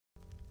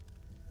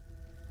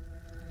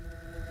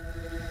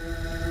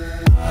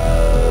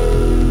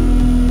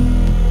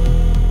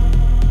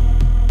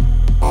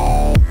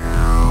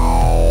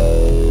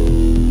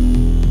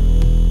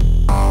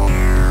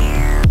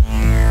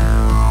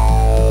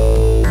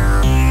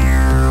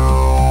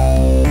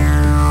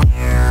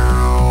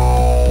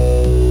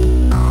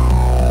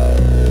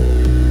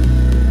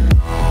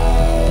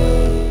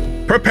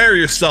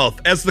yourself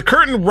as the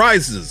curtain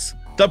rises,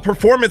 the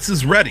performance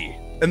is ready,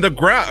 and the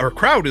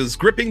crowd is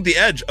gripping the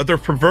edge of their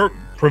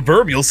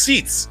proverbial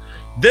seats.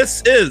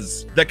 This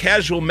is the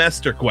Casual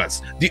Master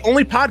Quest, the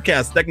only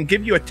podcast that can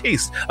give you a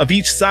taste of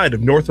each side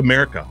of North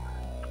America.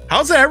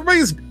 How's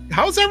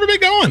everybody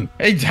going?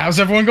 Hey, how's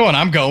everyone going?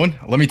 I'm going.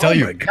 Let me tell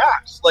you. Oh my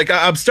gosh! Like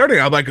I'm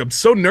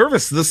so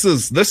nervous. This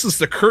is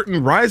the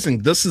curtain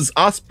rising. This is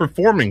us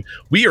performing.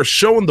 We are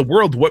showing the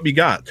world what we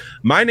got.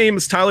 My name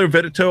is Tyler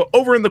Vitito.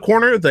 Over in the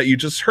corner that you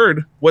just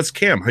heard was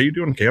Cam. How you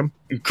doing, Cam?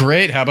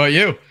 Great. How about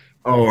you?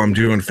 Oh, I'm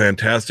doing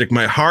fantastic.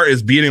 My heart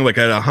is beating like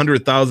at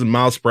 100,000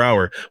 miles per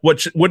hour,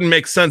 which wouldn't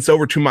make sense.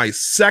 Over to my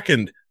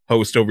second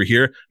host over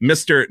here,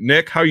 Mr.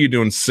 Nick. How you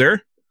doing,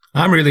 sir?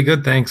 I'm really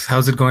good, thanks.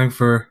 How's it going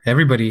for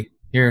everybody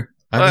here?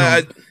 I don't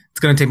know. It's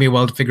going to take me a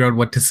while to figure out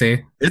what to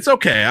say. It's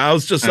okay. I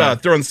was just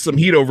throwing some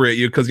heat over at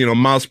you because,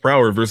 miles per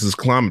hour versus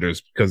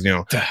kilometers because,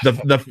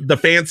 the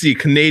fancy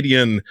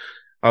Canadian,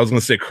 I was going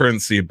to say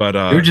currency, but...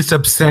 You're just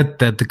upset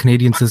that the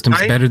Canadian system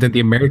is better than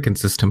the American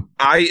system.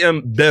 I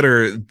am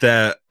bitter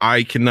that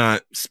I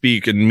cannot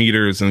speak in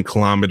meters and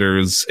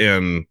kilometers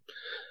and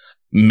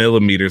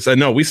millimeters. I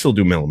know we still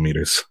do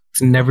millimeters.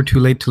 It's never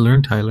too late to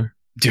learn, Tyler.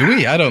 Do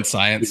we? I don't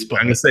science.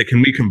 But I'm going to say,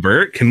 can we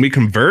convert?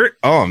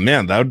 Oh,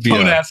 man, that would be...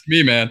 Don't ask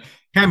me, man.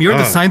 Cam, you're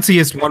the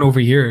scienciest one over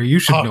here. You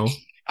should know.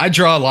 I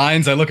draw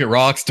lines. I look at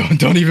rocks.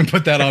 Don't even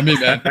put that on me,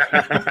 man.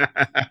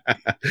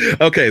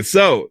 Okay,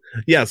 so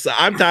yes,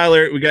 I'm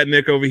Tyler. We got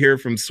Nick over here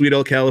from Sweet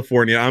Old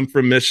California. I'm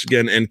from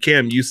Michigan. And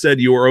Cam, you said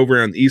you were over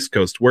on the East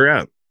Coast. Where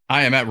at?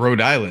 I am at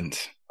Rhode Island.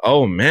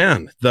 Oh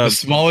man, the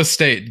smallest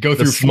state. Go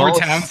through 4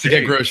 towns to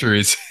get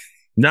groceries.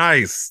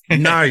 Nice.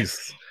 Man, I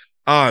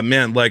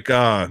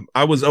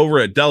was over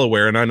at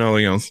Delaware, and I know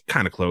it's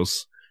kind of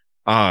close.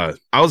 I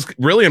was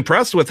really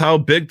impressed with how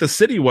big the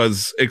city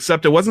was,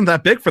 except it wasn't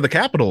that big for the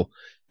capital.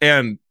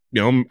 And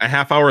a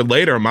half hour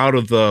later, I'm out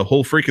of the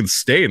whole freaking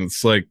state. And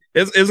it's like,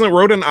 isn't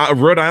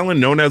Rhode Island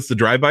known as the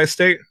drive-by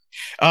state?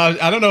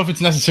 I don't know if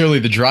it's necessarily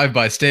the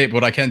drive-by state, but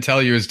what I can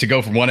tell you is to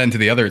go from one end to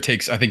the other, it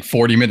takes, I think,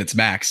 40 minutes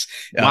max.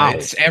 Wow.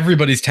 It's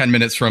everybody's 10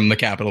 minutes from the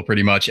capital,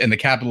 pretty much. And the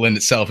capital in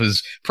itself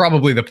is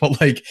probably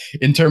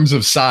in terms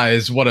of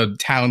size, what a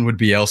town would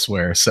be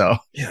elsewhere. So,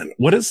 yeah.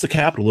 What is the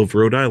capital of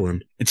Rhode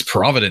Island? It's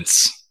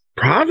Providence.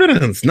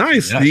 Providence,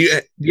 nice.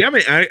 Yes. Do you have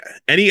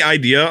any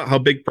idea how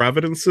big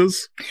Providence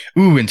is?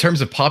 Ooh, in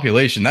terms of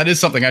population, that is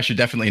something I should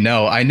definitely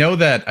know. I know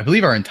that I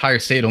believe our entire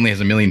state only has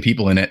 1 million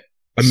people in it.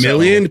 A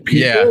million people?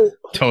 Yeah,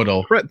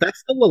 total. That's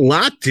still a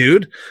lot,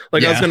 dude. I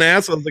was going to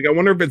ask, I was like, I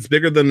wonder if it's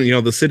bigger than,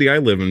 the city I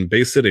live in,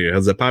 Bay City. It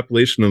has a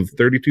population of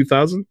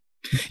 32,000.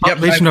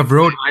 Population of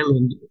Rhode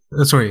Island,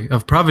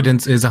 of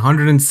Providence is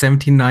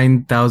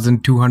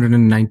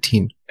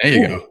 179,219. There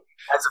you go.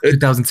 As of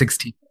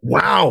 2016.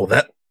 Wow,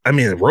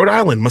 Rhode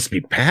Island must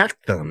be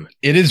packed then.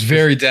 It is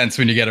very dense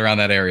when you get around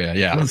that area,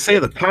 yeah. I would say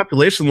the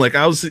population,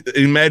 I was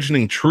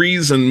imagining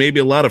trees and maybe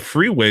a lot of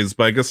freeways,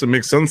 but I guess it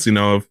makes sense,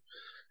 if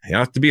you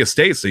have to be a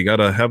state, so you got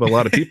to have a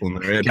lot of people in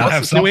there. Gotta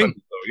have something.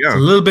 England, yeah. It's a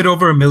little bit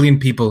over 1 million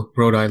people,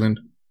 Rhode Island.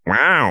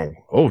 Wow.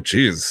 Oh,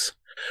 geez.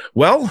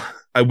 Well,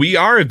 we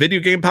are a video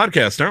game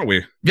podcast, aren't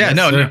we? Yeah,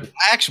 no.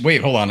 Actually,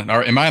 wait, hold on.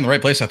 Am I in the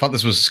right place? I thought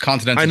this was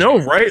Continental. I know,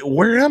 right?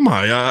 Where am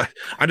I?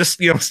 I just,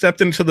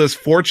 stepped into this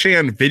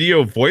 4chan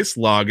video voice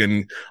log,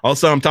 and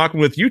also I'm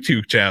talking with you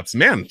two chaps.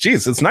 Man,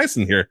 geez, it's nice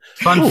in here.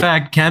 Fun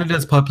fact,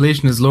 Canada's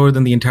population is lower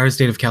than the entire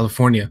state of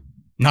California.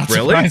 Not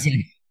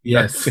surprising.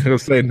 Yes. I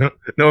was going to say,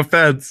 no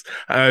offense.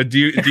 Do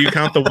you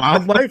count the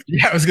wildlife?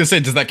 Yeah, I was going to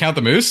say, does that count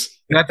the moose?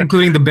 That's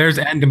including the bears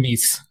and the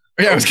meese.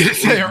 Yeah, I was going to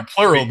say, or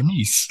plural, the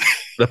meese.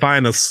 The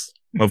finest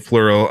of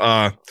plural.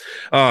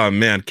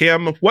 Man,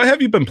 Cam, what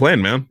have you been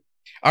playing, man?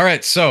 All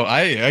right, so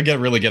I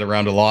really get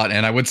around a lot,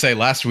 and I would say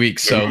last week.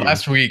 So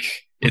last week,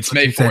 it's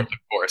May 4th, of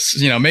course.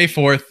 May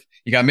 4th.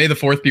 You got May the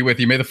 4th be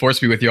with you, May the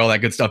 4th be with you, all that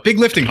good stuff. Big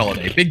lifting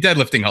holiday, big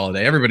deadlifting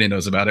holiday. Everybody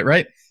knows about it,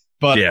 right?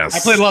 But yes. I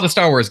played a lot of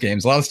Star Wars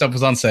games. A lot of stuff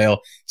was on sale.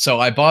 So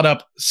I bought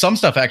up some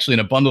stuff actually in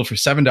a bundle for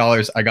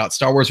 $7. I got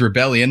Star Wars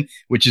Rebellion,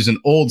 which is an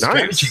old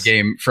strategy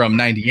game from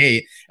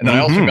 98. And then I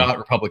also got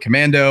Republic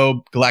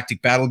Commando,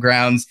 Galactic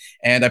Battlegrounds,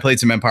 and I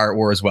played some Empire at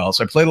War as well.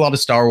 So I played a lot of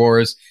Star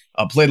Wars,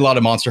 played a lot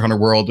of Monster Hunter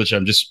World, which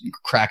I'm just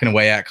cracking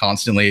away at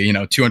constantly,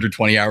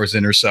 220 hours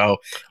in or so.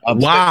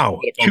 Wow.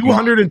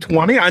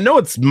 220? I know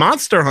it's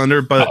Monster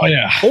Hunter, but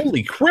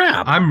holy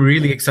crap. I'm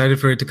really excited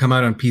for it to come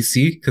out on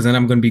PC because then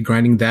I'm going to be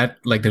grinding that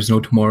like there's no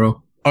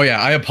tomorrow. Oh,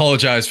 yeah. I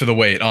apologize for the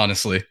wait,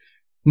 honestly.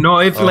 No,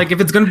 if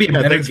it's going to be a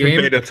better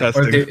game, or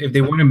if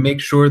they want to make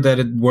sure that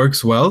it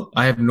works well,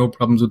 I have no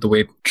problems with the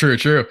wait.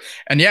 True.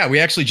 And yeah, we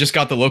actually just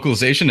got the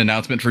localization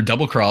announcement for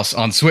Double Cross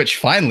on Switch,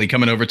 finally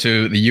coming over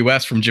to the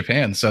US from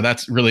Japan. So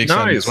that's really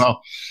exciting as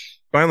well.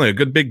 Finally, a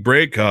good big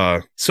break.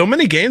 So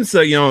many games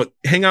that,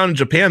 hang out in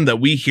Japan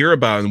that we hear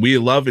about and we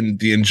love and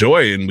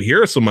enjoy and we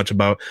hear so much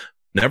about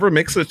never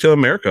makes it to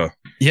America.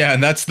 Yeah,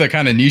 and that's the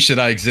kind of niche that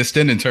I exist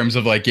in terms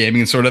of like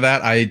gaming and sort of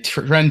that. I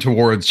trend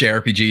towards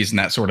JRPGs and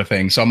that sort of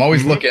thing. So I'm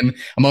always looking,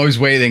 I'm always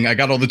waiting. I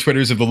got all the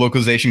Twitters of the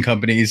localization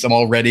companies. I'm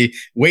all ready,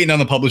 waiting on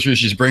the publishers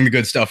to just bring the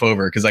good stuff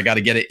over because I got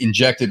to get it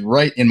injected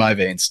right in my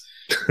veins.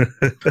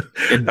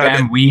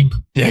 Damn weeb.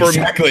 Yeah,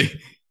 exactly.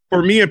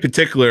 For me in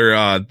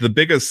particular, the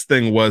biggest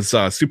thing was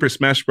Super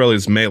Smash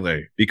Bros.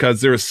 Melee,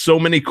 because there are so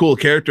many cool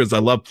characters I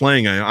love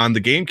playing on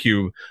the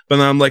GameCube. But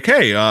then I'm like,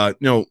 hey, I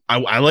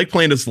like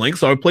playing as Link,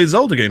 so I play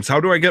Zelda games. How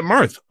do I get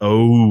Marth?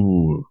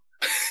 Oh,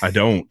 I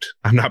don't.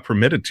 I'm not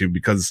permitted to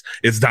because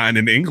it's not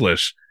in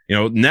English.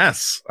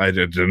 Ness. I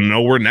didn't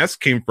know where Ness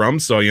came from,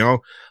 so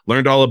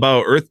learned all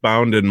about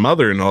Earthbound and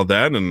Mother and all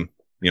that, and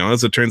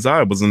as it turns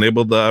out, I wasn't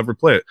able to ever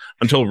play it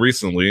until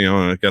recently.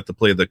 I got to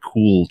play the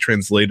cool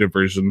translated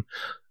version.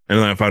 And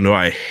then I found out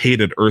I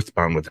hated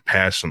Earthbound with a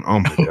passion. Oh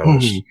my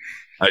gosh.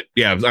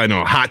 I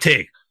know. Hot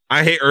take.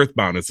 I hate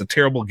Earthbound. It's a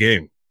terrible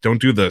game.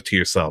 Don't do that to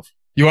yourself.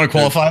 You want to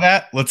qualify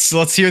that? Let's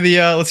hear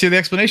the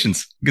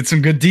explanations. Get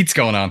some good deets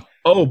going on.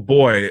 Oh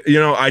boy.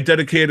 I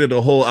dedicated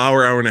a whole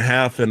hour and a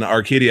half in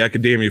Arcadia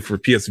Academia for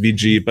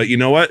PSVG, but you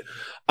know what?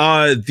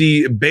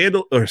 The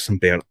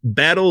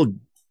battle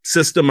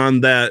system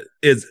on that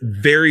is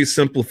very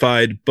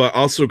simplified, but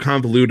also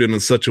convoluted in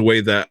such a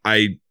way that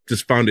I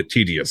just found it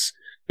tedious.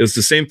 It's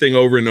the same thing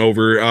over and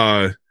over.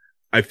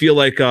 I feel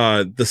like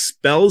the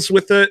spells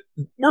with it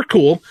were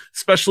cool,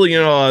 especially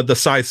the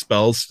psi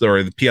spells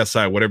or the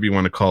PSI, whatever you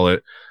want to call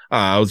it.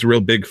 I was a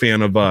real big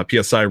fan of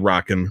PSI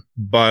rocking,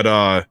 but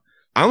I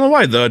don't know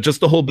why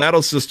the whole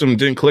battle system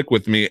didn't click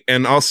with me.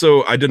 And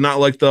also, I did not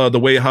like the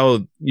way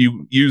how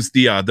you use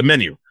the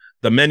menu.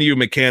 The menu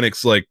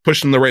mechanics, like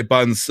pushing the right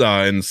buttons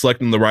and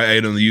selecting the right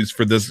item to use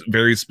for this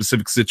very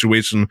specific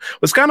situation,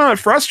 was kind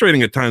of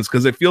frustrating at times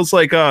because it feels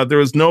like there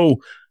was no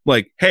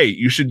like, hey,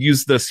 you should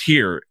use this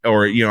here,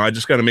 or I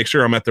just got to make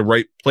sure I'm at the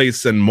right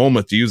place and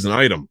moment to use an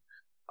item.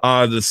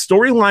 The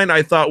storyline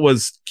I thought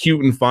was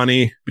cute and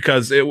funny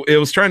because it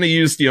was trying to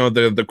use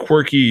the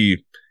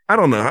quirky. I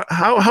don't know,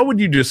 how would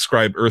you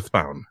describe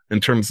Earthbound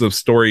in terms of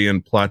story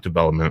and plot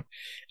development?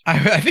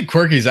 I think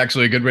quirky is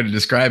actually a good way to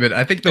describe it.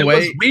 I think it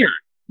was weird.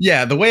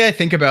 Yeah, the way I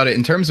think about it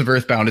in terms of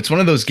Earthbound, it's one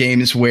of those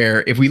games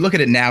where if we look at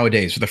it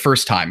nowadays for the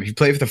first time, if you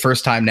play it for the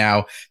first time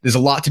now, there's a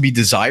lot to be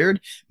desired,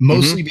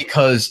 mostly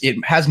because it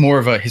has more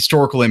of a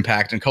historical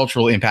impact and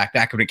cultural impact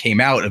back when it came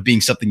out of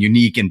being something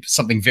unique and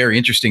something very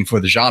interesting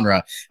for the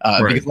genre.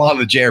 Because a lot of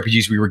the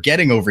JRPGs we were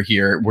getting over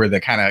here were the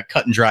kind of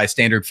cut and dry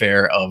standard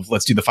fare of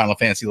let's do the Final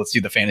Fantasy, let's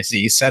do the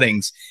fantasy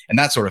settings and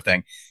that sort of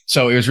thing.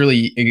 So it was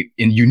really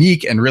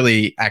unique and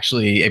really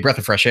actually a breath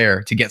of fresh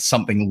air to get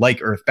something like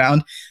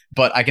Earthbound.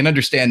 But I can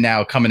understand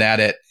now coming at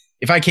it.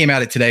 If I came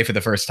at it today for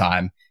the first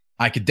time,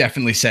 I could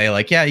definitely say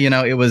like, yeah,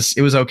 it was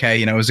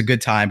okay. It was a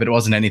good time, but it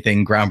wasn't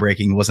anything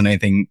groundbreaking. It wasn't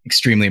anything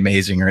extremely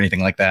amazing or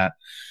anything like that.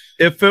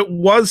 If it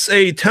was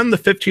a 10 to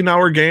 15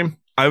 hour game,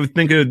 I would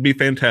think it would be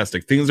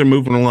fantastic. Things are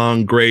moving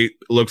along great.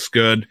 Looks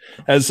good.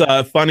 Has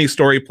funny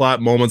story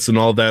plot moments and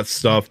all that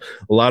stuff.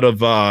 A lot of,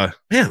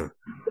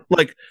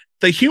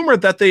 the humor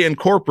that they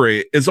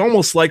incorporate is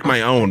almost like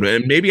my own,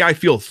 and maybe I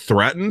feel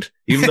threatened,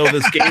 even though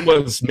this game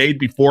was made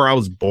before I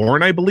was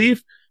born, I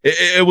believe.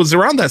 It was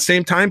around that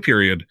same time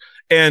period,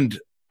 and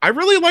I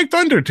really liked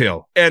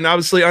Undertale. And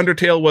obviously,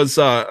 Undertale was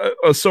a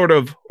sort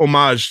of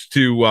homage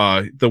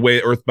to the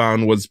way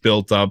Earthbound was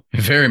built up.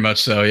 Very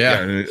much so,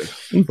 yeah.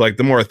 Like,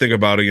 the more I think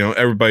about it,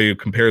 everybody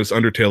compares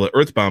Undertale to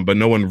Earthbound, but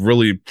no one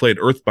really played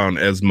Earthbound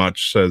as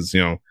much as,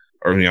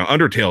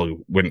 Undertale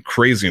went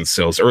crazy in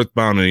sales.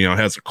 Earthbound,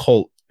 has a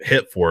cult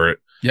hit for it.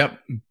 Yep.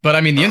 But I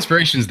mean, the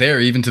inspiration's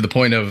there, even to the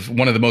point of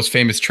one of the most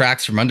famous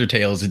tracks from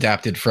Undertale is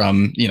adapted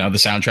from, the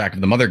soundtrack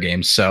of the Mother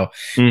games. So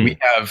we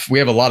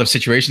have a lot of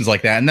situations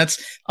like that. And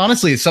that's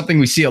honestly, it's something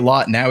we see a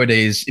lot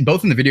nowadays,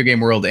 both in the video game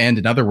world and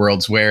in other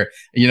worlds where,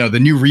 the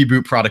new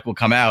reboot product will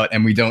come out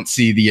and we don't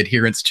see the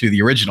adherence to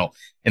the original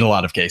in a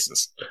lot of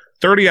cases.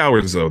 30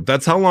 hours though.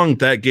 That's how long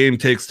that game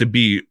takes to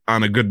beat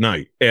on a good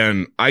night.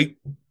 And I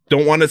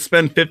don't want to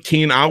spend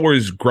 15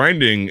 hours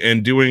grinding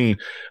and doing,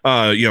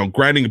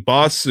 grinding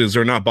bosses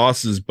or not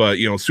bosses, but,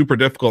 super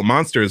difficult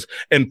monsters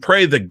and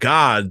pray to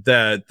God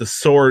that the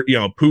sword,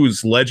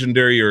 Pooh's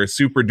legendary or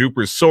super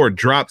duper sword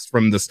drops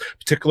from this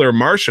particular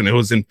Martian. It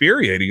was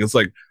infuriating. It's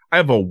like, I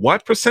have a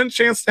what %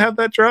 chance to have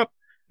that drop?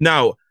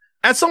 Now,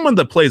 as someone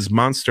that plays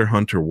Monster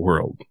Hunter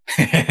World,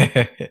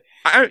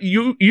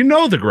 you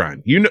know the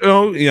grind,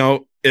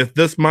 if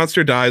this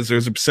monster dies,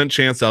 there's a %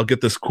 chance I'll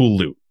get this cool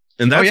loot.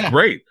 And that's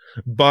great.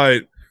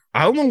 But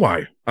I don't know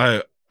why.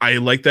 I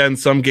like that in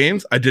some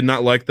games. I did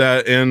not like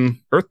that in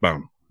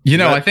Earthbound.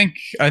 I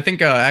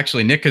think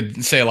actually Nick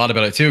could say a lot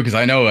about it too, because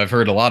I know I've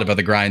heard a lot about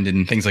the grind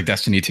in things like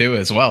Destiny 2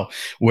 as well,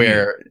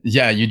 where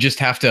you just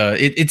have to.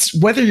 It's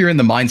whether you're in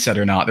the mindset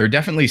or not. There are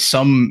definitely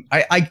some.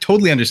 I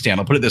totally understand.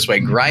 I'll put it this way: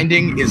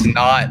 grinding is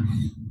not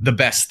the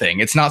best thing.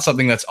 It's not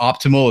something that's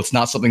optimal. It's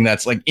not something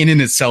that's like in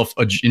and itself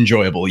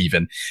enjoyable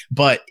even,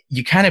 but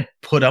you kind of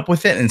put up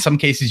with it. In some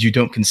cases, you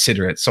don't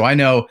consider it. So I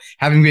know,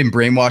 having been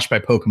brainwashed by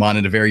Pokemon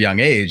at a very young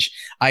age,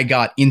 I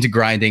got into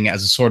grinding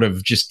as a sort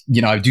of just,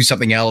 I'd do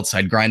something else.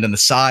 I'd grind on the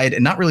side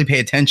and not really pay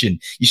attention.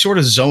 You sort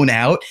of zone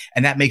out,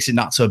 and that makes it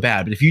not so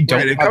bad. But if you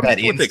don't have that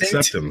instinct,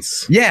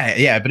 acceptance.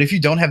 Yeah. But if you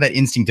don't have that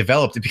instinct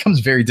developed, it becomes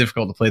very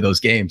difficult to play those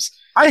games.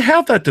 I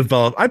have that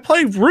developed. I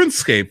play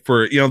RuneScape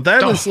for,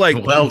 that is like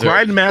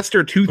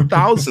Grindmaster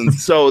 2000.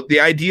 So the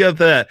idea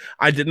that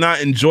I did not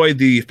enjoy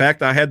the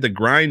fact I had to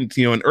grind,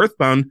 in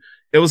Earthbound,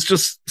 it was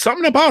just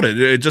something about it.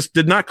 It just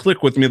did not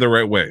click with me the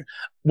right way.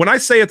 When I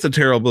say it's a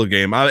terrible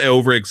game, I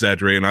over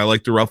exaggerate, and I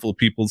like to ruffle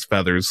people's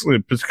feathers,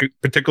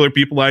 particular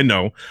people I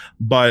know,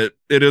 but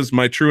it is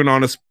my true and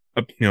honest,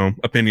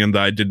 opinion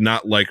that I did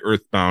not like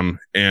Earthbound,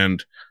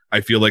 and I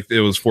feel like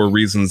it was for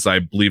reasons I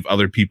believe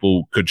other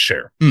people could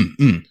share.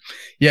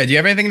 Yeah. Do you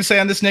have anything to say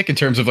on this, Nick, in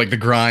terms of like the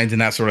grind and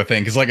that sort of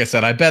thing? Because like I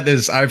said,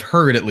 I've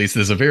heard at least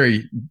there's a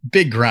very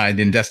big grind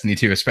in Destiny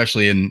 2,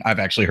 especially I've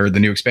actually heard the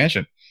new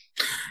expansion.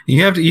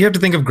 You have to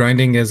think of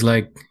grinding as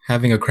like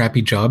having a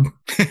crappy job,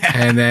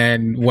 and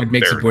then what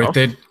makes it worth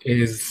it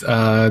is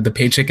the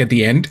paycheck at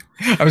the end.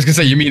 I was gonna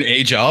say, you mean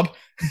a job?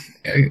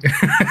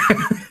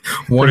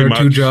 One or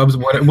two jobs,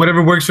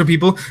 whatever works for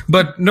people.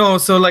 But no,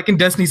 so like in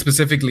Destiny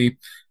specifically,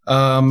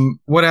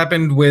 what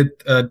happened with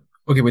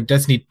with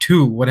Destiny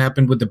 2, what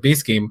happened with the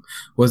base game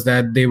was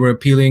that they were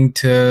appealing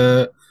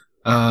to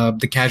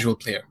the casual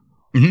player,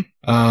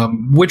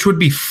 which would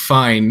be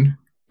fine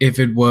if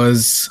it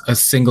was a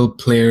single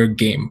player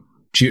game,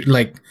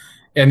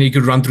 and you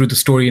could run through the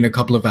story in a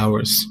couple of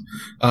hours.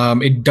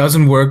 It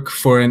doesn't work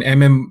for an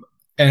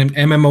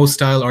MMO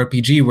style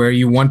RPG where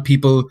you want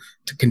people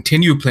to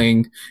continue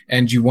playing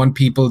and you want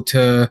people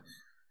to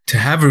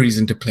have a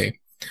reason to play.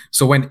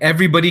 So when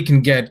everybody can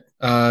get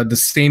the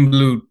same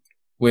loot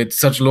with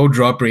such low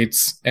drop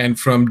rates, and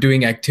from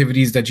doing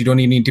activities that you don't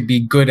even need to be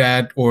good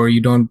at, or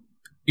you're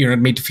not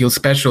made to feel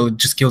special, it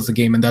just kills the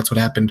game. And that's what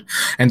happened.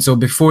 And so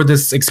before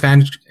this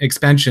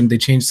expansion, they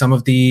changed some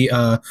of the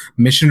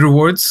mission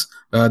rewards.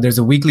 There's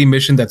a weekly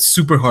mission that's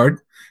super hard,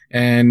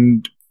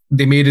 and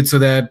they made it so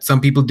that some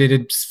people did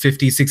it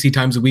 50, 60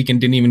 times a week and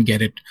didn't even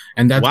get it.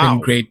 And that's been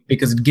great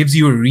because it gives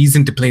you a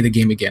reason to play the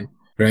game again,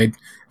 right?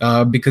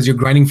 Because you're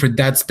grinding for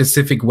that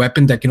specific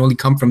weapon that can only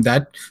come from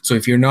that. So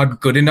if you're not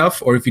good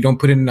enough, or if you don't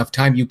put in enough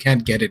time, you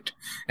can't get it.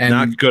 And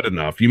not good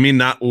enough. You mean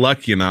not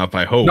lucky enough,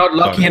 I hope. Not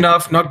lucky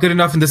enough, not good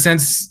enough in the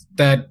sense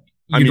that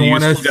you don't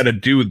want to... You still got to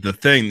do the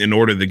thing in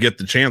order to get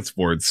the chance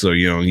for it. So,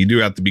 you do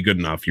have to be good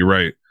enough. You're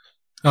right.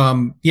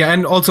 Yeah,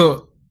 and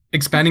also...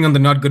 expanding on the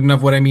not good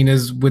enough, what I mean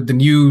is with the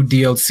new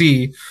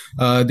DLC,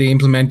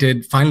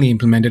 they finally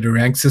implemented a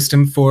rank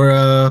system for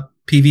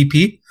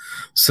PvP.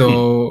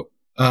 So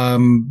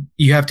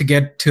you have to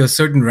get to a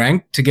certain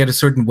rank to get a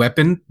certain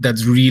weapon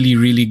that's really,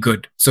 really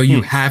good. So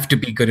you have to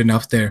be good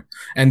enough there.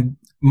 And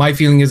my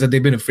feeling is that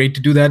they've been afraid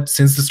to do that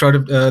since the start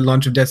of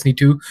launch of Destiny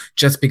 2,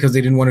 just because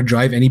they didn't want to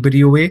drive anybody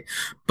away.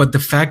 But the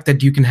fact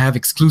that you can have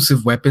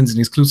exclusive weapons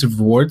and exclusive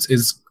rewards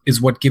is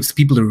what gives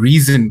people a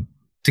reason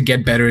to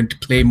get better and to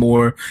play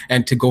more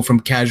and to go from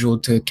casual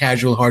to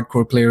casual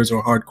hardcore players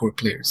or hardcore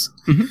players.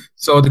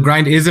 So the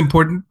grind is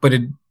important, but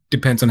it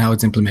depends on how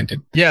it's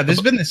implemented. Yeah,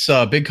 there's been this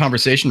big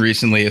conversation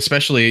recently,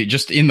 especially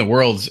just in the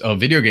world of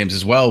video games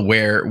as well,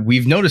 where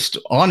we've noticed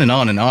on and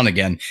on and on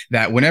again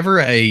that whenever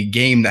a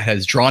game that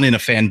has drawn in a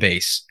fan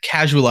base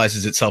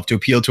casualizes itself to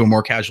appeal to a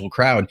more casual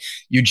crowd,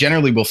 you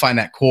generally will find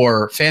that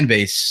core fan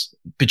base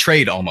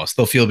betrayed almost.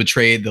 They'll feel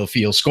betrayed. They'll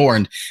feel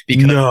scorned.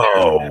 Because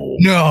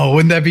no,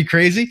 wouldn't that be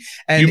crazy?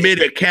 And you made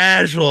it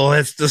casual.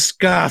 That's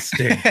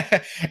disgusting.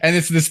 And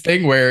it's this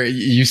thing where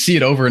you see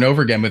it over and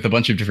over again with a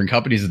bunch of different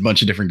companies, a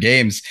bunch of different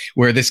games,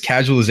 where this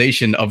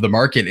casualization of the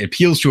market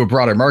appeals to a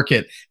broader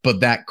market, but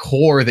that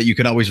core that you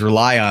can always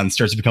rely on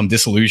starts to become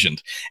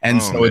disillusioned. And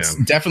it's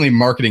definitely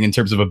marketing in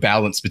terms of a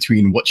balance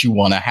between what you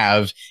want to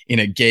have in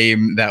a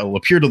game that will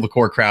appeal to the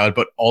core crowd,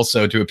 but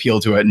also to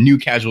appeal to a new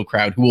casual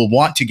crowd who will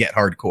want to get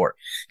hardcore.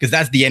 Because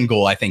that's the end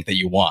goal, I think, that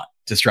you want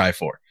to strive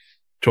for.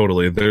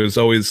 Totally. There's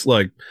always,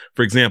 like,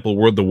 for example,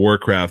 World of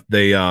Warcraft,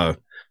 they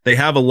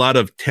have a lot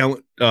of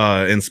talent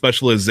and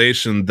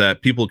specialization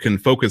that people can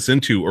focus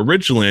into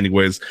originally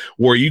anyways,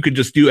 where you could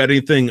just do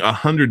anything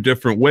 100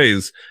 different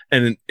ways.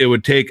 And it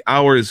would take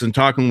hours and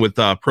talking with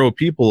pro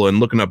people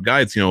and looking up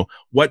guides,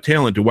 what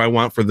talent do I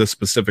want for this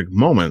specific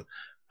moment?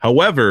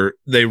 However,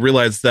 they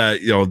realize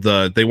that,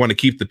 they want to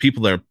keep the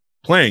people that are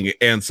playing,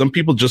 and some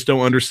people just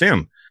don't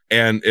understand.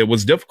 And it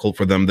was difficult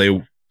for them.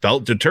 They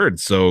felt deterred.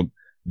 So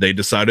they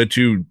decided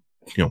to,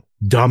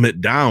 dumb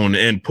it down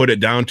and put it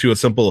down to a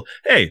simple,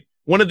 hey,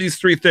 one of these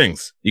three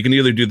things. You can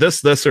either do this,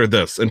 this, or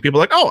this. And people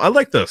are like, oh, I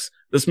like this.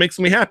 This makes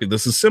me happy.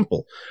 This is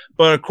simple.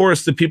 But of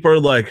course, the people are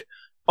like,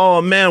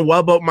 oh man, what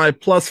about my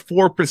plus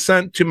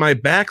 4% to my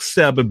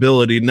backstab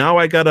ability? Now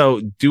I got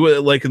to do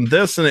it like in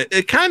this. And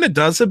it kind of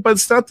does it, but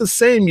it's not the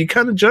same. You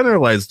kind of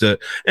generalized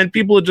it. And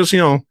people are just,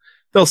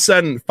 they'll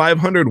send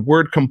 500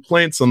 word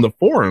complaints on the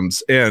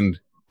forums, and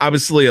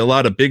obviously a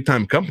lot of big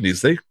time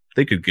companies,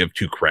 they could give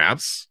two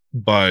craps,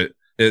 but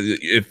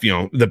if you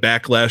know the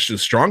backlash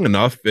is strong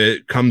enough,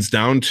 it comes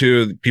down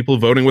to people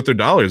voting with their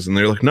dollars, and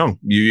they're like, no,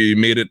 you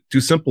made it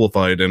too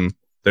simplified, and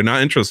they're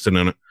not interested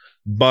in it.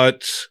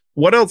 But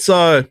what else?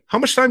 How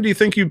much time do you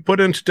think you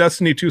put into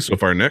Destiny 2 so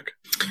far, Nick?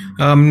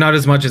 Not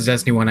as much as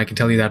Destiny 1, I can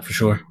tell you that for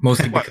sure.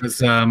 Mostly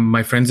because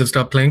my friends have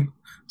stopped playing.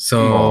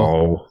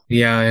 So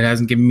yeah, it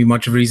hasn't given me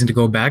much of a reason to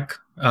go back.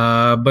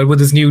 But with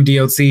this new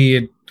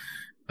DLC,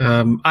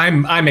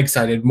 I'm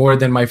excited more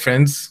than my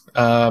friends.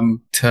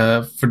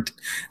 There's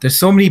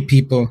so many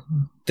people.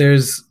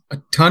 There's a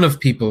ton of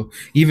people,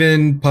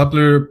 even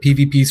popular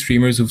PvP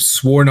streamers who've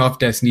sworn off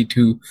Destiny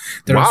 2.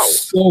 They're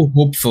so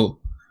hopeful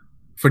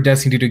for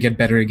Destiny 2 to get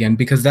better again,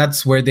 because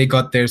that's where they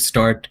got their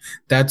start.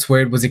 That's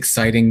where it was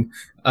exciting.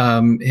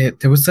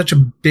 There was such a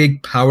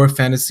big power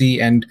fantasy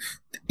and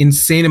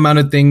insane amount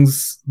of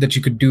things that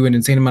you could do, an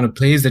insane amount of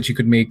plays that you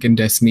could make in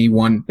Destiny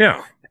 1.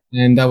 Yeah.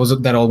 And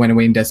that all went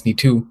away in Destiny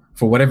 2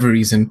 for whatever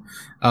reason.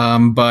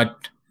 But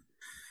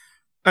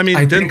I mean,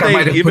 I think I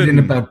might have put in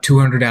about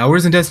 200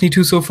 hours in Destiny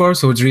 2 so far,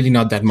 so it's really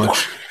not that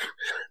much.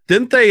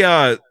 Didn't they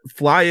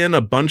fly in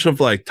a bunch of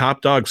like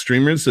top dog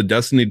streamers to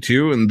Destiny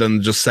 2 and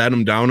then just sat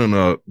them down in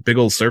a big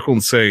old circle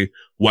and say,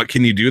 what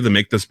can you do to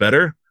make this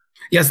better?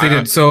 Yes, they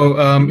did. So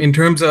in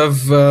terms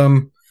of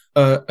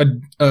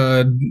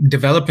a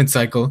development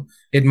cycle,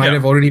 it might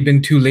have already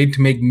been too late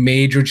to make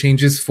major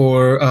changes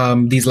for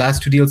these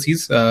last two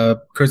DLCs,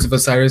 Curse of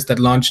Osiris that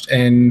launched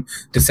in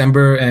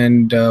December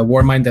and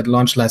Warmind that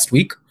launched last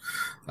week.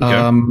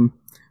 Okay.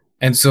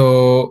 And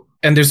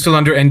they're still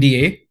under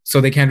NDA,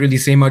 so they can't really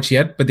say much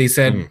yet, but they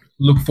said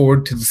look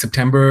forward to the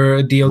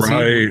September DLC.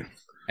 Right.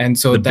 And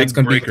so that's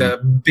going to be the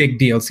big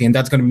DLC, and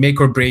that's going to make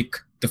or break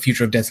the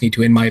future of Destiny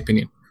 2, in my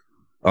opinion.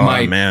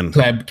 Oh, man.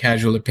 Pleb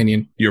casual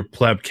opinion. Your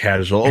pleb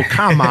casual. Oh,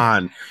 come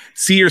on.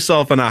 See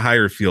yourself on a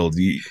higher field.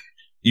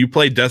 You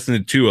played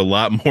Destiny 2 a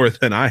lot more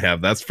than I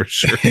have, that's for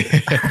sure.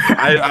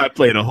 I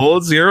played a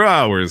whole 0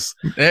 hours.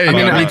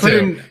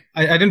 I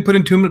didn't put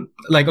in too much,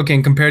 like,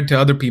 okay, compared to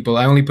other people,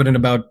 I only put in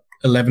about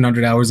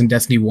 1,100 hours in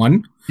Destiny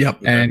 1. Yep.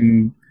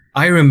 And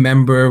I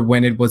remember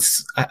when it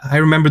was, I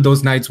remember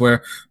those nights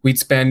where we'd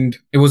spend,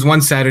 it was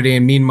one Saturday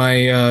and me and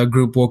my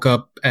group woke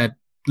up at,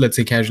 let's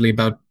say casually,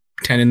 about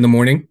 10 in the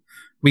morning.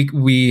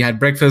 We had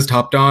breakfast,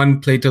 hopped on,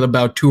 played till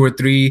about 2 or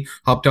 3,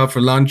 hopped off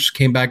for lunch,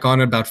 came back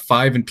on at about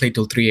 5 and played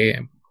till 3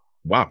 a.m.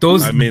 Wow.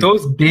 Those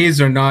days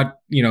are not,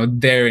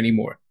 there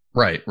anymore.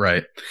 Right.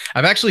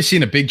 I've actually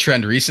seen a big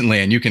trend recently,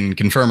 and you can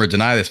confirm or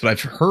deny this, but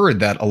I've heard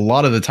that a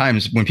lot of the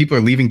times when people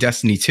are leaving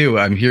Destiny 2,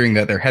 I'm hearing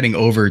that they're heading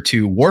over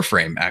to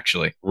Warframe,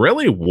 actually.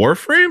 Really?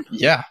 Warframe?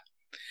 Yeah.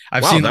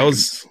 I've seen that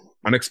was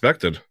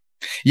unexpected.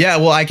 Yeah,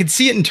 well, I could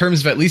see it in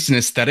terms of at least an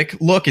aesthetic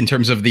look, in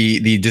terms of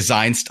the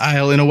design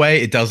style. In a way,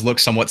 it does look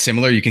somewhat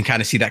similar. You can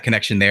kind of see that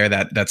connection there,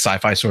 that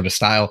sci-fi sort of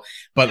style.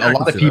 But a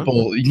lot of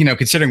people,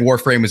 considering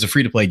Warframe is a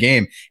free-to-play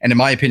game, and in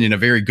my opinion, a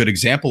very good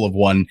example of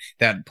one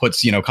that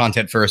puts,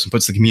 content first and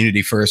puts the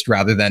community first,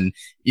 rather than,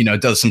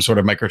 does some sort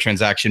of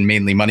microtransaction,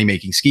 mainly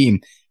money-making scheme.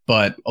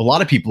 But a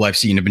lot of people I've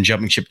seen have been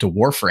jumping ship to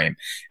Warframe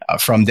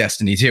from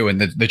Destiny 2. And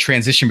the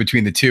transition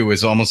between the two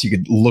is almost, you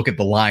could look at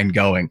the line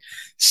going.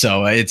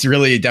 So it's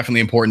really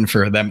definitely important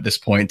for them at this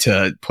point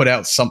to put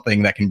out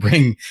something that can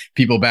bring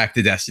people back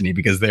to Destiny,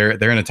 because they're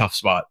in a tough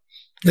spot.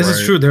 This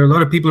is true. There are a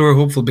lot of people who are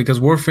hopeful because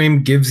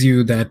Warframe gives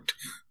you that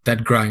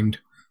grind.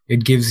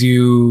 It gives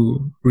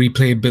you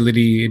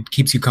replayability. It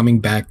keeps you coming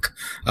back.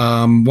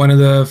 One of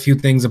the few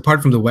things,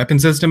 apart from the weapon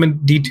system in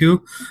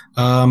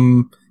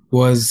D2,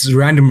 was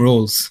random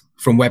rolls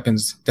from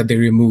weapons that they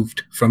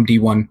removed from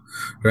D1,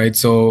 right?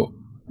 So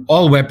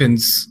all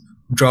weapons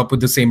drop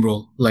with the same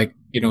roll, like,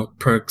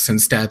 perks and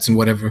stats and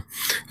whatever.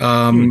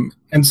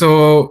 And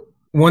so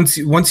once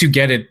you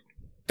get it,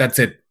 that's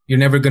it. You're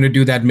never going to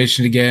do that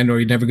mission again, or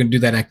you're never going to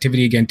do that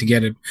activity again to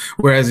get it.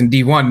 Whereas in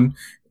D1,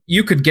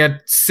 you could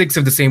get 6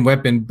 of the same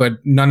weapon,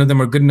 but none of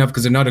them are good enough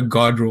because they're not a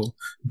god roll,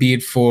 be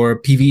it for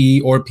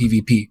PvE or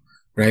PvP.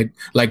 Right?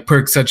 Like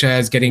perks such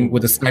as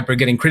with a sniper,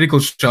 getting critical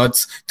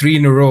shots 3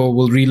 in a row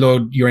will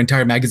reload your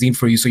entire magazine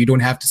for you, so you don't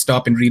have to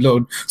stop and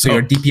reload. So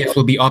your DPS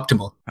will be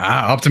optimal.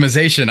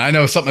 Optimization. I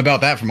know something about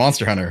that from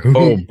Monster Hunter.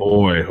 Oh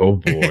boy.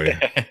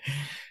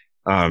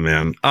 Oh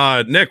man.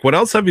 Nick, what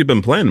else have you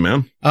been playing,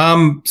 man?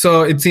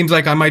 So it seems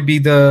like I might be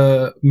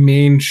the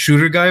main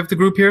shooter guy of the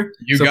group here.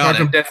 So apart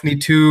from Destiny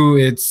 2,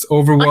 it's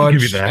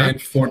Overwatch and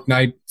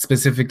Fortnite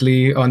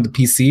specifically on the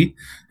PC,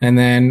 and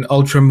then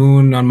Ultra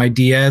Moon on my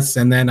DS,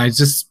 and then I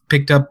just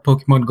picked up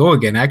Pokemon Go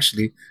again,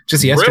 actually,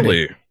 just yesterday.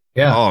 Really?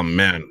 Yeah. Oh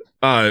man.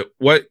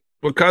 What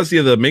caused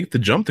you to make the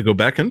jump to go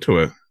back into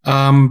it?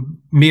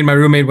 Me and my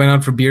roommate went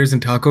out for beers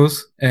and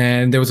tacos,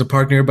 and there was a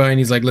park nearby, and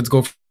he's like, let's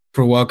go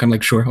for a walk. I'm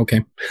like, sure,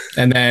 okay.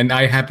 And then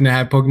I happen to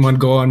have Pokemon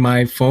Go on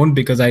my phone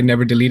because I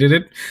never deleted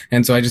it.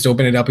 And so I just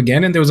opened it up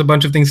again, and there was a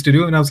bunch of things to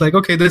do. And I was like,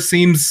 okay, this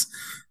seems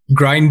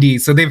grindy.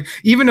 So they've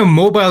even a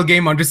mobile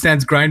game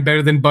understands grind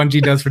better than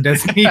Bungie does for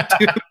Destiny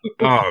 2.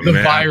 Oh, The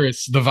man.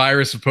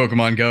 virus of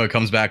Pokemon Go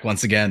comes back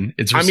once again.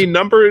 I mean,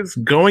 numbers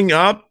going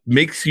up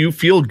makes you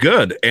feel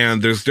good,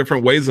 and there's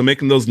different ways of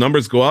making those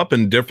numbers go up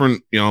and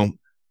different,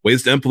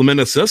 ways to implement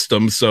a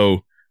system.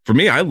 So for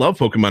me, I love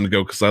Pokemon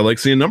Go because I like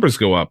seeing numbers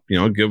go up.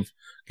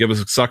 Give a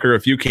sucker a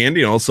few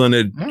candy, and all of a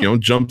sudden it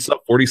jumps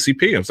up 40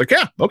 CP. I was like,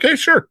 yeah, okay,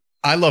 sure.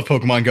 I love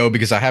Pokemon Go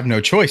because I have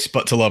no choice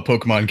but to love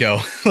Pokemon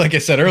Go. Like I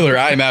said earlier,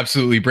 I am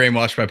absolutely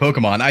brainwashed by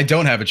Pokemon. I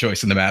don't have a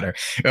choice in the matter.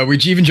 We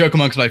even joke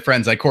amongst my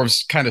friends. I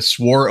kind of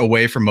swore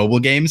away from mobile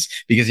games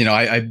because,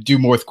 I do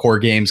more with core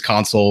games,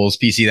 consoles,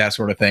 PC, that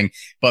sort of thing.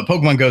 But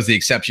Pokemon Go is the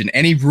exception.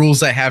 Any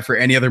rules I have for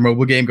any other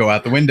mobile game go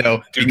out the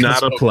window. Do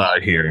not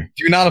apply here.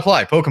 Do not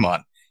apply.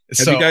 Pokemon.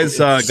 Have you guys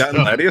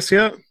gotten Latias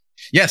yet?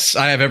 Yes,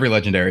 I have every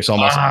legendary, so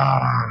almost.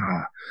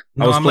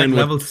 No, I was I'm playing like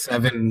level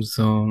 7,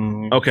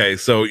 so... Okay,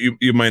 so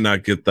you might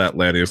not get that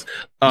Latias.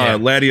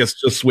 Latias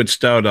just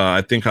switched out,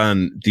 I think,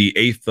 on the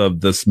 8th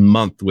of this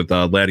month with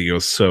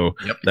Latios. So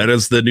that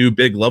is the new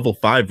big level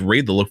 5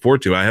 raid to look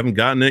forward to. I haven't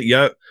gotten it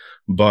yet,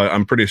 but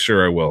I'm pretty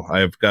sure I will. I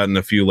have gotten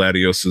a few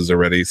Latioses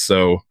already,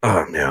 so...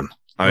 Oh, man.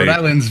 Rhode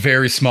Island's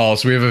very small,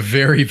 so we have a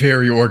very,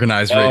 very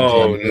organized raid.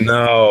 Oh,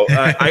 no.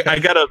 I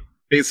got a...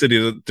 Basically,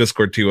 the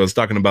Discord too. I was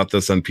talking about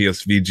this on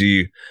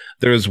PSVG.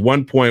 There was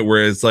one point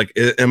where it's like,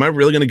 am I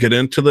really going to get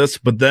into this?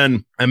 But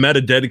then I met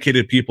a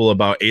dedicated people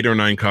about 8 or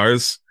 9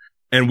 cars,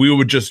 and we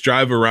would just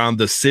drive around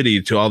the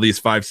city to all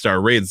these 5-star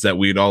raids that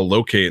we'd all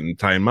locate and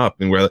time up.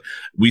 And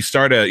we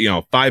start at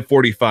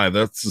 5:45.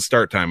 That's the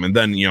start time, and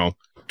then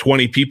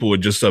 20 people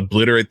would just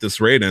obliterate this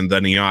raid, and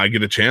then I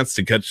get a chance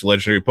to catch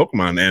legendary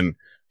Pokemon. And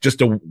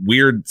just a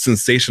weird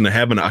sensation of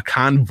having a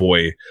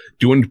convoy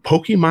doing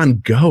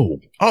Pokemon Go.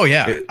 Oh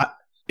yeah.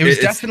 It was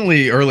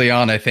definitely early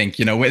on, I think,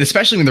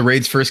 especially when the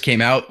raids first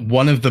came out,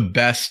 one of the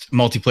best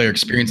multiplayer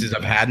experiences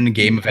I've had in a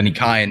game of any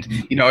kind.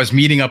 I was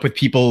meeting up with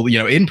people,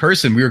 in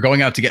person. We were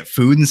going out to get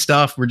food and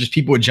stuff.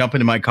 People would jump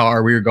into my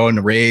car. We were going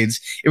to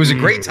raids. It was a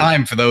great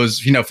time for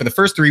those, for the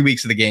first 3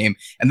 weeks of the game.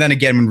 And then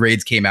again, when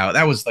raids came out,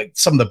 that was like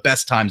some of the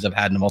best times I've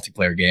had in a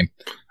multiplayer game.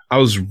 I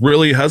was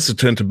really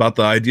hesitant about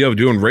the idea of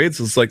doing raids.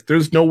 It's like,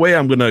 there's no way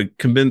I'm going to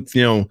convince,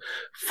 4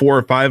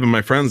 or 5 of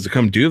my friends to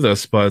come do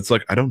this. But it's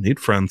like, I don't need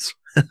friends.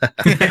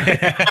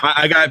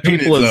 I got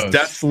people as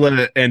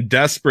desolate and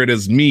desperate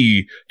as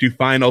me to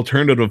find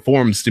alternative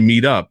forms to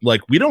meet up. Like,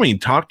 we don't even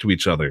talk to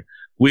each other.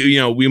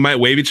 We might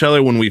wave each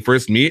other when we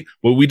first meet,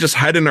 but we just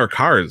hide in our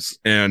cars,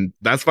 and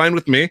that's fine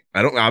with me.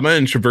 I'm an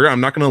introvert. I'm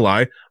not going to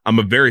lie. I'm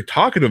a very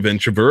talkative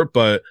introvert,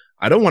 but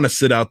I don't want to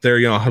sit out there,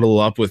 huddle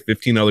up with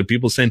 15 other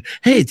people saying,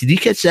 "Hey, did you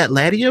catch that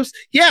Latios?"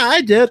 "Yeah, I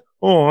did."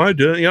 "Oh, I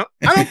did." I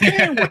don't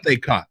care what they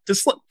caught.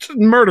 Just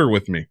murder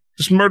with me.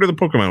 Just murder the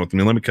Pokemon with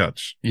me. Let me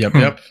catch.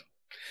 Yep.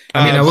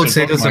 I mean, I will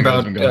say this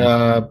about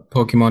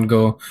Pokemon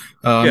Go.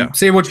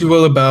 Say what you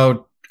will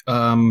about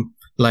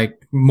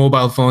like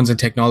mobile phones and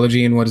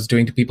technology and what it's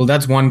doing to people.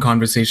 That's one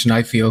conversation,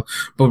 I feel.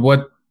 But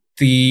what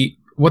the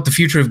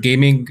future of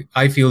gaming,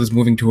 I feel, is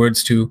moving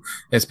towards to,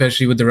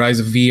 especially with the rise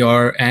of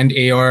VR and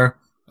AR,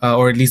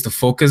 or at least the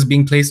focus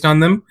being placed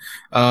on them.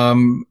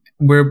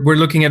 We're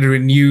looking at a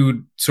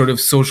renewed sort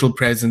of social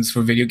presence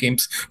for video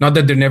games. Not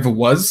that there never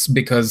was,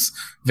 because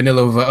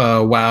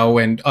vanilla WoW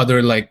and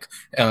other like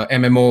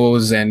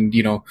MMOs and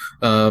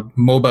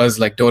MOBAs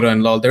like Dota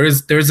and LoL,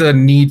 there's a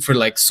need for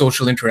like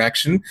social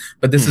interaction,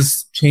 but this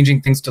is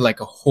changing things to like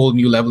a whole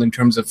new level in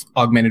terms of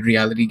augmented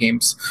reality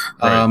games,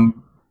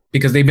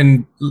 because they've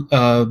been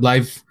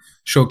live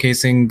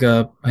showcasing.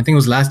 I think it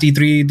was last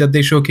E3 that they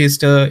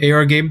showcased a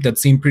AR game that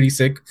seemed pretty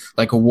sick,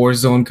 like a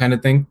Warzone kind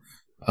of thing.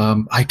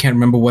 I can't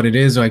remember what it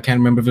is, or I can't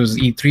remember if it was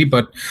E3,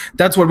 but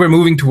that's what we're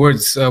moving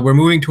towards.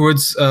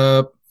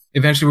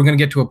 Eventually we're going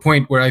to get to a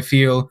point where I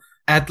feel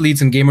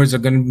athletes and gamers are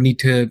going to need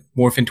to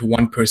morph into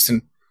one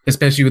person,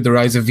 especially with the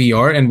rise of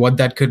VR and what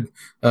that could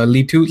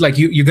lead to. Like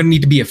you're going to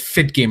need to be a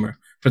fit gamer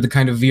for the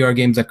kind of VR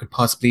games that could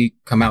possibly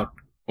come out.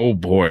 Oh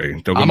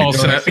boy. I'm all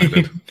set.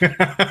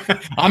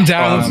 I'm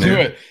down. Let's do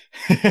it.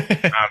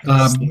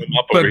 Up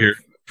over here.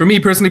 For me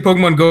personally,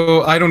 Pokemon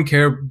Go, I don't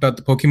care about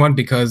the Pokemon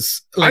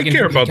because I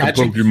care about the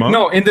Pokemon.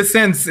 No, in the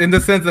sense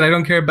that I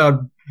don't care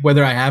about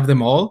whether I have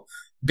them all,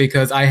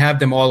 because I have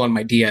them all on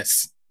my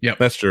DS. Yeah,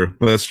 that's true.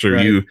 That's true.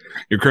 Right.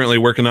 You're currently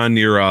working on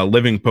your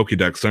living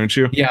Pokédex, aren't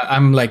you? Yeah,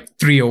 I'm like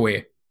 3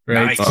 away.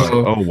 Right. Nice.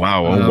 Oh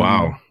wow. Oh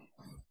wow.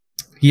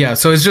 Yeah,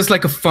 so it's just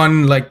like a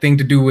fun thing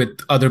to do with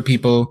other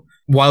people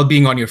while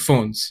being on your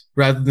phones,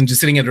 rather than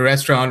just sitting at a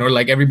restaurant or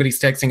like everybody's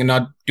texting and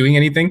not doing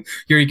anything.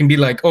 Here you can be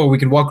like, oh, we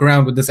can walk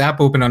around with this app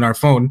open on our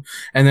phone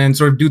and then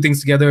sort of do things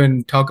together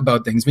and talk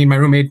about things. Me and my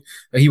roommate,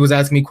 he was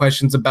asking me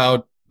questions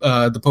about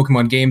the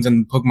Pokemon games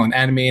and Pokemon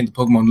anime and the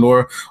Pokemon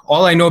lore.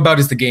 All I know about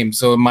is the game,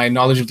 so my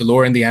knowledge of the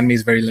lore and the anime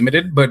is very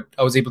limited, but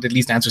I was able to at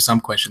least answer some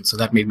questions, so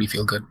that made me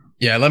feel good.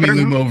 Yeah, let me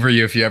loom over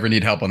you if you ever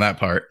need help on that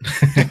part.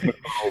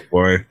 Oh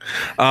boy.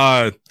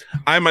 I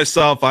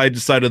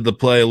decided to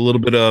play a little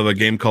bit of a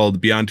game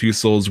called Beyond Two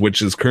Souls,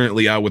 which is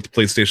currently out with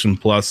PlayStation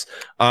Plus.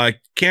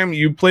 Cam,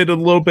 you played it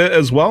a little bit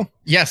as well?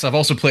 Yes, I've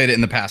also played it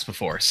in the past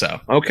before.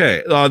 So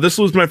okay, this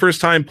was my first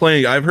time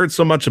playing. I've heard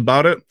so much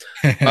about it.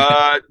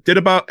 Did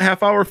about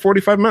half hour,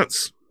 45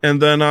 minutes,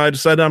 and then I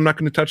decided I'm not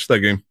going to touch that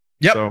game.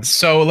 Yep.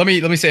 So let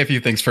me say a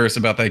few things first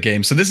about that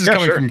game. So this is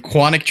coming from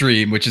Quantic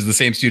Dream, which is the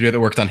same studio that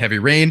worked on Heavy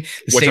Rain,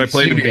 which I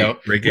played studio,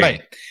 great game.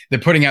 Right. They're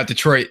putting out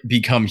Detroit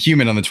Become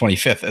Human on the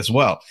 25th as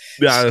well.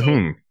 Yeah.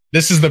 So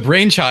this is the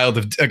brainchild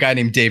of a guy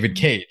named David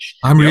Cage.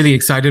 I'm really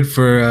excited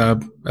for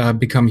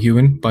Become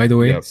Human, by the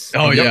way. Yes.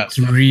 Oh, yeah. It's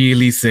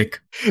really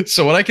sick.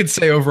 So what I could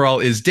say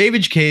overall is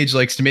David Cage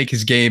likes to make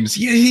his games.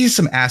 He has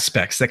some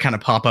aspects that kind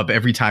of pop up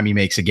every time he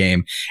makes a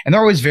game. And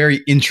they're always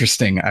very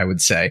interesting, I would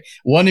say.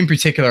 One in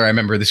particular, I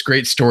remember this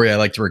great story I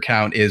like to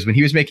recount is when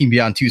he was making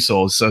Beyond Two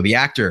Souls. So the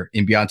actor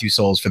in Beyond Two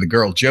Souls for the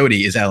girl,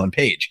 Jodie, is Ellen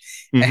Page.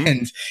 Mm-hmm.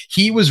 And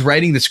he was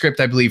writing the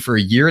script, I believe, for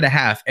a year and a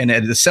half and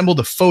had assembled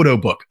a photo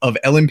book of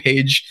Ellen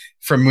Page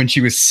from when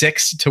she was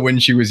 6 to when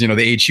she was,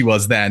 the age she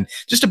was then.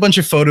 Just a bunch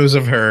of photos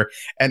of her.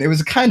 And it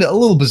was kind of a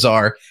little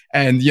bizarre.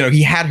 And,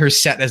 he had her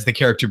set as the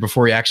character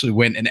before he actually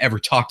went and ever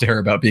talked to her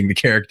about being the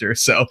character.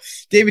 So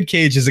David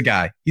Cage is a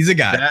guy. He's a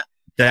guy.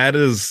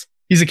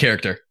 He's a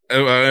character.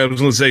 I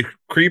was going to say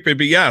creepy,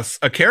 but yes,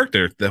 a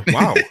character.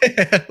 Wow.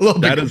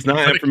 That is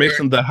not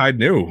information that I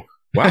knew.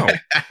 Wow.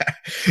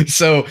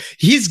 So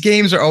his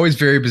games are always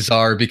very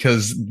bizarre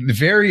because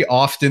very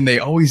often they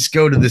always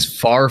go to this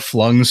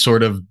far-flung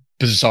sort of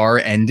bizarre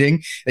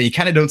ending that you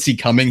kind of don't see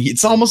coming.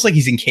 It's almost like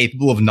he's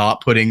incapable of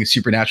not putting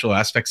supernatural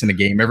aspects in a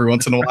game every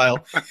once in a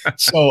while.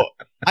 So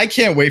I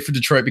can't wait for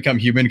Detroit Become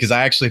Human because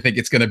I actually think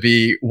it's going to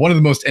be one of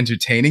the most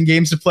entertaining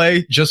games to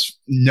play, just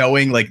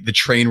knowing like the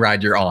train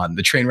ride you're on,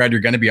 the train ride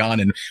you're going to be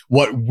on, and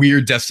what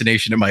weird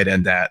destination it might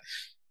end at.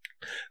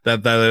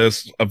 That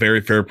is a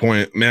very fair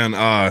point, man.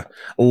 A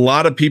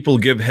lot of people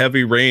give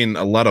Heavy Rain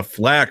a lot of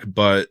flack,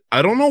 but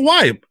I don't know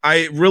why.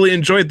 I really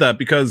enjoyed that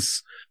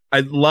because I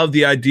love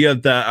the idea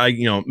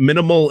that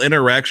minimal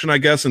interaction, I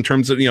guess, in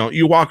terms of,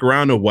 you walk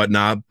around and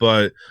whatnot,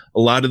 but a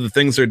lot of the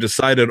things are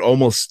decided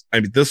almost. I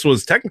mean, this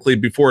was technically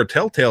before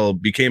Telltale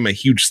became a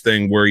huge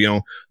thing where,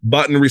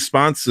 button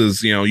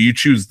responses, you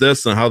choose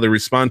this and how they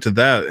respond to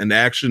that, and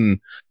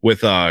action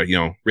with,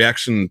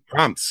 reaction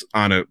prompts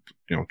on it,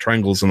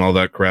 triangles and all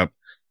that crap.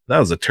 That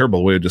was a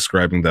terrible way of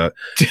describing that.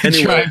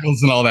 Anyway,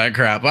 triangles and all that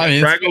crap. I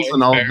mean, triangles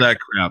and all of that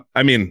crap.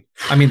 I mean,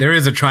 there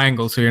is a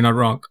triangle, so you're not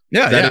wrong.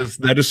 Yeah,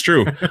 that is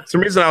true. For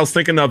some reason, I was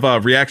thinking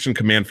of reaction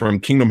command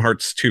from Kingdom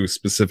Hearts 2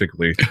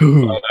 specifically.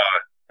 But,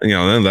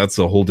 then that's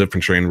a whole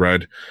different train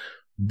ride.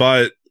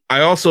 But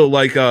I also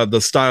like the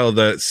style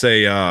that,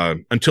 say,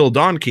 Until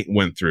Dawn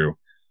went through.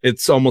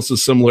 It's almost a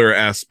similar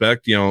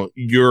aspect.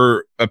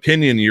 Your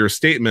opinion, your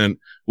statement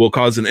will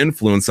cause an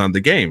influence on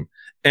the game.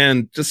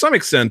 And to some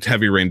extent,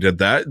 Heavy Rain did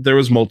that. There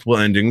was multiple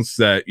endings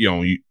that,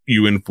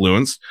 you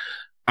influenced.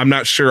 I'm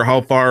not sure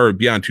how far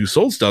Beyond Two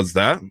Souls does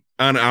that.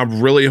 And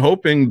I'm really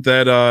hoping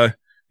that,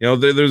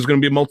 there's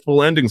going to be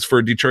multiple endings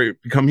for Detroit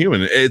Become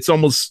Human. It's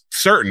almost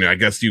certain, I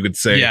guess you could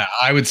say. Yeah,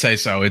 I would say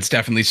so. It's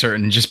definitely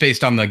certain, just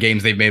based on the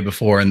games they've made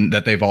before and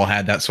that they've all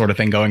had that sort of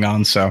thing going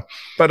on. So,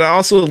 but it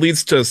also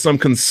leads to some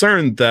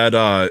concern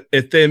that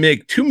if they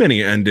make too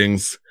many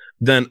endings,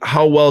 then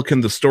how well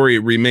can the story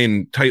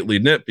remain tightly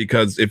knit?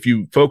 Because if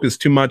you focus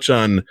too much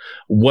on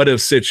what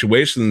if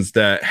situations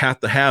that have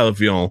to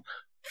have,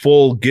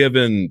 full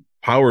given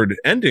powered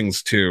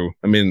endings to,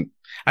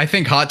 I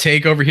think hot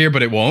take over here,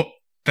 but it won't.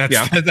 I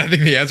think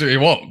the answer, it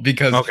won't,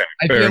 because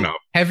I feel enough.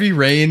 Heavy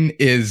Rain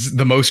is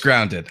the most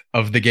grounded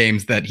of the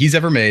games that he's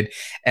ever made.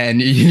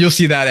 And you'll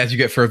see that as you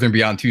get further and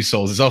Beyond Two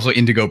Souls. There's also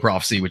Indigo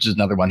Prophecy, which is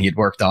another one he had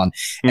worked on.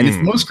 And it's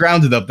the most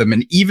grounded of them.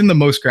 And even the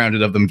most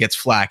grounded of them gets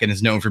flack and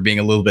is known for being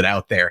a little bit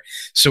out there.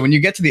 So when you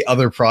get to the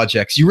other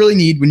projects, you really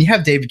need, when you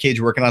have David Cage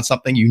working on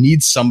something, you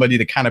need somebody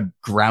to kind of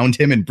ground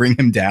him and bring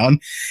him down.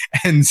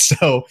 And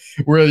so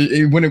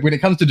when it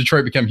comes to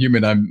Detroit Become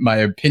Human, my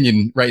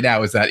opinion right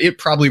now is that it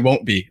probably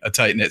won't be a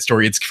tight knit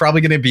story. It's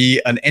probably going to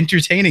be an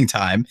entertaining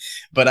time.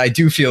 But I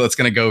do feel it's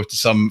going to go to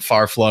some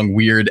far-flung,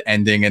 weird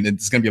ending, and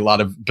it's going to be a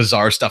lot of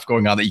bizarre stuff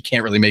going on that you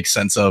can't really make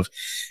sense of.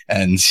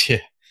 And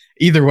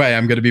either way,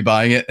 I'm going to be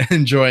buying it,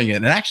 enjoying it,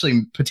 and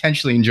actually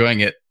potentially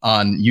enjoying it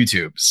on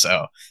YouTube.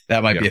 So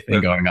that might be a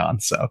thing going on.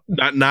 So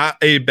not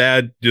a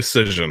bad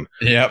decision.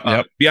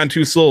 Yep. Beyond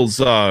Two Souls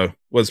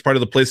was part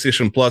of the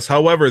PlayStation Plus.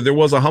 However, there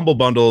was a Humble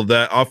Bundle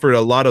that offered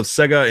a lot of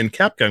Sega and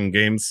Capcom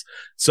games.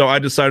 So I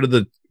decided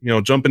to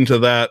jump into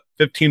that.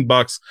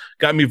 $15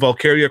 got me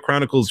Valkyria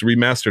Chronicles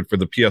Remastered for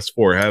the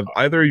PS4. Have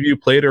either of you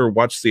played or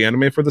watched the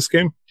anime for this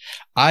game?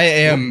 I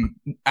am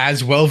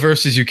as well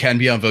versed as you can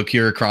be on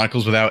Valkyria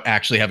Chronicles without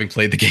actually having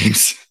played the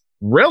games.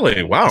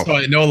 Really? Wow. So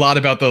I know a lot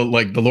about the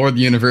lore of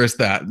the universe,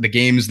 that the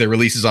games, their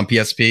releases on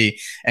PSP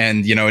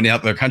and in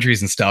other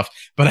countries and stuff,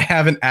 but I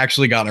haven't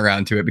actually gotten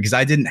around to it because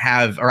I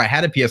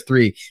had a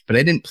PS3, but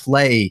I didn't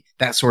play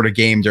that sort of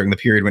game during the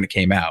period when it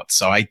came out.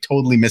 So I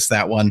totally missed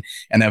that one,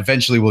 and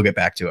eventually we'll get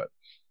back to it.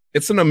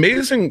 It's an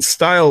amazing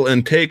style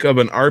and take of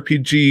an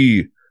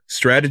RPG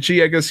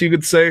strategy, I guess you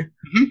could say,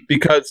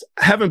 because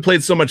I haven't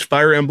played so much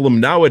Fire Emblem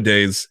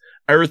nowadays.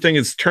 Everything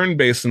is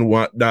turn-based and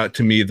whatnot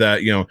to me,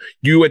 that,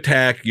 you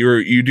attack,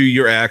 you do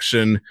your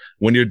action.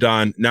 When you're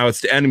done, now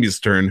it's the enemy's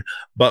turn.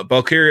 But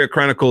Valkyria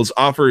Chronicles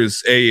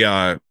offers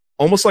a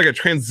almost like a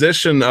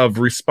transition of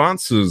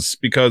responses,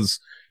 because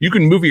you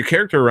can move your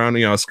character around,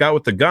 scout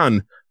with the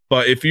gun,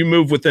 but if you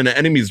move within an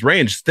enemy's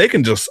range, they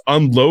can just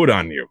unload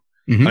on you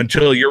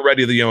until you're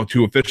ready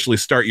to officially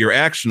start your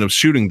action of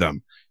shooting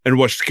them, in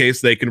which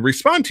case they can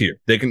respond to you.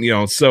 They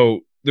can, so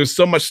there's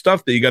so much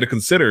stuff that you got to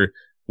consider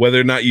whether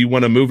or not you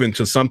want to move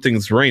into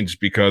something's range,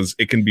 because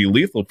it can be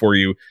lethal for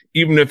you,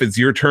 even if it's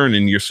your turn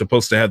and you're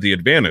supposed to have the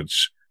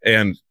advantage.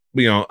 And,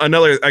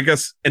 another, I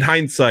guess in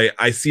hindsight,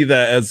 I see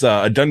that as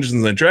a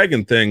Dungeons and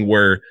Dragons thing,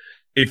 where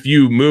if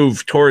you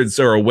move towards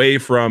or away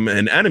from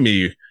an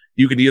enemy,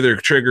 you can either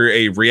trigger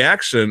a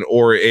reaction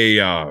or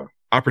a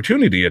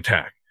opportunity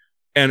attack.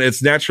 And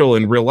it's natural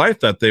in real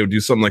life that they would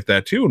do something like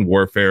that too in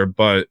Warfare,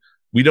 but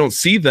we don't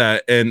see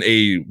that in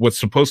what's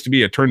supposed to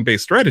be a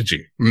turn-based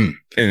strategy. And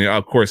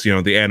of course, the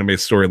anime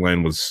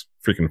storyline was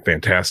freaking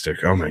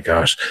fantastic. Oh my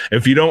gosh.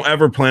 If you don't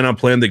ever plan on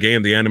playing the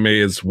game, the anime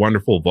is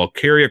wonderful.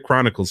 Valkyria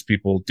Chronicles,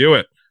 people, do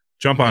it.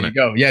 Jump on it.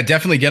 Go. Yeah,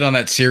 definitely get on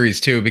that series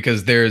too,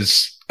 because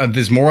there's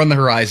more on the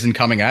horizon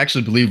coming. I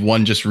actually believe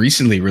one just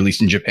recently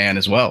released in Japan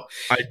as well.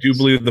 I do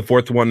believe the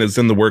fourth one is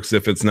in the works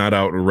if it's not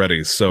out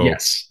already. So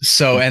yes.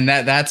 So, and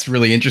that's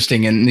really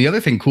interesting. And the other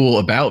thing cool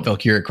about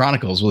Valkyria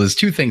Chronicles, well, there's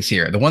two things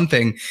here. The one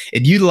thing,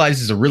 it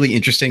utilizes a really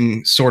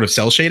interesting sort of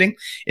cell shading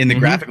in the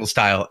graphical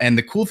style. And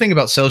the cool thing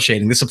about cell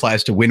shading, this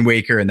applies to Wind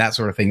Waker and that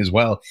sort of thing as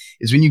well,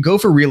 is when you go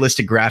for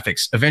realistic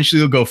graphics, eventually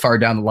you'll go far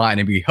down the line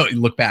and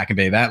look back and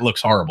be, that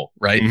looks horrible,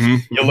 right?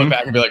 You'll look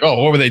back and be like,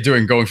 oh, what were they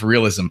doing going for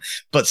realism?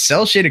 But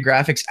cell shading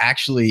graphics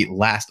actually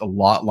last a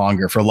lot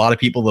longer. For a lot of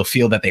people, they'll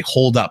feel that they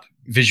hold up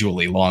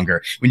visually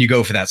longer when you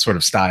go for that sort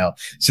of style.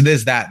 So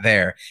there's that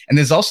there. And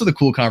there's also the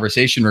cool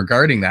conversation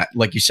regarding that,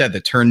 like you said,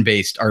 the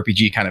turn-based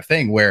RPG kind of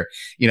thing, where,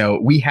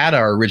 we had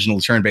our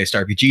original turn-based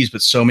RPGs,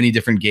 but so many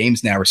different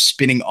games now are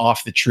spinning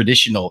off the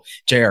traditional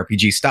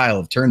JRPG style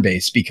of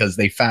turn-based, because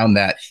they found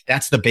that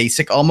that's the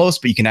basic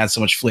almost, but you can add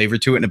so much flavor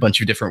to it in a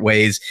bunch of different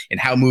ways, and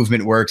how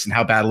movement works and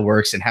how battle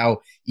works and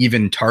how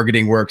even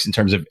targeting works in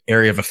terms of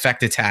area of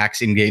effect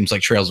attacks in games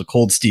like Trails of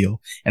Cold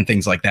Steel and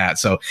things like that.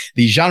 So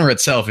the genre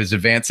itself is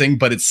advancing,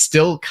 but it's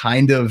still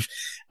kind of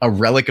a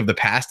relic of the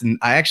past. And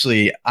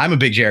I'm a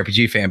big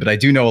JRPG fan, but I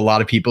do know a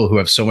lot of people who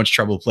have so much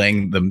trouble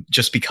playing them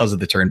just because of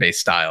the turn-based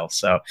style.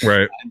 So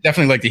right. I'd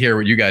definitely like to hear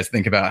what you guys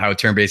think about how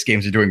turn-based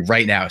games are doing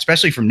right now,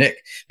 especially from Nick,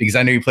 because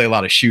I know you play a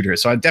lot of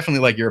shooters. So I'd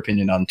definitely like your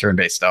opinion on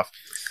turn-based stuff.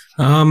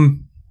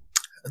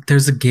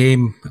 There's a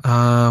game,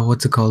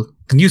 what's it called?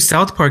 The new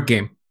South Park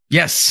game.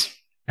 Yes.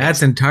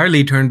 That's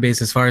entirely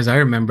turn-based as far as I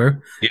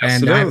remember.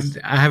 Yes, and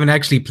I haven't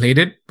actually played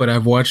it, but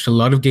I've watched a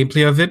lot of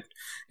gameplay of it.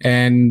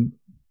 And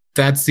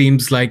that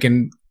seems like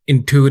an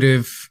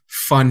intuitive,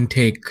 fun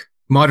take,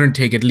 modern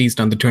take at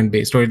least, on the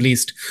turn-based, or at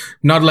least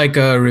not like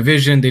a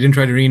revision. They didn't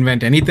try to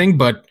reinvent anything,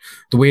 but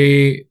the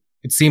way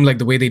it seemed like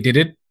the way they did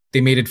it,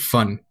 they made it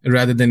fun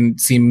rather than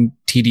seem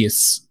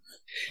tedious.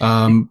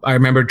 I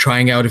remember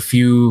trying out a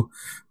few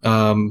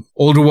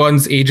older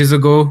ones ages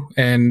ago,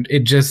 and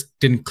it just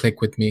didn't click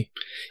with me.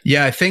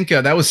 Yeah, I think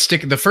that was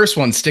the first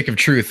one, Stick of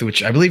Truth,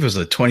 which I believe was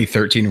a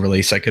 2013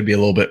 release. I could be a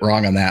little bit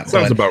wrong on that.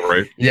 Sounds about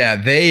right. Yeah,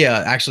 they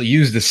actually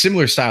used a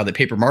similar style that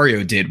Paper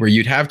Mario did, where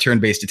you'd have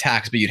turn-based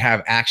attacks, but you'd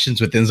have actions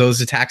within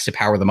those attacks to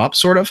power them up,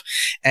 sort of.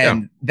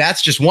 And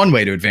that's just one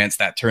way to advance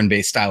that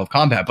turn-based style of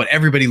combat, but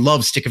everybody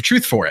loves Stick of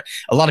Truth for it.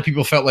 A lot of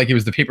people felt like it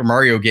was the Paper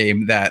Mario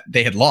game that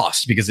they had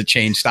lost because it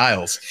changed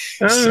styles.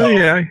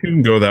 Yeah, you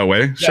can go that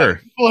way. Sure.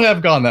 People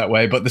have gone that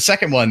way, but the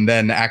second one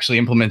then actually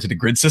implemented a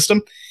grid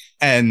system,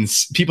 and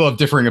people have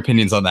differing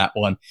opinions on that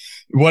one.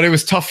 What it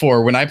was tough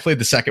for, when I played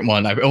the second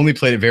one, I only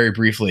played it very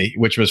briefly,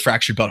 which was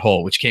Fractured But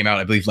Whole, which came out,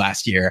 I believe,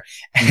 last year.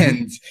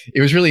 And it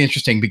was really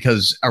interesting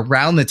because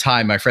around the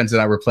time my friends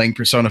and I were playing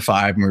Persona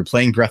 5 and we were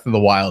playing Breath of the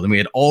Wild, and we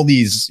had all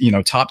these,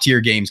 top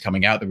tier games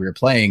coming out that we were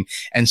playing.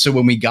 And so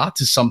when we got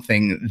to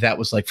something that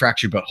was like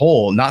Fractured But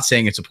Whole, not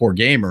saying it's a poor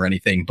game or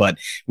anything, but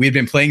we had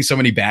been playing so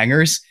many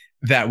bangers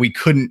that we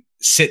couldn't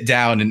sit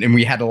down, and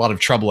we had a lot of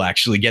trouble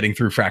actually getting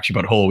through Fractured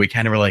But Whole. We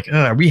kind of were like,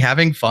 are we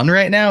having fun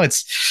right now?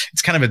 It's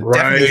kind of a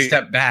definite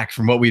step back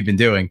from what we've been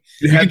doing.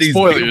 You had these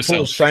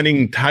beautiful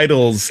shining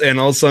titles, and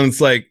all of a sudden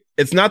it's like,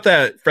 it's not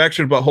that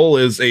Fractured But Whole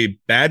is a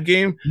bad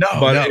game,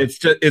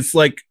 it's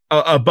like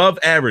above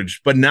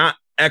average, but not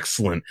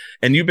excellent.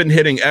 And you've been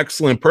hitting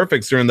excellent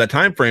perfects during that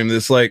time frame.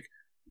 It's like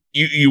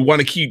you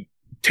want to keep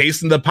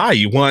tasting the pie.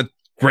 You want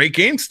great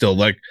games still.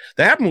 Like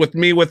that happened with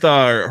me with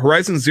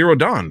Horizon Zero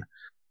Dawn.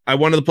 I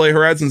wanted to play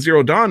Horizon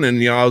Zero Dawn,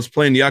 and I was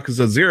playing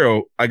Yakuza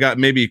 0. I got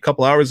maybe a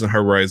couple hours in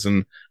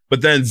Horizon,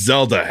 but then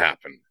Zelda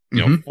happened.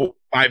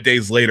 5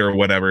 days later or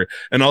whatever,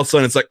 and all of a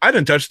sudden it's like I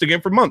didn't touch the game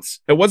for months.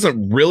 It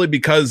wasn't really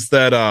because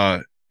that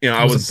I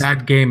was a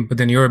bad game, but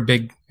then you're a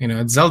big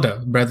it's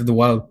Zelda Breath of the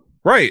Wild,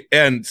 right?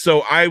 And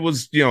so I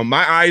was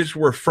my eyes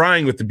were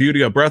frying with the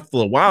beauty of Breath of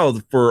the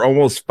Wild for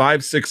almost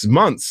 5-6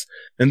 months,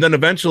 and then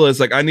eventually it's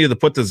like I need to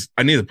put this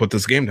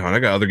game down. I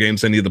got other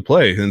games I need to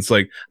play, and it's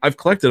like I've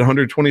collected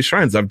 120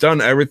 shrines. I've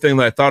done everything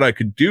that I thought I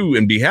could do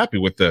and be happy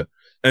with it.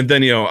 And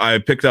then, I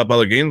picked up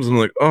other games and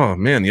I'm like, oh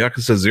man,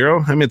 Yakuza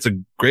 0. I mean, it's a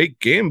great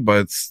game,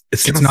 but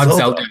it's not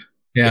Zelda.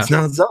 Yeah. It's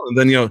not Zelda. And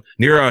then,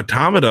 Nier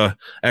Automata.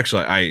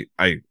 Actually,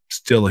 I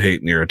still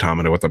hate Nier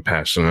Automata with a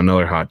passion.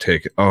 Another hot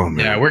take. Oh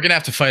man. Yeah, we're gonna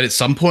have to fight at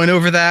some point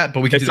over that, but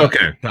we can do that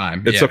okay.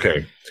 Time. It's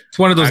okay. It's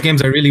one of those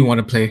games I really want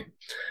to play.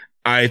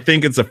 I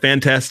think it's a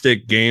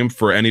fantastic game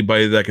for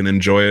anybody that can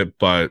enjoy it,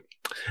 but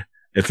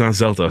it's not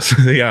Zelda.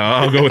 Yeah,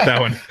 I'll go with that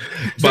one.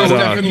 But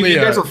definitely, you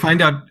guys will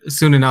find out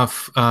soon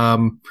enough.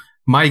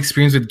 My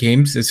experience with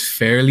games is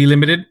fairly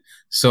limited.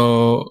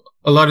 So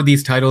a lot of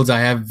these titles I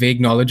have vague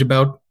knowledge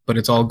about, but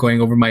it's all going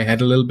over my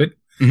head a little bit.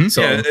 Mm-hmm.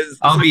 So yeah,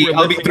 I'll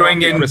be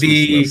throwing in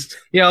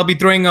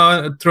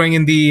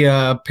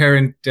the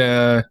parent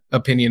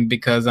opinion,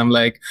 because I'm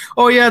like,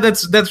 oh yeah,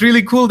 that's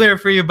really cool there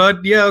for you,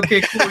 bud. Yeah,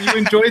 okay, cool. You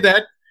enjoy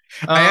that.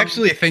 I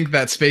actually think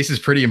that space is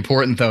pretty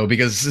important, though,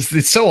 because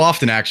it's so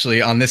often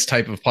actually on this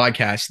type of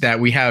podcast that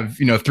we have,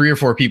 3 or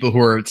 4 people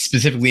who are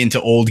specifically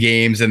into old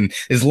games. And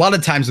there's a lot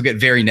of times we'll get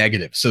very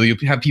negative. So you'll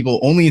have people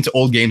only into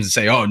old games and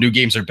say, oh, new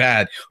games are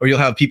bad. Or you'll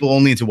have people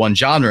only into one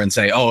genre and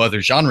say, oh,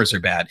 other genres are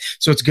bad.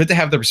 So it's good to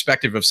have the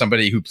perspective of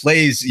somebody who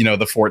plays,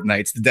 the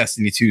Fortnites, the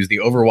Destiny 2s, the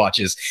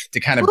Overwatches, to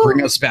kind of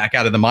bring us back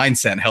out of the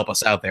mindset and help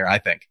us out there, I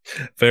think.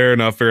 Fair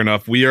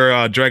enough. We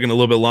are dragging a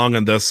little bit long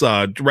on this.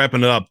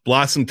 Wrapping it up,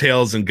 Blossom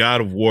Tales and God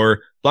of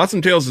War.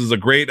 Blossom Tales is a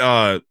great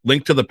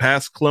Link to the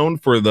Past clone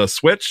for the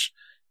Switch,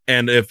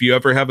 and if you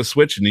ever have a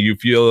Switch and you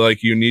feel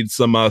like you need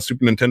some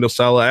Super Nintendo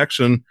style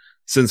action,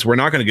 since we're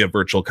not going to get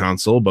Virtual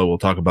Console, but we'll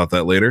talk about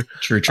that later.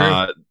 True.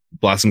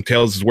 Blossom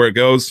Tales is where it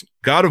goes.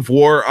 God of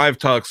War, I've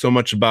talked so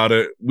much about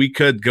it. We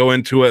could go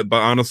into it,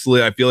 but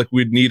honestly, I feel like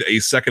we'd need a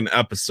second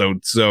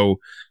episode. So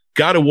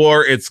God of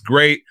War, it's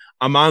great.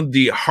 I'm on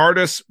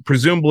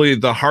presumably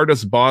the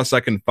hardest boss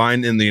I can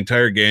find in the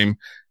entire game,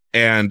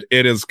 and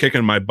it is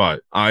kicking my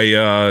butt.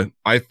 I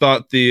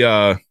thought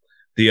the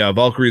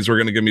Valkyries were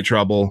going to give me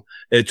trouble.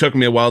 It took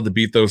me a while to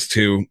beat those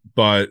two,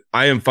 but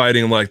I am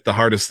fighting like the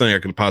hardest thing I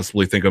could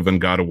possibly think of in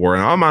God of War,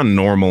 and I'm on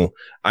normal.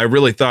 I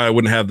really thought I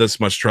wouldn't have this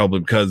much trouble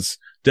because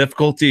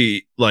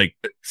difficulty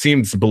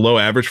seems below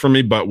average for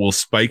me, but will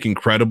spike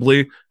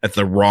incredibly at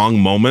the wrong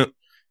moment,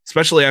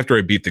 especially after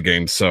I beat the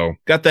game. So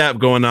got that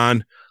going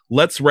on.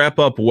 Let's wrap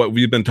up what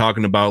we've been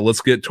talking about. Let's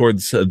get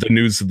towards the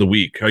news of the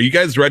week. Are you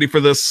guys ready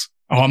for this?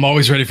 Oh, I'm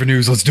always ready for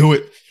news. Let's do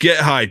it. Get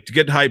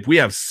hyped. We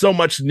have so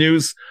much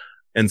news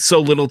and so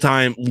little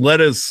time.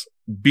 Let us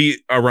beat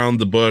around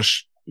the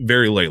bush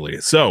very lately.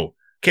 So,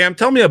 Cam,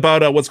 tell me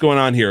about what's going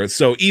on here.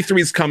 So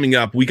E3 is coming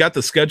up. We got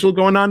the schedule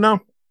going on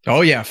now?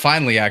 Oh, yeah,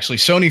 finally, actually.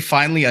 Sony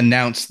finally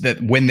announced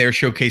that when their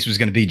showcase was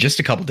going to be just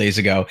a couple days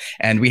ago,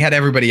 and we had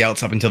everybody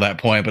else up until that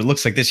point, but it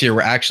looks like this year we're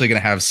actually going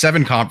to have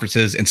 7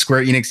 conferences, and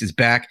Square Enix is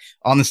back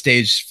on the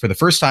stage for the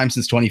first time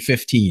since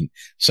 2015.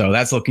 So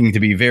that's looking to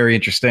be very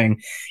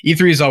interesting.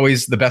 E3 is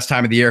always the best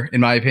time of the year,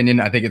 in my opinion.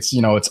 I think it's,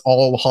 it's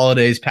all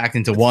holidays packed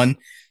into one.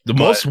 The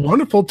most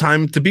wonderful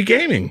time to be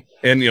gaming.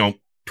 And,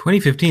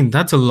 2015,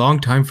 that's a long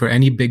time for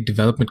any big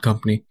development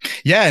company.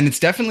 Yeah, and it's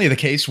definitely the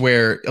case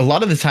where a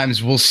lot of the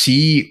times we'll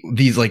see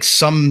these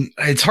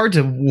it's hard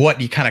to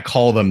what you kind of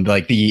call them,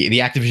 like the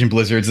Activision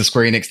Blizzards, the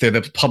Square Enix, they're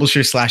the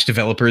publishers /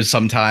 developers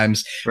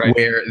sometimes, right,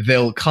 where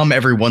they'll come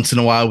every once in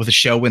a while with a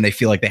show when they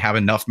feel like they have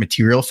enough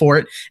material for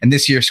it. And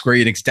this year, Square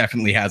Enix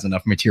definitely has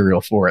enough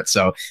material for it.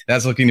 So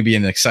that's looking to be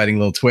an exciting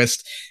little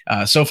twist.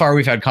 So far,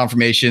 we've had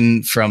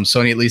confirmation from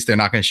Sony, at least, they're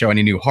not going to show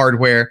any new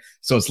hardware.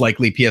 So it's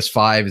likely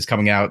PS5 is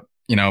coming out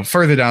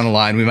further down the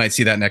line. We might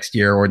see that next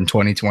year or in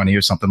 2020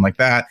 or something like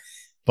that.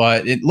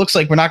 But it looks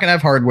like we're not going to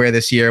have hardware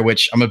this year,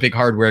 which I'm a big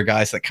hardware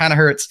guy, so that kind of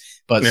hurts.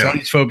 But yeah,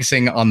 Sony's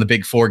focusing on the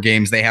big 4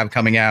 games they have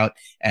coming out,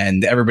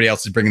 and everybody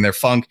else is bringing their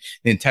funk.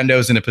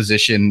 Nintendo's in a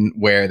position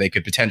where they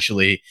could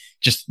potentially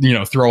just,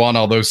 throw on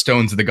all those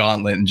stones of the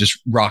gauntlet and just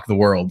rock the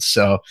world.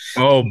 So,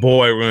 oh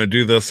boy, we're going to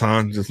do this,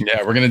 huh? Yeah,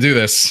 we're going to do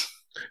this.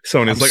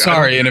 Sony's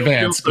sorry in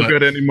advance. Feel so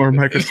good anymore,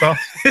 Microsoft.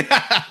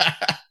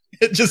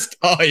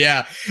 Oh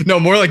yeah, no,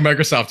 more like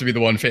Microsoft to be the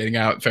one fading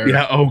out. Fair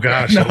enough. Oh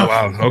gosh. No, oh,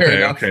 wow.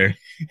 Okay.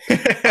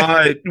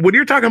 When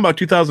you're talking about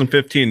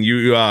 2015,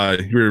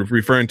 you're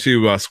referring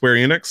to Square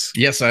Enix?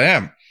 Yes, I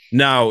am.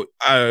 Now,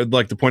 I'd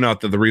like to point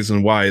out that the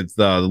reason why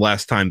the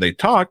last time they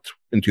talked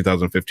in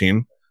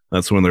 2015,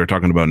 that's when they were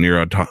talking about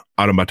Nier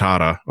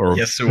Automata, or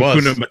yes, it was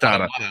Hakuna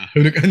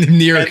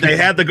Matata. They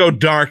had to go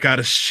dark out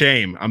of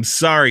shame. I'm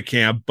sorry,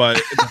 Cam, but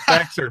the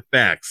facts are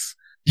facts.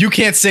 You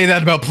can't say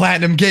that about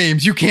Platinum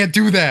Games. You can't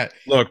do that.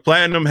 Look,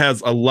 Platinum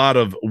has a lot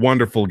of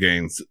wonderful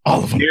games.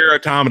 All of them. Nier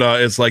Automata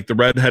is like the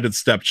redheaded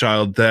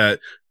stepchild that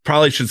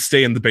probably should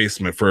stay in the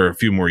basement for a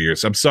few more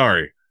years. I'm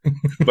sorry.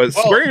 But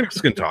Square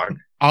Enix can talk.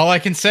 All I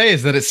can say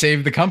is that it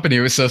saved the company.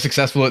 It was so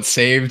successful, it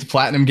saved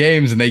Platinum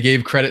Games, and they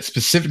gave credit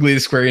specifically to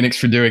Square Enix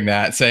for doing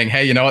that, saying,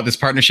 hey, you know what? This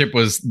partnership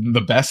was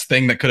the best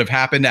thing that could have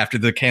happened after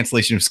the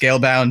cancellation of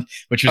Scalebound,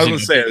 which was... I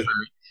was going to say,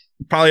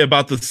 probably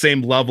about the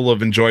same level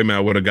of enjoyment I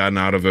would have gotten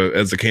out of it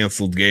as a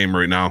canceled game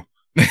right now.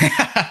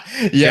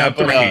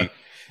 But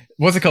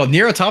what's it called?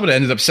 Nier Automata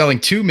ended up selling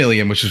 2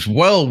 million, which was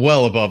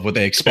well above what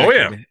they expected.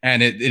 Oh, yeah.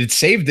 And it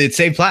saved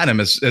Platinum,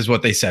 as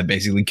what they said,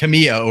 basically.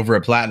 Kamiya over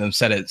at Platinum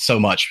said it so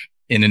much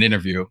in an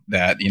interview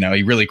that, you know,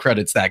 he really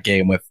credits that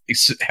game with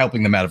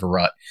helping them out of a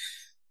rut.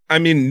 I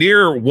mean,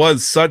 Nier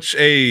was such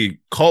a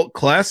cult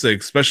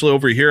classic, especially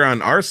over here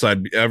on our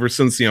side, ever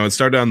since, you know, it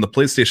started on the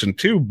PlayStation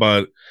 2.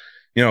 But,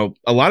 you know,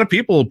 a lot of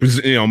people,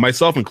 you know,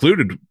 myself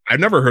included, I've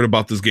never heard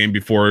about this game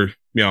before,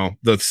 you know,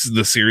 the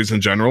series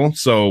in general.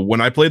 So when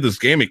I played this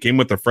game, it came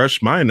with a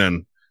fresh mind,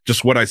 and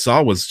just what I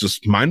saw was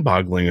just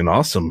mind-boggling and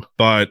awesome.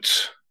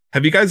 But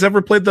have you guys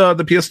ever played the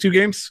PS2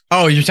 games?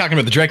 Oh, you're talking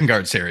about the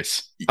Drakengard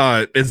series.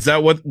 Is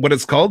that what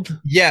it's called?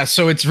 Yeah,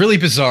 so it's really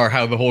bizarre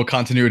how the whole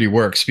continuity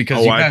works,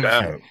 because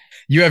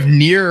you have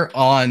Nier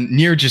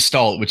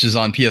Gestalt, which is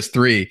on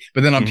PS3,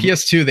 but then on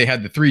PS2 they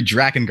had the 3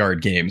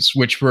 Drakengard games,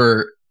 which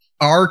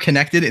are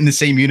connected in the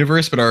same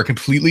universe, but are a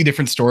completely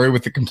different story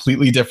with a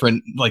completely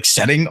different like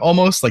setting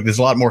almost. Like there's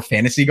a lot more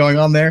fantasy going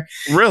on there.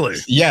 Really?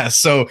 Yeah.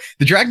 So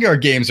the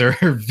Drakengard games are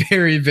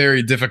very,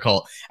 very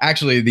difficult.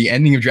 Actually, the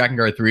ending of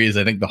Drakengard 3 is,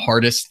 I think, the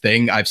hardest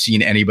thing I've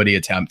seen anybody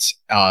attempt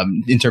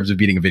in terms of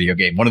beating a video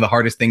game. One of the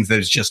hardest things that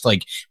is just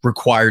like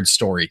required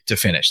story to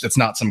finish. That's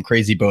not some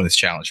crazy bonus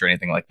challenge or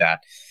anything like that.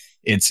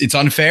 It's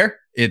unfair.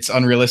 It's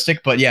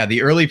unrealistic, but yeah,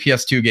 the early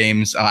PS2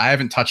 games, I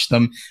haven't touched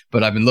them,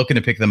 but I've been looking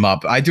to pick them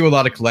up. I do a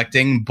lot of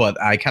collecting,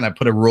 but I kind of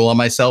put a rule on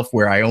myself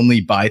where I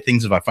only buy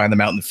things if I find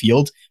them out in the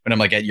field when I'm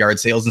like at yard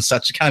sales and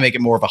such, to kind of make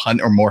it more of a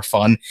hunt or more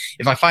fun.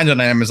 If I find it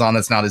on Amazon,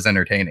 it's not as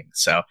entertaining.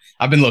 So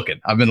I've been looking.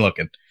 All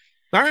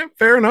right,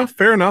 fair enough.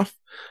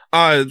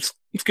 Let's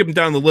skip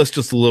down the list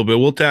just a little bit.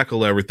 We'll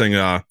tackle everything.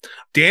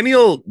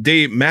 Daniel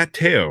De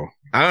Matteo.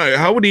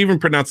 How would he even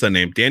pronounce that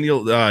name?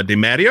 Daniel De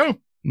Matteo?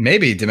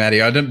 Maybe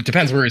DiMatteo. It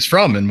depends where he's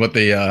from and what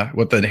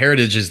the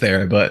heritage is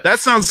there. But that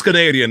sounds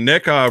Canadian.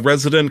 Nick,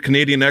 resident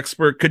Canadian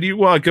expert, could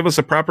you give us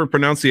a proper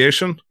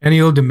pronunciation?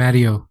 Daniel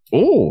DiMatteo.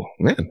 Oh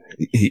man,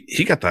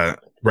 he got that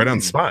right on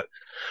the spot.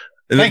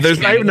 Thanks, There's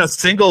not even a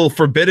single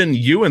forbidden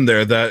U in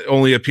there that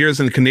only appears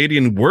in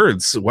Canadian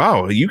words.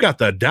 Wow, you got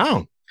that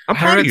down. I'm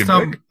proud of you,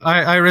 Nick.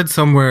 I read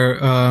somewhere,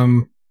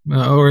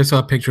 or I saw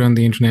a picture on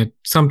the internet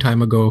some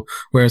time ago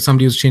where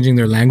somebody was changing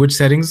their language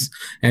settings,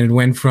 and it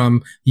went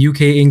from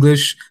UK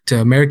English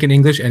to American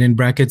English, and in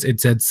brackets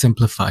it said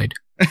simplified.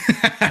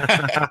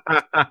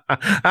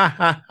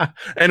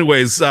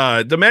 Anyways,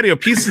 DiMatteo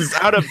pieces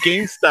out of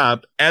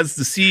GameStop as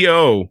the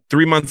CEO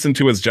 3 months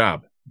into his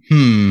job.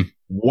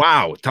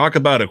 Wow, talk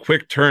about a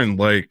quick turn.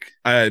 Like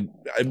a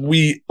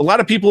lot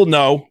of people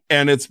know,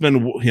 and it's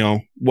been, you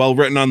know, well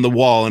written on the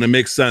wall, and it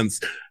makes sense.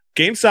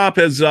 GameStop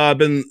has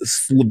been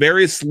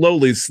very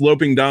slowly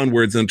sloping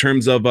downwards in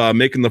terms of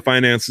making the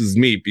finances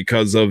meet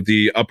because of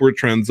the upward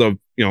trends of,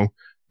 you know,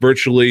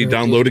 virtually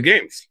downloaded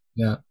games.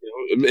 Yeah,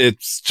 you know,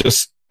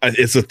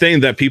 it's a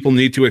thing that people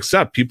need to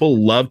accept.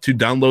 People love to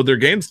download their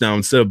games now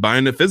instead of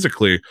buying it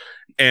physically,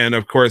 and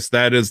of course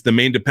that is the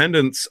main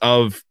dependence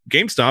of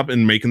GameStop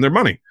in making their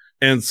money.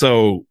 And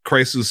so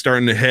crisis is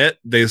starting to hit.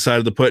 They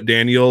decided to put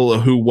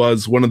Daniel, who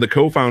was one of the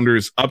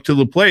co-founders, up to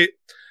the plate.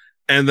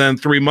 And then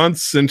 3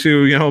 months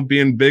into, you know,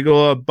 being big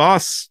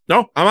boss,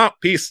 no, I'm out.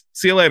 Peace.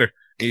 See you later.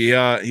 He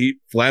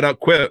flat out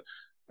quit.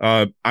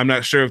 I'm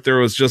not sure if there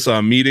was just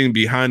a meeting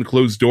behind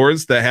closed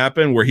doors that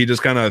happened where he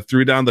just kind of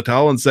threw down the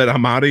towel and said,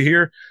 I'm out of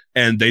here.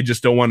 And they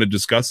just don't want to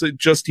discuss it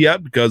just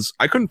yet, because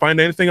I couldn't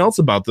find anything else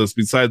about this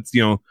besides,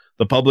 you know,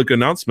 the public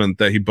announcement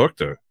that he booked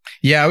her.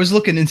 Yeah, I was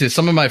looking into,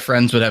 some of my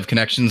friends would have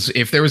connections.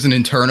 If there was an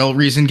internal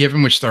reason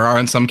given, which there are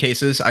in some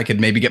cases, I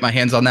could maybe get my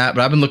hands on that.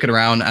 But I've been looking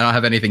around. I don't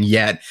have anything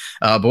yet.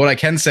 But what I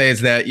can say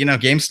is that, you know,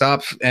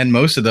 GameStop and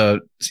most of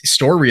the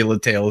store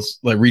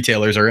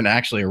retailers are in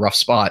actually a rough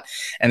spot,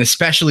 and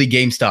especially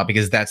GameStop,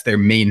 because that's their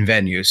main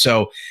venue.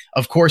 So,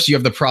 of course, you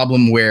have the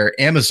problem where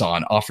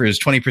Amazon offers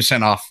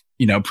 20% off,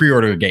 you know,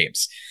 pre-order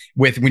games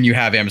when you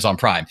have Amazon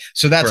Prime.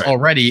 So that's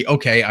already,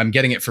 okay, I'm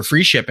getting it for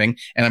free shipping,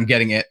 and I'm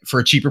getting it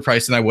for a cheaper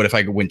price than I would if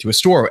I went to a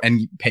store,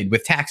 and paid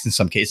with tax in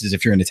some cases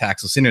if you're in a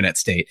taxless internet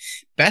state.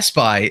 Best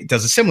Buy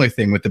does a similar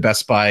thing with the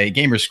Best Buy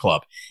Gamers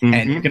Club,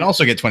 and you can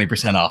also get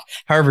 20% off.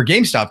 However,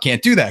 GameStop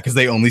can't do that because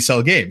they only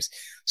sell games.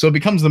 So it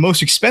becomes the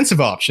most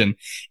expensive option.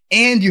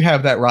 And you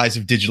have that rise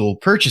of digital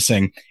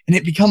purchasing, and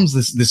it becomes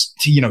this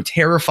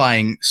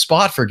terrifying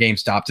spot for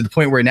GameStop, to the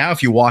point where now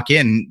if you walk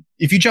in,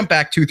 if you jump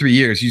back 2-3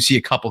 years, you see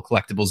a couple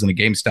collectibles in a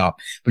GameStop.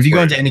 But if you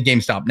go into any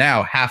GameStop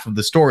now, half of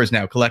the store is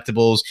now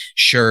collectibles,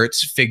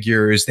 shirts,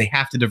 figures. They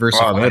have to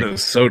diversify. Oh, that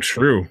is so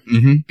true.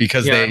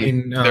 Because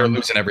they're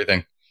losing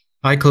everything.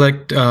 I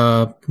collect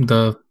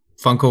the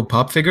Funko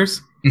Pop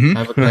figures. I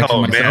have a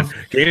collection myself.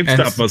 Man,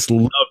 GameStop must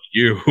love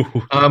you.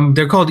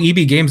 They're called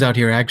EB Games out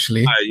here,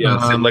 actually.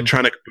 Yes,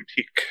 electronic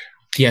boutique.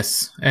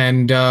 Yes,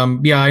 and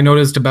I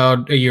noticed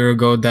about a year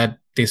ago that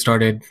they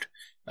started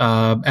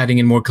adding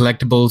in more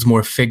collectibles,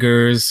 more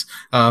figures.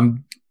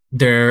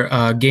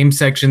 Their game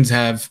sections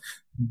have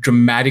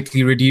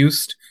dramatically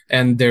reduced,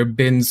 and their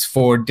bins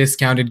for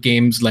discounted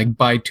games like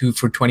buy 2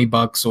 for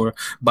 $20 or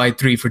buy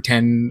 3 for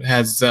 10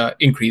 has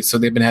increased. So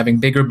they've been having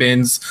bigger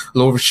bins,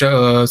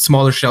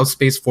 smaller shelf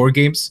space for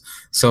games.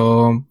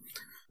 So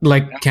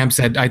like Cam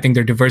said, I think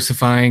they're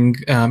diversifying.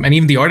 And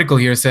even the article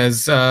here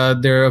says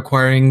they're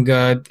acquiring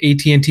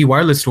AT&T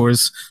wireless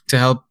stores to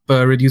help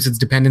reduce its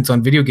dependence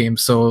on video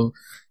games. So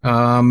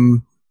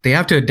they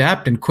have to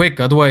adapt and quick.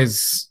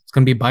 Otherwise, it's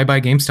going to be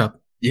bye-bye GameStop.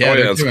 Yeah,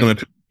 it's going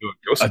to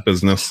ghost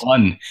business.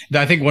 Fun.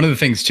 I think one of the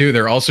things too,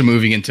 they're also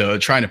moving into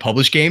trying to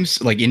publish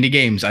games, like indie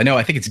games. I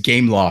think it's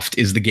Gameloft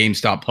is the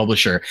GameStop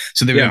publisher.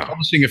 So they've been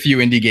publishing a few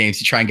indie games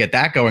to try and get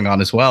that going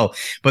on as well.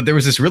 But there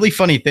was this really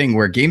funny thing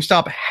where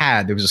GameStop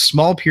there was a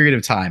small period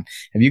of time.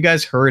 Have you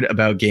guys heard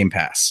about Game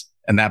Pass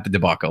and that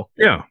debacle?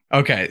 Yeah.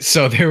 Okay,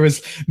 so there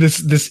was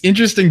this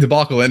interesting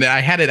debacle, and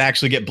I had it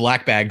actually get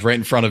black bagged right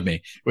in front of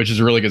me, which is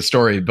a really good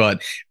story.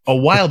 But a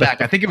while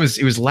back, I think it was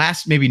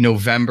maybe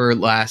November,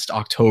 last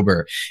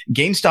October,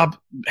 GameStop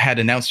had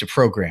announced a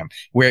program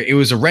where it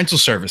was a rental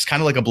service, kind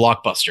of like a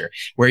Blockbuster,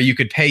 where you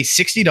could pay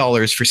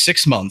 $60 for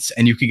 6 months,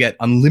 and you could get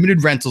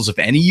unlimited rentals of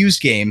any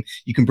used game.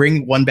 You can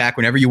bring one back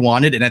whenever you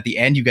wanted, and at the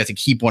end, you got to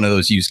keep one of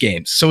those used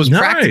games. So it was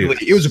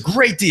it was a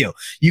great deal.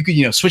 You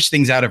could switch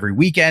things out every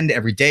weekend,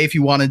 every day if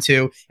you wanted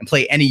to, and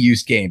play any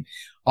used game.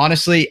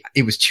 Honestly,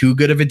 it was too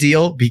good of a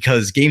deal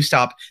because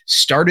GameStop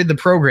started the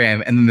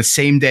program and then the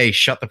same day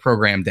shut the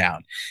program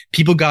down.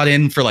 People got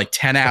in for like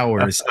 10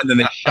 hours and then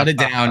they shut it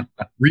down,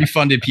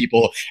 refunded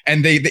people.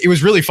 And it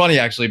was really funny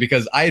actually,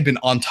 because I had been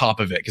on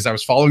top of it because I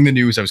was following the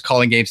news. I was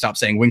calling GameStop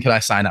saying, when can I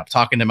sign up?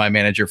 Talking to my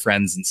manager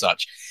friends and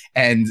such.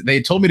 And they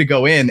told me to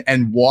go in.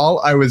 And while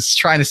I was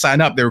trying to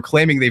sign up, they were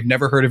claiming they've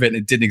never heard of it and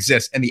it didn't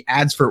exist. And the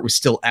ads for it was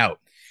still out.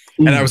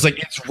 And I was like,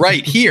 it's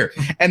right here.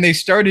 And they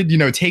started,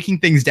 taking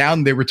things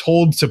down. They were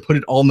told to put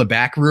it all in the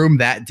back room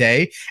that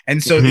day.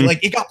 And so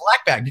it got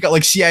blackbagged. You got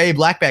like CIA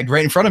blackbagged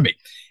right in front of me.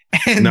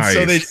 And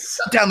so they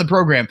shut down the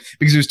program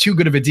because it was too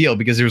good of a deal,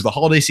 because there was the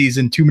holiday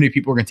season. Too many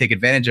people were going to take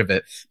advantage of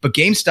it. But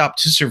GameStop,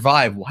 to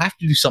survive, will have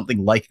to do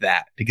something like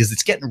that because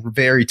it's getting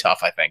very tough,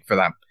 I think, for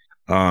them.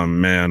 Oh,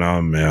 man.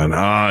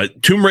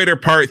 Tomb Raider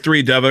Part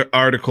 3 dev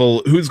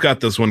article. Who's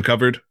got this one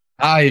covered?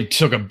 I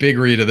took a big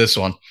read of this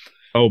one.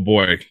 Oh,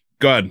 boy.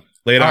 Good.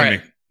 Lay it on me.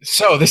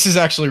 So this is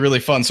actually really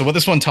fun. So what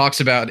this one talks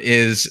about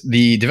is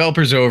the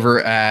developers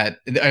over at,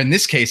 in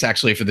this case,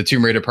 actually for the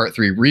Tomb Raider Part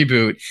 3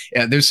 reboot,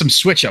 there's some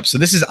switch ups. So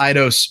this is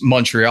Eidos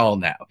Montreal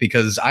now,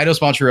 because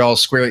Eidos Montreal,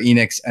 Square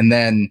Enix, and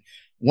then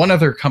one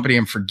other company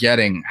I'm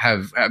forgetting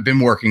have been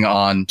working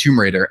on Tomb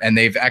Raider. And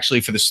they've actually,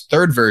 for this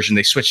third version,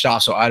 they switched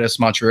off. So Eidos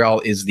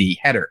Montreal is the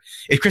header.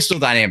 Crystal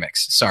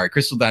Dynamics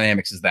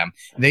is them.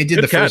 They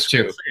did the first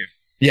two.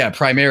 Yeah,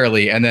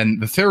 primarily. And then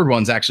the third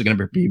one's actually going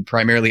to be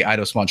primarily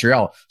Eidos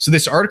Montreal. So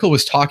this article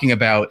was talking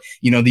about,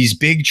 these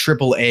big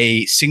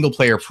AAA single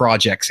player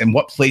projects and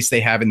what place they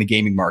have in the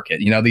gaming market.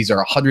 These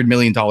are $100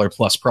 million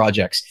plus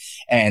projects.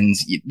 And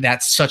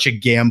that's such a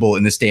gamble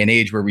in this day and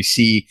age where we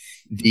see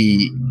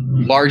the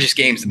largest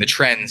games and the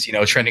trends,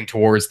 trending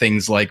towards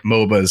things like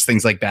MOBAs,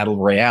 things like battle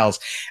royales.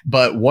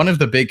 But one of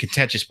the big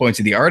contentious points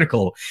of the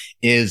article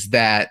is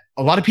that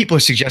a lot of people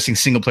are suggesting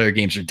single player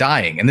games are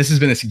dying. And this has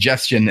been a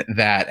suggestion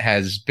that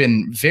has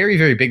been very,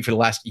 very big for the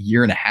last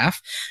year and a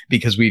half,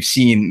 because we've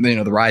seen,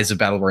 the rise of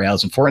battle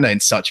royales and Fortnite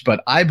and such.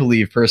 But I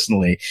believe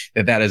personally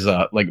that is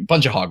a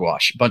bunch of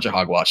hogwash.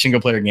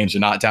 Single player games are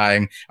not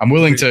dying. I'm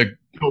willing to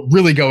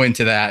really go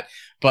into that.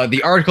 But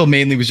the article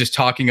mainly was just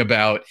talking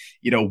about,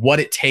 what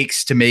it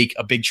takes to make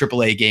a big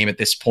AAA game at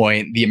this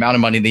point, the amount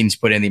of money they need to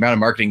put in, the amount of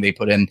marketing they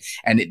put in,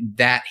 and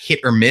that hit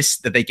or miss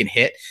that they can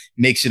hit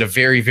makes it a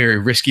very, very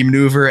risky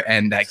maneuver,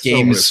 and that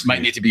games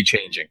might need to be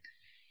changing.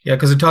 Yeah,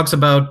 because it talks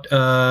about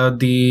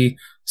the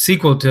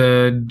sequel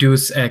to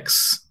Deus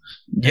Ex.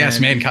 Yes,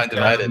 Mankind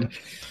Divided.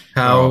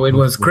 How it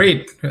was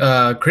great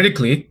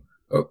critically,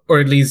 or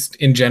at least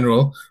in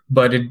general,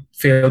 but it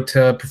failed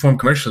to perform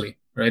commercially,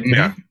 right?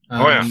 Yeah.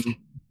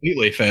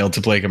 Completely failed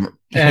to play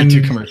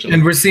commercially.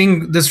 And we're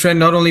seeing this trend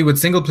not only with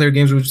single player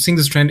games, we're seeing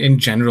this trend in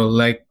general.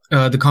 Like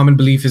the common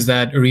belief is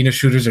that arena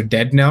shooters are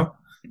dead now.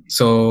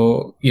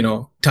 So,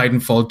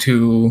 Titanfall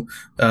 2,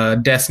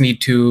 Destiny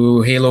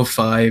 2, Halo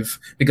 5,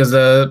 because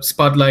the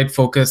spotlight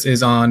focus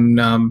is on,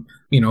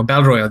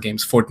 battle royale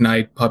games,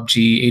 Fortnite,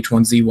 PUBG,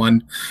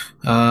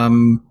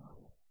 H1Z1.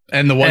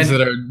 And the ones that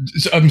are,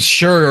 I'm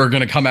sure, are going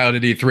to come out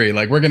at E3.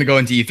 Like, we're going to go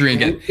into E3 and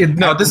get.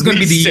 No, this is going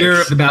to be the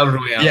year of the Battle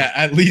Royale. Yeah,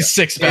 at least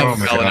 6 Battle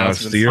Royale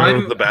announcements. The year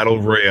of the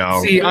Battle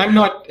Royale. See, I'm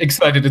not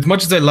excited. As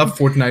much as I love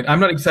Fortnite, I'm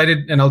not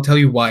excited, and I'll tell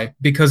you why.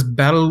 Because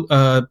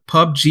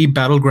PUBG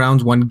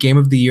Battlegrounds won Game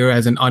of the Year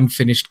as an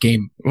unfinished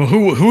game. Well,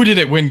 who did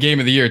it win Game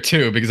of the Year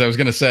too? Because I was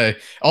going to say,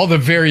 all the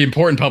very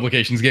important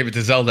publications gave it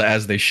to Zelda,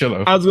 as they should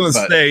have. I was going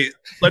to say,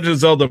 Legend of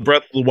Zelda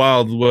Breath of the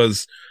Wild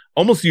was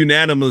almost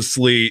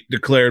unanimously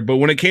declared, but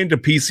when it came to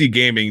PC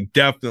gaming,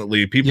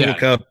 definitely people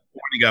look up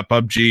when you got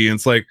PUBG, and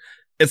it's like,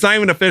 it's not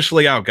even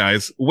officially out,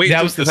 guys. Wait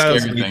that till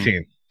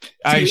 2018.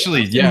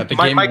 Actually,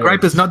 my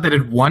gripe is not that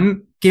it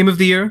won Game of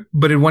the Year,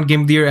 but it won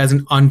Game of the Year as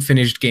an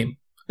unfinished game.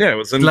 Yeah, it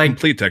was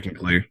incomplete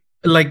technically.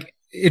 Like,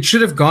 it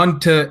should have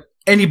gone to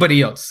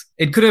anybody else.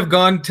 It could have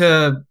gone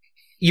to,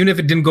 even if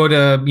it didn't go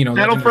to,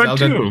 Battlefront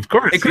 2, of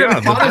course. It could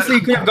have, honestly,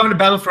 it could have gone to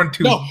Battlefront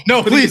 2.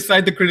 No, please.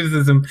 Aside the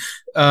criticism,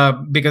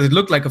 because it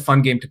looked like a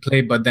fun game to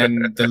play, but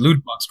then the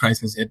loot box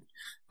crisis hit.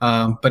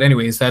 But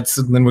anyways,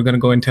 then we're going to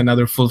go into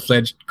another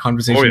full-fledged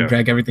conversation,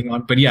 drag everything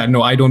on. But yeah,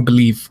 no, I don't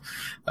believe.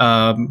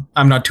 I'm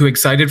not too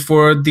excited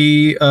for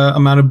the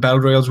amount of battle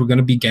royales we're going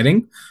to be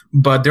getting,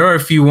 but there are a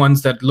few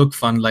ones that look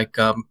fun, like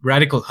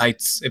Radical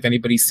Heights, if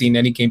anybody's seen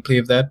any gameplay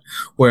of that,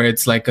 where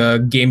it's like a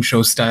game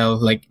show style,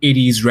 like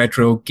 80s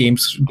retro game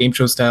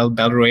show style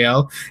battle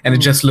royale, and it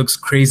just looks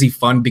crazy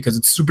fun because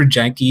it's super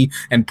janky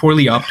and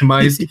poorly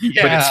optimized,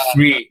 but it's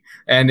free.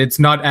 And it's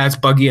not as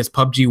buggy as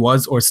PUBG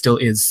was or still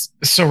is.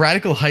 So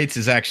Radical Heights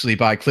is actually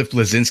by Cliff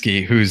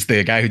Bleszinski, who's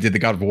the guy who did the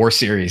God of War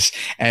series.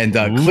 And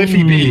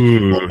Cliffy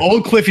B,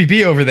 old Cliffy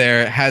B over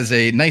there, has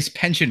a nice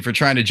penchant for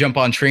trying to jump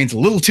on trains a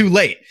little too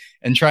late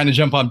and trying to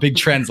jump on big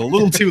trends a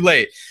little too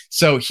late.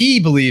 So he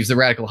believes the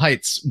Radical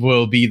Heights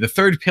will be the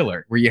third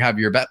pillar, where you have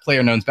your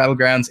PlayerUnknown's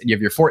Battlegrounds and you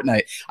have your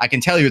Fortnite. I can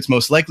tell you it's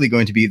most likely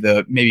going to be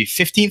the maybe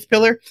 15th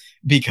pillar,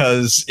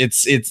 because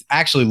it's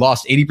actually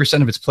lost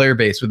 80% of its player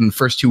base within the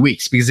first 2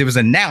 weeks, because it was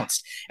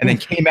announced and then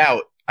came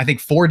out, I think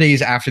 4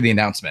 days after the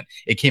announcement.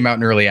 It came out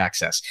in early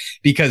access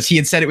because he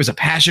had said it was a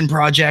passion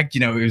project.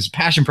 It was a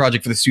passion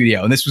project for the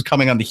studio. And this was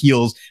coming on the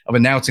heels of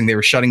announcing they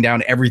were shutting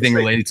down everything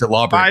related to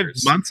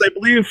Lawbreakers. 5 months, I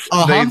believe.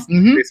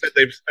 They said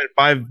they've spent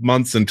 5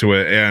 months into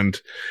it. And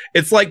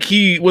it's like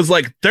he was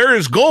like, there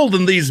is gold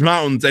in these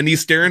mountains. And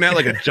he's staring at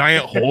like a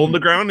giant hole in the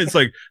ground. It's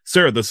like,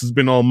 sir, this has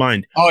been all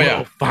mine.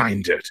 We'll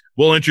find it.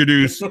 We'll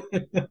introduce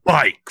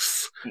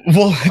bikes.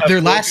 Well,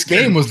 their last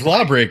game was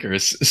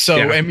Lawbreakers. So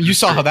and you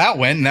saw how that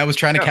went. And that was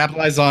trying to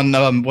capitalize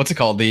on what's it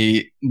called?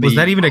 Was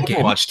that even a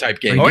Overwatch type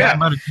game? Are you talking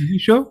about a TV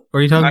show? Or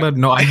are you talking about?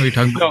 No, I know you're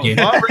talking about a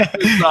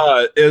game.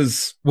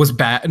 Lawbreakers was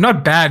bad,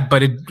 not bad,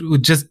 but it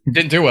just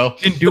didn't do well.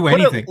 Didn't do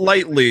anything. Put it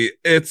lightly,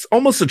 it's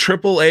almost a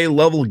AAA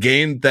level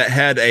game that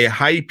had a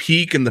high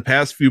peak in the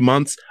past few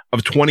months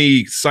of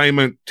 20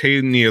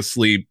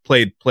 simultaneously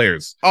played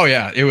players. Oh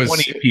yeah, it was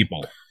 20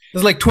 people.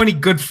 There's like 20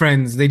 good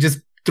friends. They just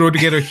throw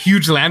together a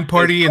huge LAN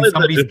party and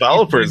somebody's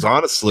developers,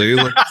 honestly.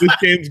 Like, this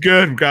game's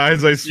good,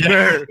 guys. I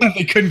swear.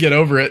 They couldn't get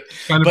over it.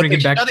 But they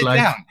shut it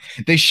down.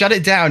 They shut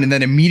it down and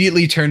then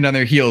immediately turned on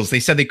their heels. They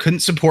said they couldn't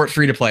support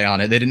free to play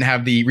on it. They didn't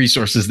have the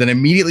resources. Then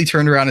immediately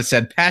turned around and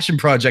said, passion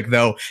project,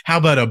 though. How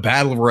about a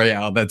battle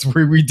royale? That's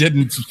where we did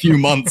in a few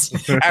months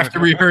after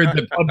we heard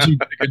that PUBG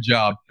did a good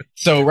job.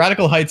 So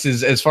Radical Heights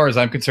is, as far as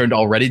I'm concerned,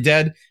 already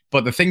dead.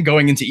 But the thing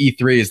going into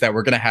E3 is that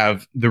we're going to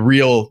have the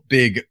real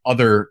big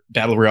other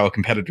Battle Royale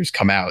competitors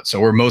come out. So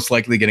we're most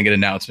likely going to get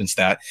announcements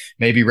that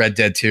maybe Red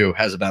Dead 2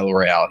 has a Battle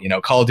Royale.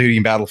 Call of Duty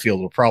and Battlefield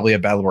will probably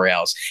have Battle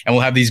Royales. And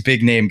we'll have these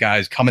big name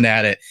guys coming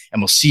at it,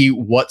 and we'll see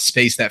what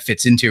space that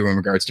fits into in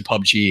regards to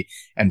PUBG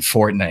and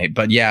Fortnite.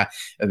 But yeah,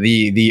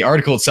 the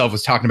article itself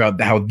was talking about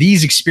how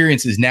these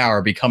experiences now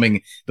are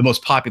becoming the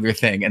most popular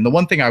thing. And the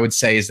one thing I would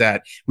say is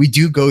that we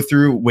do go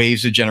through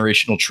waves of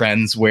generational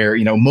trends where,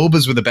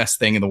 MOBAs were the best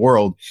thing in the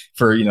world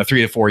for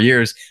 3 to 4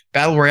 years.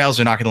 Battle royales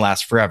are not going to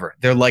last forever.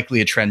 They're likely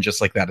a trend just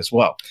like that as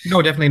well.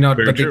 No, definitely not.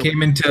 But they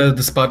came into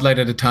the spotlight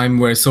at a time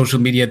where social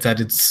media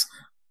is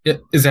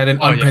at an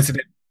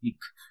unprecedented peak,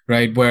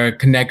 right? Where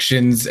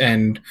connections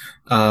and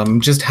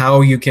just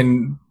how you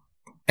can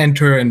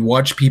enter and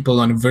watch people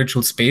on a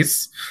virtual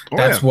space.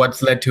 That's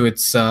what's led to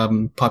its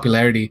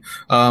popularity.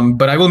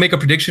 But I will make a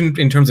prediction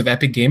in terms of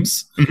Epic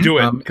Games. Do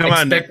it. Come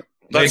on.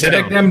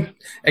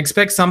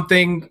 Expect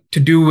something to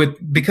do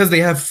with, because they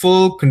have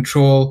full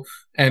control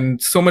and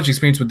so much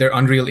experience with their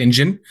Unreal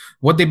Engine.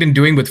 What they've been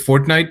doing with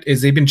Fortnite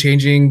is they've been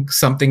changing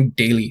something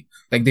daily.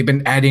 Like they've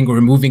been adding or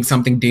removing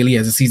something daily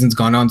as the season's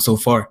gone on so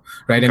far,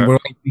 right? And we're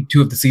only week 2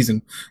 of the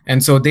season.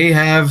 And so they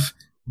have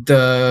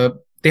a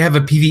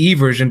PvE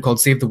version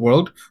called Save the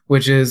World,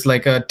 which is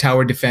like a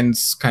tower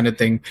defense kind of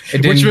thing.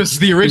 Which was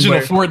the original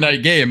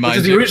Fortnite game, Which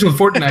is the original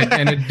Fortnite,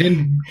 and it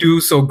didn't do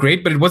so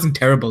great, but it wasn't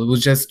terrible. It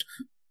was just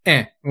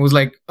It was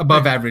like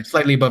above average,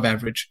 slightly above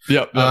average.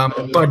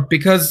 But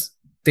because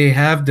they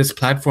have this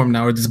platform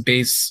now, or this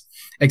base,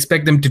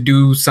 expect them to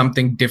do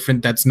something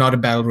different that's not a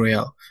battle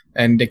royale,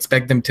 and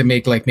expect them to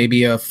make like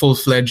maybe a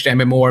full-fledged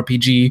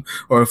MMORPG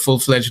or a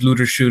full-fledged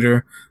looter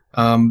shooter.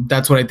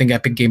 That's what I think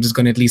Epic Games is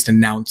going to at least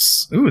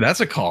announce. Ooh, that's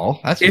a call.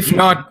 That's if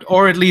not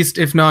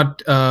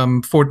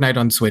Fortnite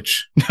on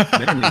Switch.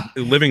 Man,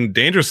 living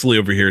dangerously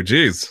over here.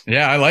 Jeez.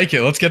 Yeah, I like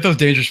it. Let's get those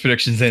dangerous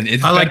predictions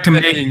in. I like to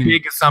make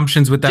big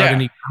assumptions without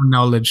any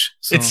knowledge.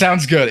 So. It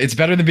sounds good. It's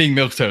better than being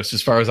milquetoast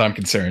as far as I'm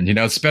concerned.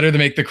 It's better to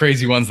make the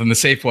crazy ones than the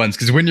safe ones,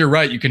 because when you're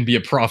right, you can be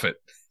a prophet.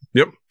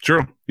 Yep,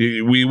 true.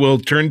 We will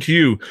turn to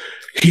you.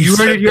 You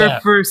heard it here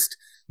first.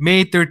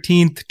 May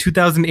 13th,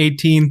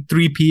 2018,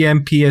 3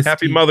 p.m. PST.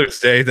 Happy Mother's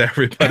Day to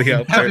everybody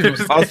out there.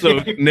 Also,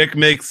 Nick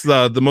makes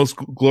the most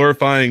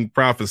glorifying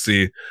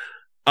prophecy.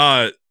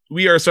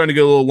 We are starting to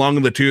get a little long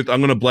in the tooth. I'm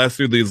going to blast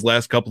through these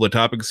last couple of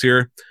topics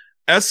here.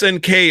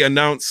 SNK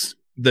announced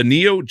the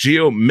Neo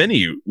Geo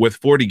Mini with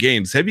 40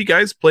 games. Have you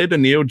guys played a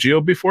Neo Geo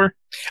before?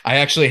 I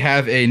actually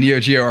have a Neo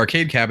Geo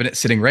arcade cabinet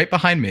sitting right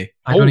behind me.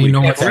 I don't even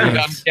know what's on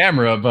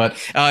camera, but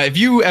if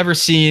you ever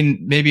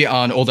seen maybe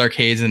on old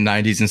arcades in the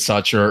 90s and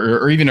such,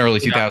 or even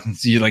early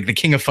 2000s, you like the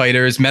King of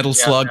Fighters, Metal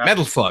Slug.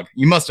 Metal Slug.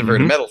 You must have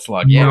heard of Metal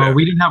Slug. Yeah. No,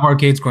 we didn't have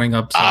arcades growing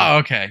up. So. Oh,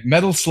 okay.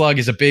 Metal Slug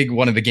is a big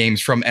one of the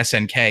games from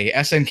SNK.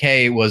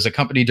 SNK was a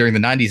company during the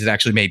 90s that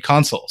actually made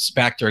consoles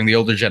back during the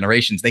older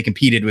generations. They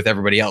competed with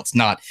everybody else,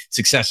 not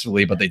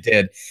successfully, but they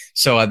did.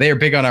 So they are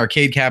big on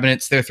arcade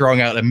cabinets. They're throwing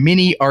out a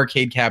mini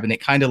arcade cabinet,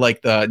 kind of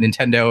like the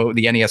Nintendo,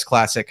 the NES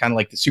Classic, kind of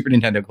like the Super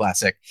Nintendo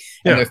Classic.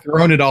 And they're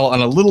throwing it all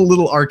on a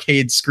little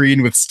arcade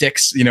screen with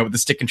sticks, with the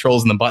stick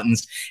controls and the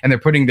buttons. And they're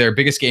putting their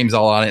biggest games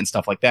all on it and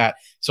stuff like that.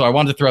 So I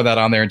wanted to throw that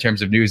on there in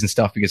terms of news and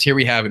stuff, because here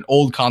we have an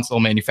old console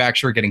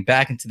manufacturer getting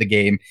back into the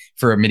game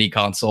for a mini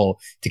console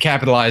to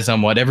capitalize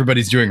on what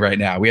everybody's doing right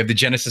now. We have the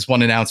Genesis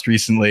one announced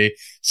recently.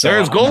 So,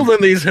 there's gold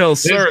in these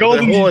hills, sir. The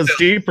hole is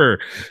deeper.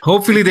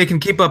 Hopefully they can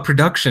keep up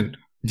production.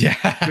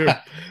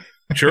 Yeah.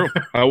 True.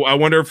 I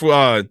wonder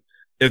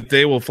if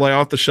they will fly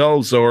off the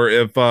shelves, or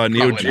if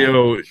Neo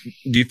Geo.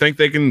 Do you think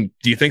they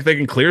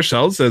can clear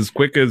shelves as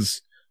quick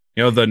as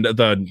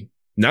the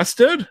NES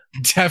did?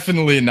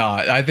 Definitely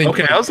not. I think.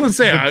 Okay, I was gonna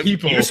say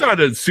you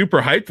sounded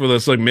super hyped for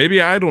this. Like, maybe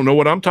I don't know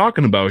what I'm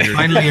talking about here.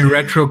 Finally, a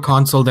retro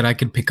console that I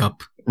could pick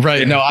up.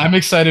 Right. No, I'm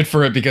excited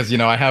for it because,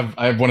 I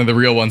have one of the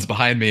real ones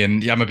behind me,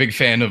 and I'm a big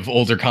fan of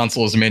older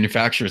consoles and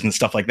manufacturers and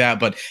stuff like that.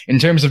 But in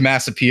terms of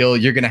mass appeal,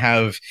 you're going to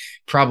have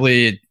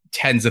probably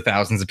tens of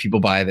thousands of people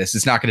buy this.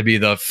 It's not going to be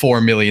the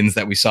 4 millions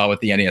that we saw with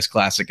the NES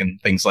Classic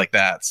and things like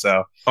that.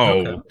 So,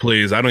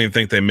 please. I don't even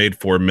think they made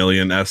 4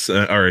 million NES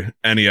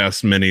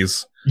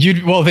minis.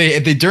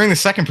 They during the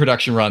second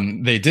production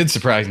run, they did,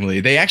 surprisingly.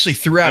 They actually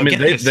threw out. I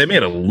mean, they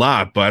made a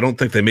lot, but I don't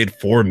think they made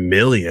 4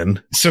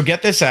 million. So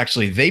get this,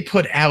 actually, they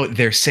put out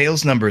their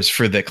sales numbers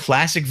for the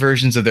classic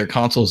versions of their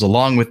consoles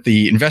along with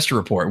the investor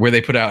report, where they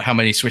put out how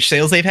many Switch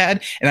sales they've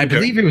had. And I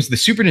believe it was the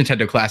Super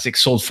Nintendo Classic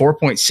sold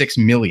 4.6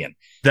 million.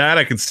 That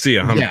I can see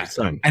 100%.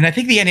 Yeah. And I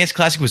think the NES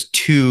Classic was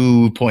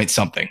 2 point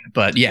something.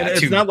 But yeah,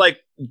 it's not like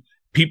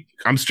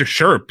I'm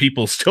sure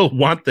people still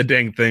want the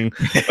dang thing,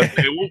 but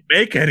they won't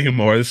make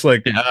anymore. It's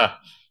like,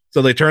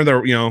 so they turned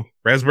their,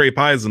 Raspberry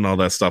Pis and all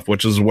that stuff,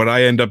 which is what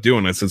I end up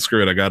doing. I said,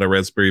 screw it. I got a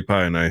Raspberry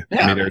Pi and I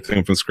made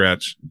everything from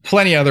scratch.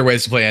 Plenty of other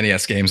ways to play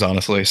NES games,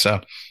 honestly.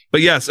 So, but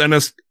yes,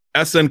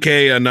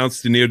 SNK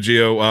announced the Neo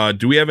Geo.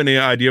 Do we have any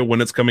idea when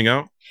it's coming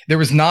out? There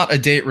was not a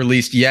date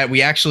released yet.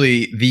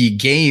 The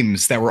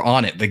games that were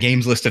on it, the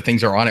games list of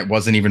things that are on it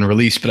wasn't even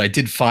released, but I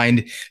did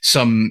find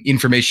some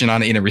information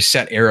on it in a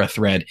Reset Era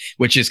thread,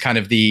 which is kind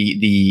of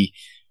the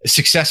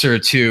successor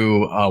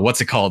to what's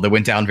it called that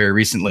went down very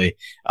recently.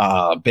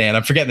 Man,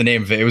 I'm forgetting the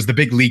name of it. It was the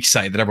big leak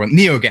site that everyone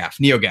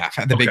NeoGAF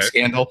had the big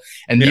scandal,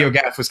 and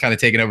NeoGAF was kind of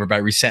taken over by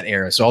Reset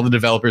Era. So all the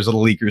developers,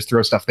 little leakers,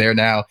 throw stuff there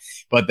now,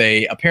 but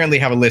they apparently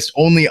have a list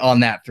only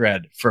on that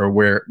thread for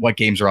what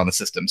games are on the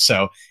system.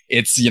 So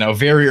it's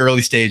very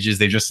early stages.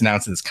 They just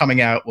announced that it's coming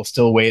out. We'll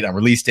still wait on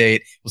release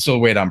date. We'll still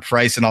wait on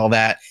price and all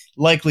that.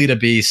 Likely to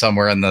be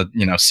somewhere in the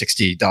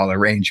 $60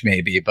 range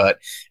maybe, but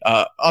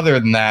other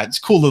than that, it's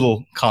a cool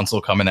little console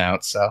coming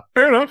out. So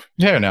fair enough.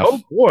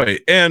 Oh boy!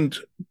 And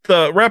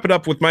to wrap it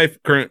up with my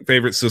current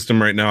favorite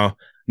system right now,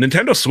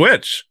 Nintendo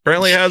Switch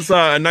apparently has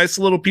a nice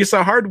little piece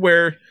of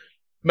hardware.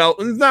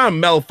 It's not a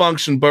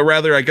malfunction, but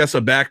rather, I guess,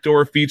 a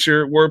backdoor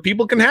feature where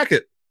people can hack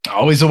it.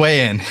 Always a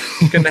way in.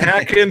 Can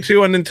hack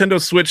into a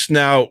Nintendo Switch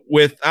now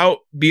without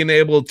being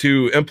able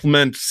to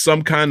implement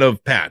some kind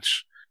of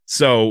patch.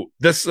 So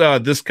this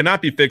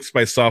cannot be fixed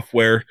by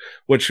software,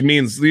 which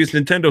means these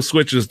Nintendo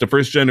Switches, the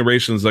first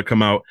generations that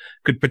come out,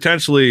 could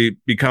potentially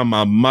become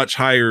a much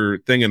higher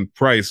thing in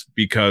price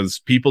because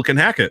people can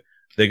hack it.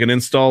 They can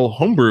install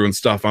homebrew and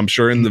stuff, I'm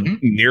sure, in the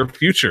near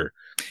future.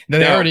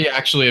 They already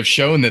actually have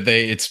shown that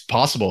it's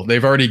possible.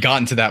 They've already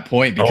gotten to that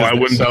point. I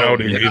wouldn't doubt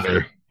it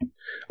either.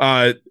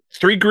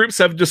 3 groups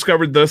have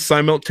discovered this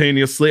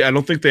simultaneously. I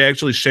don't think they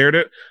actually shared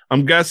it.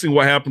 I'm guessing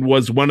what happened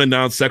was one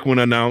announced, second one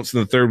announced,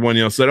 and the third one,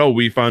 said, "Oh,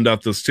 we found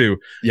out this too."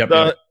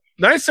 The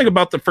nice thing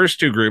about the first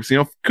 2 groups,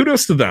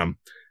 kudos to them.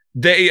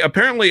 They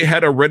apparently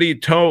had already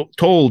told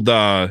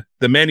the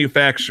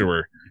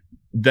manufacturer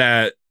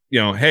that,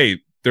 hey,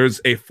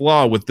 there's a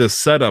flaw with this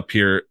setup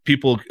here.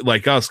 People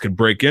like us could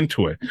break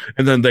into it.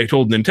 And then they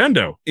told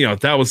Nintendo,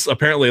 that was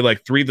apparently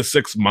like 3 to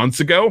 6 months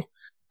ago,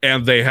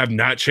 and they have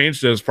not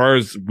changed it as far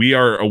as we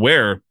are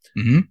aware.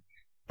 Mm-hmm.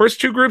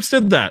 First 2 groups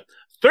did that.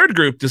 Third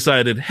group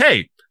decided,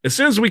 hey, as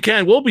soon as we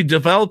can, we'll be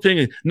developing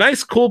a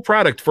nice, cool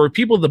product for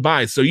people to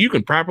buy so you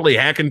can properly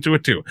hack into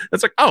it too.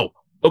 It's like, oh,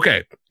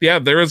 okay. Yeah,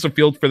 there is a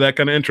field for that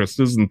kind of interest,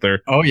 isn't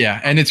there? Oh, yeah.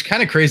 And it's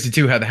kind of crazy,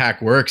 too, how the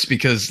hack works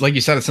because, like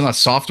you said, it's not a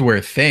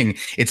software thing.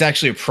 It's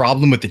actually a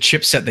problem with the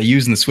chipset they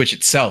use in the Switch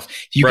itself.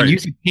 You can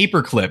use a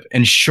paperclip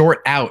and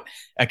short out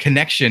a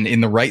connection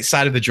in the right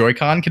side of the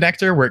Joy-Con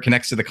connector where it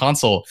connects to the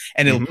console,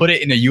 and it'll put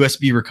it in a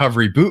USB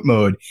recovery boot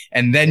mode,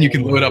 and then you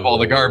can load up all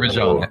the garbage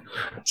on it.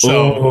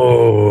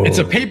 So it's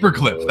a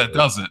paperclip that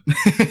does it.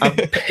 A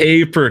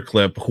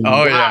paperclip.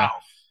 Oh, yeah.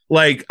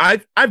 Like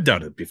I've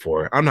done it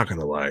before. I'm not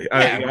gonna lie.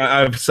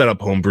 I've set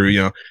up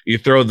homebrew. You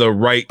throw the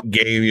right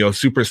game.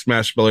 Super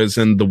Smash Bros.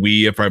 In the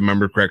Wii, if I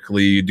remember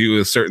correctly. You do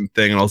a certain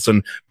thing, and all of a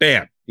sudden,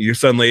 bam! You're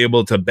suddenly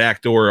able to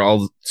backdoor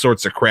all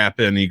sorts of crap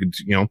in. You could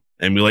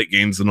emulate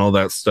games and all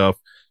that stuff.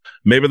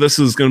 Maybe this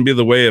is going to be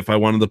the way if I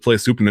wanted to play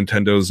Super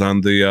Nintendos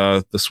on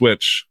the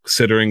Switch.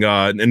 Considering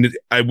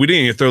we didn't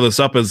even throw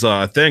this up as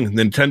a thing.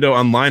 Nintendo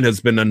Online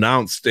has been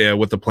announced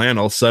with the plan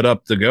all set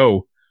up to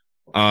go.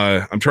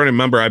 I'm trying to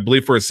remember. I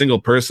believe for a single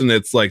person,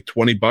 it's like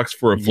 $20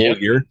 for a full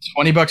year.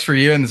 $20 for a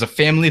year, and there's a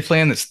family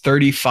plan that's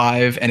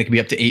 $35, and it can be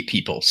up to 8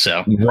 people.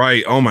 So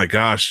right. Oh my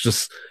gosh,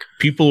 just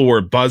people were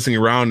buzzing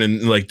around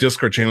in like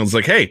Discord channels,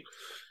 like, "Hey,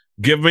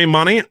 give me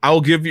money. I'll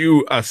give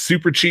you a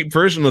super cheap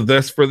version of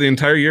this for the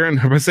entire year." And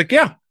everybody's like,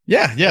 "Yeah,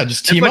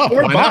 just team up.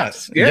 Why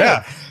not?"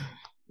 Yeah.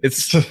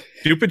 It's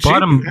stupid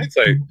cheap.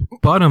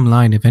 Bottom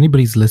line, if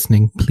anybody's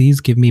listening,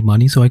 please give me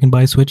money so I can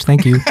buy a Switch.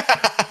 Thank you.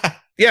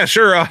 Yeah,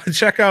 sure.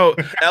 Check out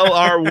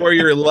LR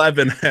Warrior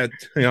 11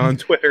 on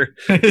Twitter.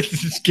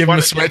 Just give him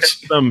a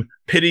Switch. Some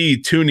pity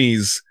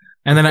toonies.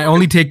 And then I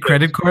only take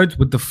credit cards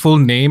with the full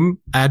name,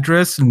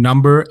 address,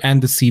 number,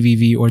 and the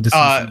CVV or the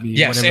CCV.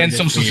 Yes, and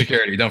Social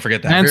Security. Don't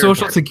forget that. And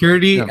Social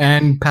Security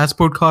and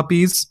passport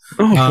copies.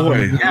 Oh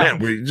boy, man!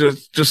 We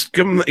just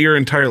give them your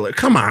entire list.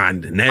 Come on,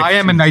 next. I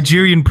am a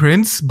Nigerian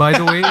prince, by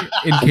the way.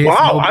 In case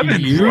I'm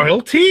in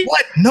royalty.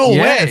 What? No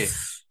way.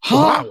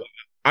 Huh? Wow.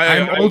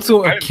 I'm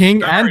also a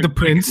king and the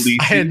prince.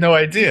 I had no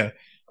idea.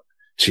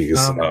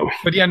 Jeez.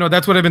 But yeah, no,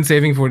 that's what I've been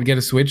saving for to get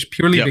a Switch,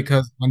 purely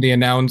because when they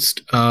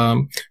announced,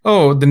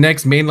 the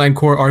next mainline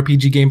core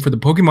RPG game for the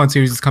Pokemon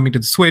series is coming to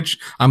the Switch,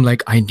 I'm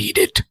like, I need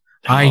it.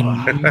 I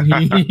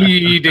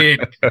need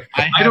it.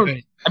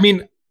 I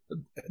mean,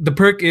 the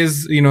perk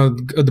is,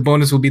 the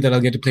bonus will be that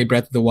I'll get to play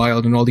Breath of the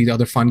Wild and all these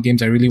other fun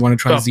games. I really want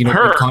to try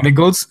Xenoblade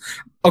Chronicles.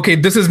 Okay,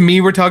 this is me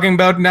we're talking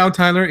about now,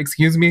 Tyler.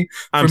 Excuse me.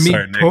 I'm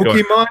sorry, Nick,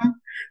 Pokemon.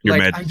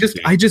 Like,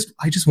 I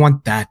just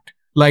want that.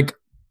 Like,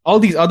 all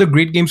these other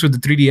great games for the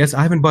 3DS,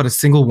 I haven't bought a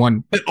single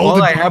one.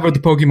 All I have are the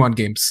Pokemon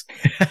games.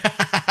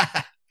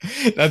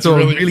 That's so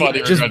really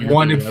funny. I just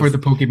want it for the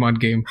Pokemon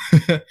game.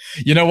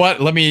 You know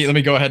what? Let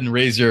me go ahead and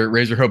raise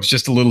your hopes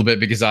just a little bit,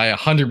 because I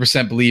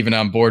 100% believe and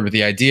I'm on board with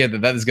the idea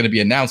that is going to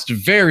be announced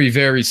very,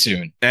 very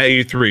soon. At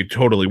E3,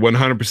 totally,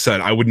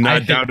 100%. I would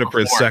not doubt it for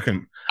a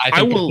second.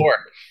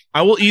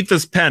 I will eat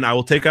this pen. I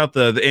will take out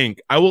the ink.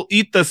 I will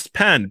eat this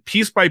pen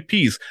piece by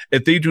piece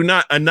if they do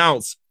not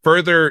announce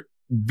further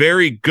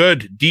very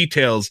good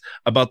details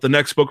about the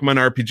next Pokemon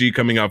RPG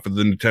coming out for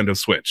the Nintendo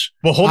Switch.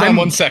 Well, hold on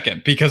 1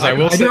 second, because I don't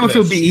know if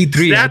it'll be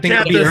E3. I think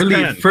it'll be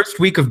early first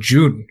week of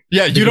June.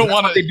 Yeah, you don't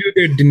want to. They do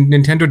their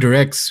Nintendo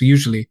Directs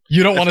usually.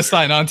 You don't want to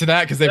sign on to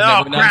that because they've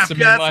never announced them.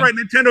 Yeah, that's right.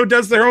 Nintendo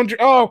does their own.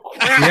 Oh,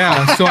 crap.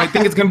 Yeah, so I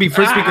think it's going to be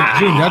first week of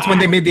June. That's when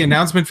they made the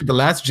announcement for the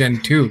last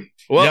gen too.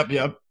 Well,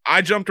 yep.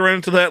 I jumped right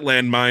into that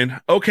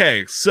landmine.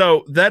 Okay,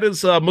 so that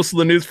is most of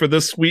the news for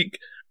this week.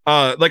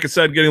 Like I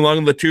said, getting long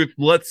in the tooth,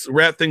 let's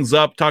wrap things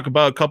up, talk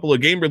about a couple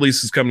of game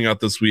releases coming out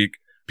this week.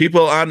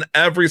 People on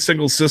every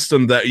single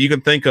system that you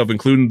can think of,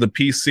 including the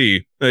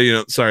PC.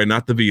 Sorry,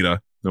 not the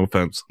Vita. No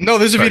offense. No,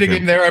 there's a Vita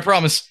game there, I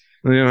promise.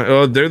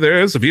 Yeah,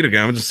 there is a Vita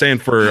game. I'm just saying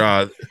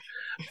for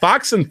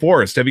Fox and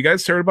Forest. Have you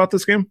guys heard about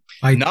this game?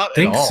 I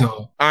think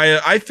so.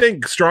 I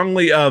think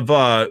strongly of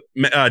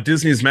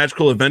Disney's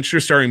Magical Adventure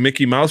starring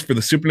Mickey Mouse for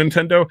the Super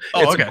Nintendo.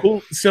 It's a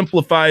cool,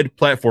 simplified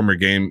platformer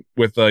game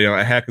with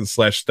a hack and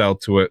slash style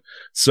to it.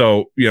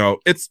 So,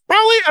 it's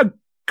probably a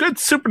good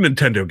Super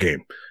Nintendo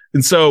game.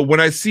 And so when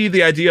I see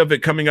the idea of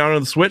it coming out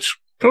on the Switch,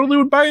 totally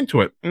would buy into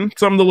it.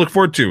 Something to look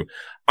forward to.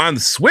 On the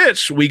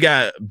Switch, we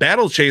got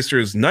Battle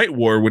Chasers Night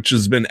War, which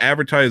has been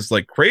advertised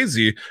like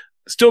crazy.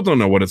 Still don't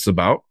know what it's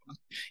about.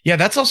 Yeah,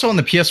 that's also on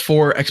the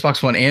PS4,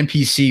 Xbox One, and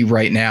PC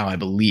right now, I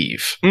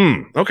believe.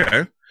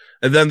 Okay.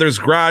 And then there's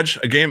Garage,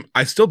 a game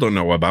I still don't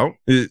know about.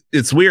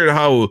 It's weird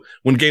how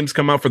when games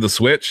come out for the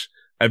Switch,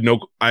 I have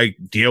no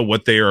idea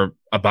what they are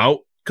about.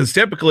 Because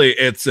typically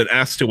it's an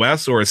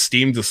S2S or a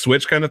Steam to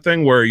Switch kind of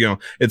thing where,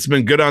 it's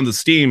been good on the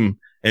Steam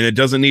and it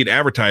doesn't need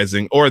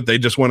advertising, or they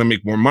just want to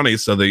make more money,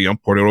 so they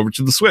port it over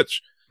to the Switch.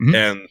 Mm-hmm.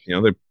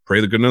 And, they pray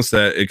the goodness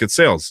that it gets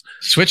sales.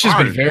 Switch has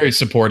been very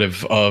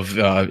supportive of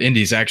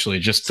indies, actually,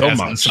 just so as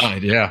much. an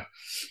aside, yeah.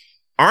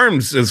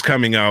 ARMS is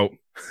coming out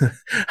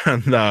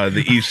on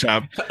the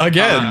eShop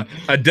Again.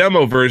 a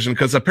demo version,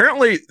 because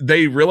apparently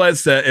they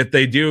realized that if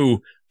they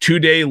do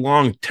 2-day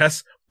long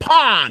test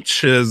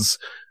punches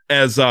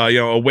as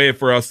a way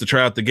for us to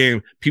try out the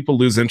game, people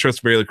lose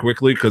interest very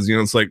quickly, because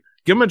it's like,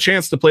 give them a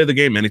chance to play the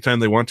game anytime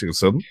they want to.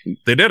 So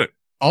they did it.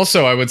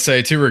 Also, I would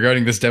say, too,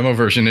 regarding this demo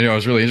version, it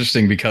was really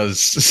interesting because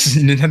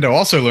Nintendo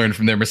also learned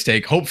from their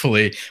mistake,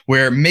 hopefully,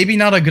 where maybe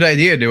not a good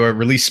idea to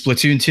release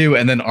Splatoon 2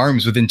 and then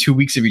ARMS within 2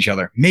 weeks of each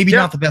other. Maybe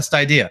not the best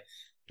idea.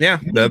 Yeah.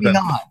 Maybe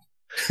not.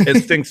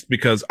 It stinks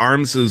because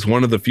ARMS is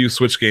one of the few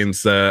Switch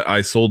games that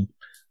I sold.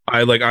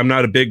 I'm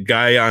not a big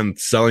guy on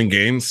selling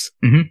games,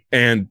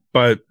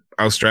 but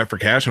I was strapped for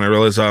cash, and I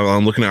realized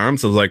I'm looking at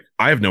ARMS. I was like,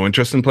 I have no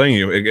interest in playing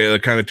you.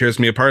 It kind of tears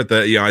me apart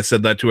that I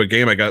said that to a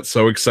game I got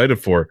so excited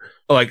for.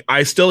 Like,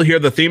 I still hear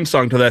the theme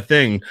song to that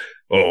thing.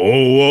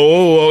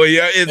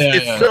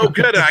 It's so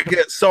good. I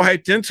get so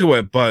hyped into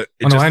it, but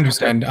I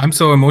understand. I'm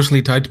so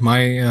emotionally tied to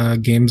my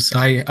games.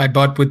 I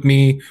bought with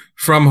me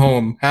from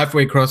home,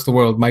 halfway across the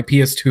world, my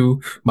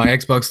PS2, my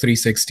Xbox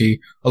 360,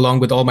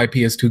 along with all my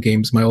PS2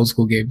 games, my old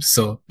school games.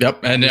 So yep,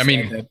 and I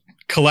mean,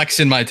 collects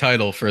in my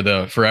title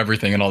for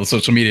everything and all the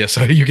social media,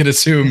 so you can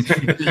assume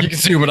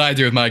what I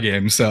do with my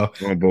games. So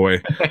oh boy.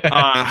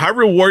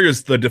 Hyrule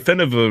Warriors, the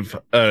definitive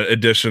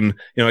edition,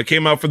 it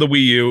came out for the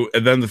Wii U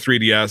and then the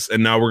 3DS,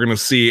 and now we're gonna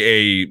see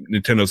a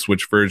Nintendo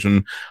Switch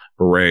version.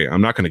 Hooray.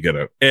 I'm not gonna get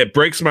it. It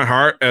breaks my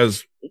heart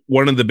as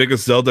one of the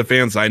biggest Zelda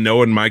fans I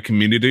know in my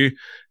community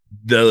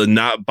to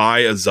not buy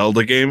a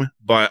Zelda game,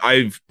 but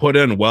I've put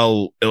in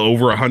well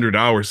over 100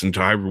 hours into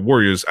Hyrule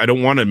Warriors. I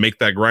don't want to make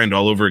that grind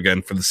all over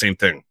again for the same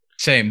thing.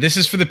 Same. This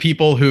is for the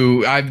people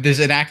who there's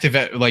an active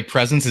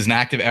presence, is an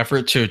active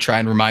effort to try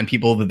and remind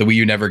people that the Wii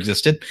U never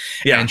existed,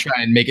 and try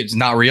and make it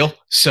not real.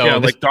 So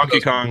like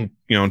Donkey Kong,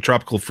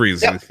 Tropical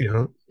Freeze. Yep.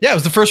 Yeah, it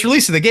was the first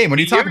release of the game. What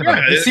are you talking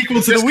about? The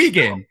sequel to the Wii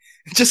game.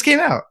 It just came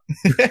out.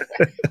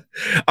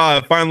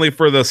 Finally,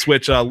 for the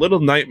Switch, Little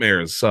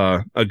Nightmares,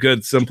 a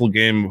good, simple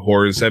game of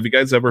horrors. Have you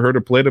guys ever heard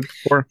or played it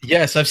before?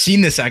 Yes, I've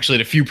seen this actually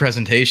at a few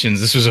presentations.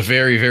 This was a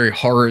very, very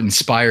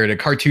horror-inspired, a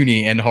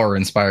cartoony and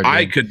horror-inspired game.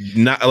 I could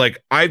not,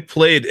 I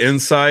played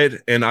Inside,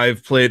 and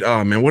I've played,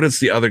 what is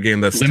the other game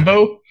that's...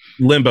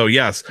 Limbo,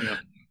 yes.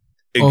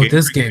 Yeah.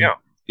 This game.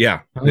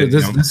 Yeah.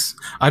 This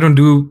I don't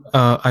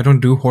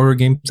do horror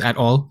games at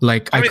all.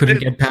 Like, I couldn't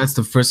get past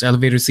the first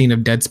elevator scene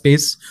of Dead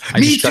Space. I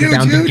just shut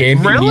down the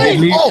game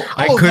immediately.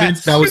 I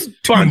couldn't. That was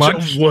too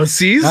much.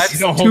 Wussies. That's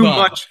too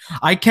much.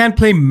 I can't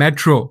play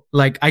Metro.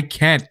 Like, I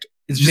can't.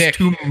 It's just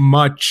too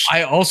much.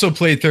 I also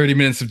played 30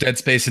 minutes of Dead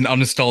Space and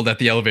uninstalled at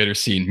the elevator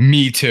scene.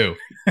 Me too.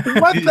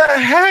 What the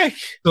heck?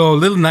 So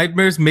Little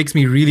Nightmares makes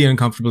me really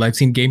uncomfortable. I've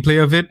seen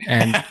gameplay of it,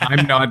 and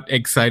I'm not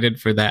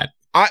excited for that.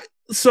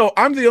 So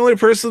I'm the only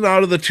person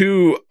out of the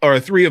 2 or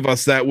 3 of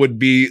us that would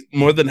be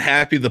more than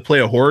happy to play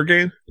a horror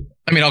game.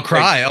 I mean, I'll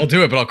cry. I'll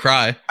do it, but I'll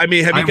cry. I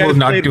mean, have you guys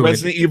played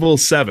Resident Evil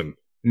 7?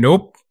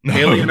 Nope.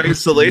 Alien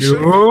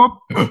Isolation? Nope.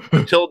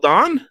 Till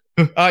Dawn?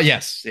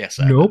 Yes.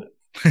 Nope.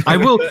 I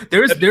will.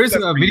 There's a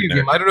video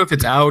game. I don't know if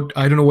it's out.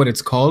 I don't know what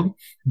it's called,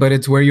 but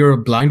it's where you're a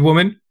blind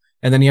woman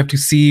and then you have to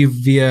see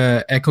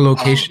via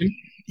echolocation.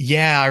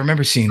 Yeah, I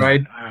remember seeing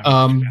that.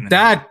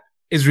 That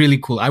is really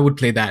cool. I would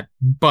play that,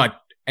 but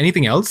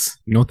anything else?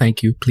 No,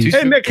 thank you. Please.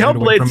 Hey, Nick,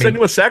 Hellblade: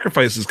 Senua's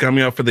Sacrifice is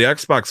coming out for the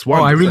Xbox One.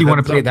 Oh, I really want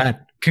to play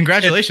that.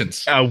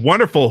 Congratulations. A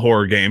wonderful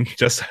horror game.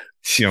 Just,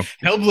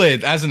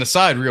 Hellblade, as an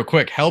aside, real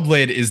quick,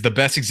 Hellblade is the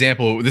best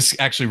example. This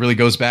actually really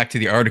goes back to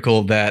the article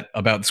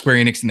about Square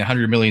Enix and the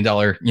 $100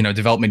 million,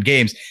 development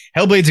games.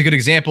 Hellblade's a good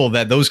example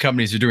that those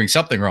companies are doing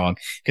something wrong,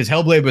 because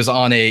Hellblade was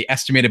on a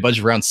estimated budget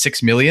of around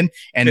 $6 million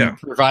and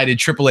provided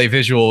AAA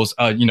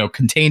visuals,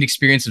 contained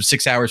experience of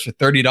 6 hours for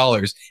 $30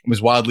 and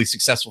was wildly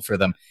successful for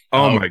them.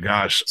 Oh my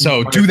gosh.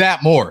 So do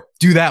that more.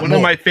 One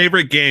of my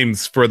favorite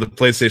games for the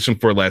PlayStation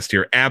 4 last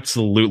year.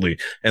 Absolutely.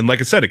 And like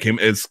I said,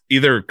 it's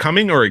either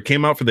coming or it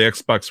came out for the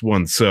Xbox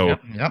One. So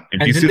yep.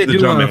 And did they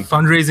do a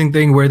fundraising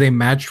thing where they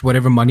matched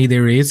whatever money they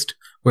raised,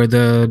 where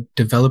the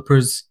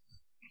developers,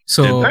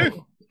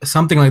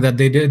 something like that.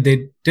 They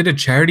did a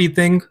charity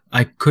thing.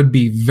 I could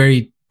be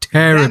very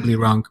terribly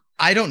wrong.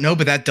 I don't know,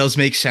 but that does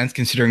make sense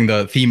considering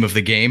the theme of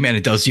the game, and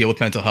it does deal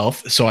with mental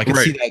health. So I can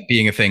see that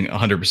being a thing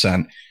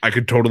 100%. I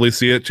could totally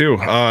see it too.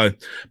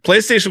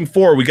 PlayStation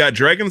 4, we got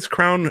Dragon's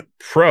Crown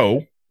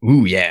Pro.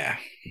 Ooh, yeah.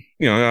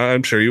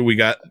 I'm sure we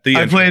got the...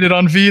 I played it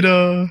on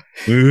Vita.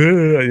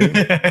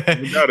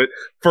 We got it.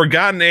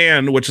 Forgotten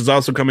Anne, which is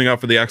also coming out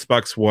for the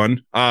Xbox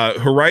One.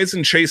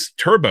 Horizon Chase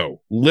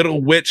Turbo.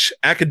 Little Witch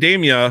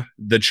Academia,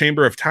 The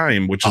Chamber of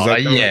Time, which is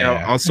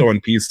out also on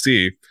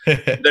PC.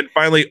 Then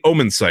finally,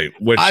 Omen Sight,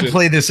 which I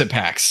played this at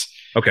PAX.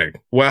 Okay.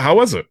 Well, how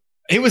was it?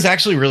 It was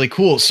actually really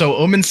cool. So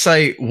Omen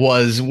Sight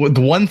was the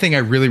one thing I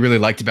really, really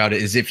liked about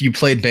it is if you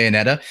played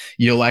Bayonetta,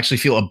 you'll actually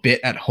feel a bit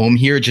at home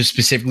here, just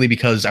specifically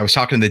because I was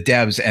talking to the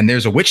devs and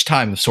there's a witch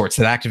time of sorts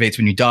that activates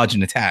when you dodge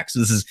an attack. So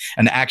this is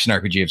an action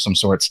RPG of some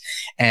sorts.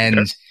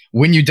 And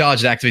when you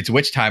dodge, it activates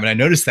Witch Time. And I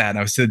noticed that, and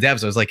I was to the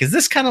devs, I was like, is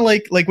this kind of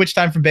like Witch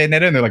Time from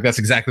Bayonetta? And they're like, that's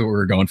exactly what we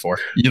were going for.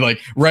 You're like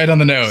right on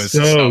the nose.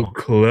 So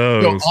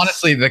close. So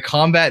honestly, the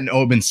combat in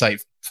Omen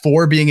Sight,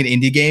 for being an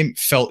indie game,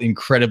 felt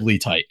incredibly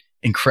tight.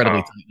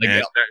 Incredibly tight.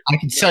 Like, I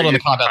can sell it on the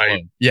combat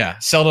alone. Yeah,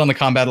 sell it on the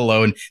combat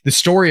alone. The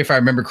story, if I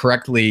remember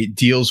correctly,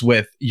 deals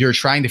with you're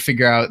trying to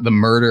figure out the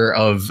murder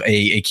of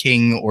a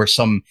king or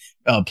some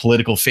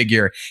political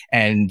figure,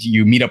 and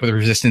you meet up with a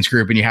resistance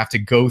group, and you have to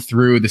go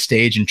through the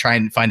stage and try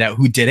and find out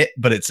who did it.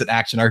 But it's an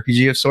action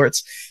RPG of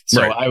sorts.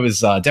 So I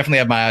was definitely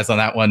have my eyes on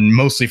that one,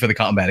 mostly for the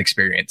combat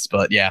experience.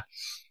 But yeah.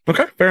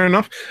 Okay, fair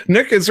enough.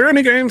 Nick, is there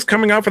any games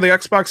coming out for the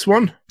Xbox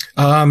One?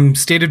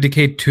 State of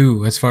Decay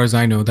 2, as far as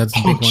I know. That's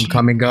the big one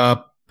coming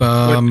up.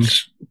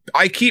 Which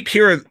I keep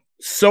hearing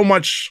so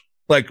much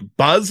like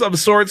buzz of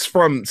sorts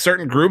from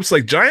certain groups.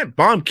 Like Giant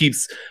Bomb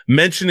keeps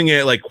mentioning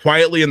it like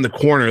quietly in the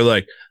corner,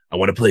 like, I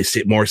want to play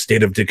more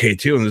State of Decay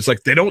 2. And it's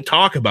like, they don't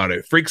talk about it.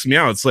 It freaks me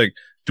out. It's like,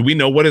 do we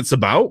know what it's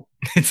about?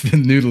 It's the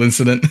noodle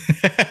incident.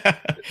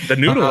 The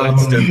noodle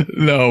incident.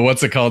 No,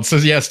 what's it called? So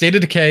yeah, State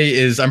of Decay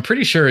is, I'm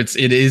pretty sure it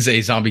is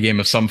a zombie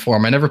game of some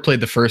form. I never played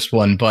the first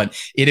one, but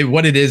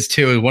what it is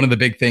too, one of the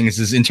big things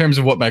is in terms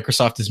of what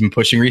Microsoft has been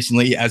pushing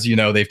recently, as you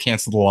know, they've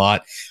canceled a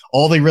lot.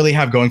 All they really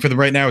have going for them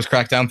right now is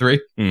Crackdown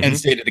 3 and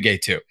State of Decay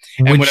 2.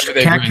 And which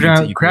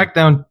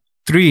Crackdown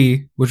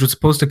 3, which was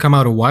supposed to come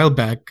out a while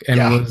back and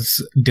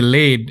was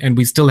delayed, and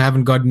we still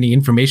haven't got any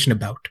information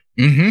about.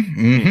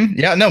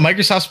 Yeah, no,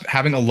 Microsoft's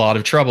having a lot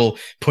of trouble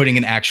putting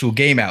an actual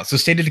game out. So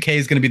State of Decay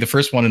is going to be the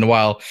first one in a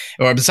while,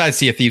 or besides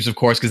Sea of Thieves, of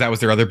course, because that was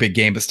their other big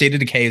game. But State of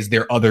Decay is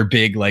their other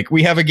big, like,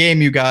 we have a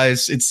game, you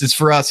guys. It's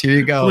for us. Here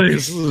you go.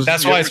 Please,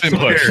 that's why it's been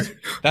pushed.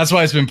 That's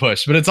why it's been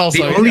pushed. But it's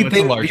also the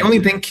only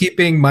thing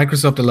keeping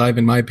Microsoft alive,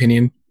 in my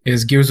opinion,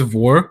 is Gears of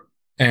War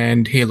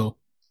and Halo.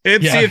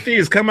 It's Sea of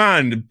Thieves. Come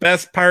on,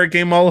 best pirate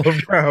game all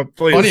over.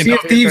 Please. Sea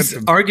of Thieves,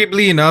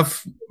 arguably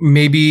enough,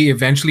 maybe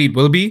eventually it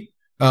will be.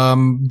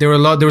 There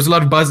was a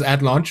lot of buzz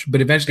at launch,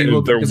 but eventually it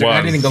will be, because they're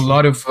adding a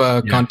lot of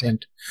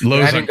content.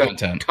 Loads of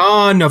content. A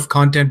ton of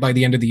content by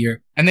the end of the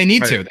year. And they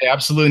need to. They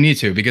absolutely need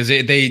to, because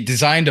they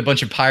designed a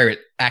bunch of pirate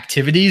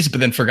activities, but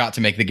then forgot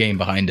to make the game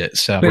behind it.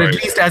 So, but at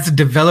least as a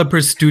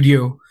developer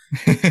studio,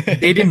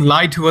 they didn't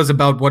lie to us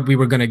about what we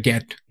were going to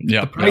get.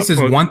 Yeah, the price is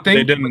one thing.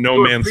 They didn't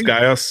No Man's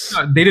Sky us.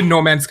 They didn't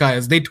No Man's Sky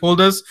us. They told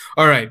us,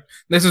 all right,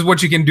 this is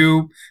what you can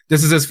do.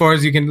 This is as far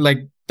as you can, like,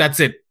 that's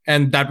it.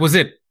 And that was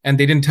it. And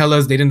they didn't tell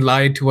us, they didn't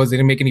lie to us, they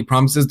didn't make any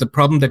promises. The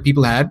problem that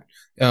people had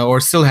or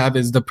still have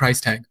is the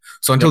price tag.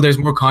 So until there's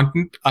more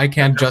content, I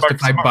can't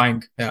justify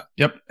buying. Yeah.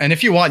 Yep. And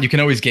if you want, you can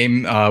always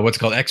game what's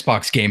called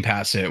Xbox Game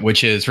Pass it,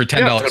 which is for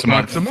 $10 a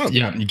month.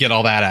 Yeah, you get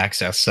all that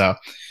access. So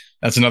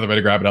that's another way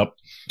to grab it up.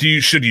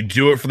 Should you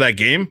do it for that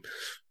game?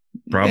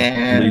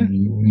 Probably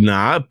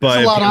not, but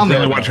if you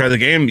really want to try the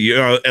game,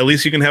 at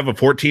least you can have a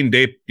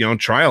 14-day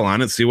trial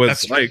on it, see what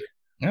it's like.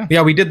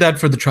 Yeah, we did that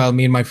for the trial,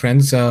 me and my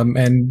friends,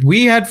 and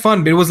we had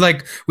fun. It was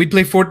like we'd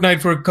play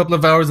Fortnite for a couple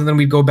of hours, and then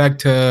we'd go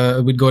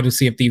to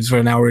Sea of Thieves for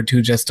an hour or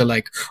two just to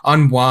like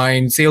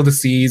unwind, sail the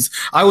seas.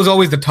 I was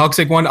always the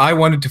toxic one. I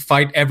wanted to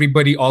fight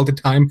everybody all the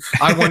time.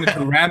 I wanted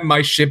to ram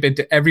my ship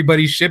into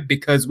everybody's ship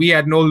because we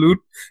had no loot,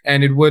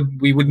 and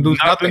we would lose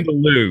nothing to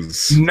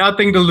lose.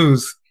 Nothing to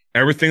lose.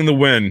 Everything to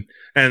win.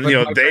 And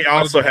they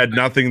also had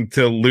nothing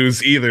to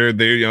lose either.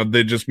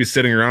 They'd just be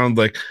sitting around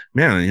like,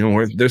 man,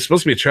 there's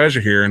supposed to be a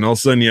treasure here, and all of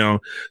a sudden,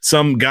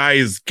 some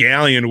guy's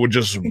galleon would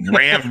just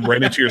ram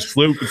right into your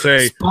sloop and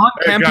say,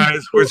 "Hey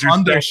guys, where's your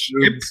stuff?"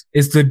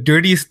 Is the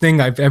dirtiest thing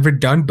I've ever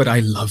done, but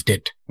I loved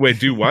it. Wait,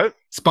 do what?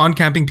 Spawn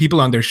camping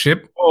people on their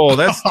ship. Oh,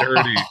 that's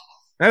dirty.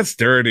 That's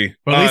dirty.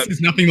 Well, at least there's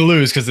nothing to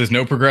lose because there's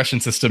no progression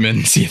system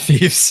in Sea of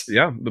Thieves.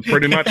 Yeah,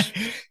 pretty much.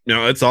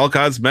 It's all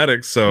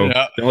cosmetics. So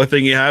the only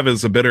thing you have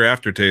is a bitter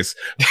aftertaste.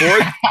 For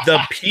the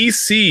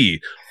PC,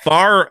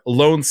 Far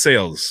Lone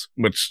Sails,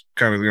 which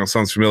kind of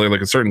sounds familiar,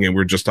 like a certain game we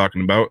were just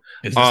talking about.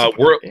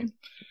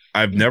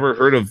 I've never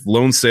heard of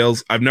Lone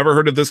Sails. I've never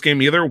heard of this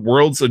game either.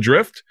 Worlds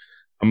Adrift.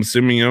 I'm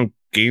assuming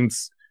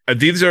games.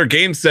 These are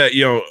games that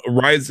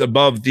rise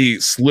above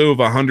the slew of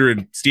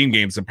 100 Steam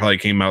games that probably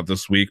came out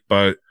this week.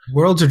 But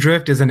Worlds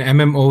Adrift is an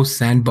MMO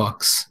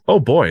sandbox. Oh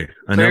boy,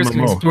 players MMO.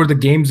 can explore the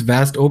game's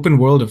vast open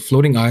world of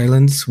floating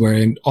islands,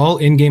 wherein all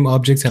in-game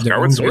objects have their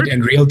own weight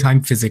and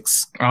real-time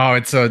physics. Oh,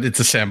 it's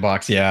a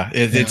sandbox. Yeah,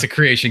 it's a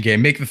creation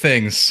game. Make the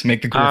things,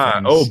 make the cool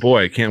things. Oh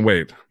boy, can't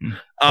wait.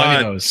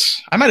 I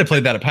might have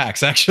played that at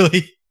PAX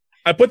actually.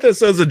 I put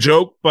this as a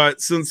joke,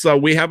 but since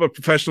we have a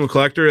professional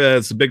collector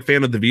that's a big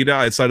fan of the Vita,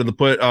 I decided to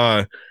put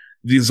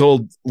these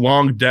old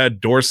long dead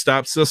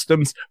doorstop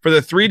systems for the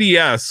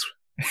 3DS.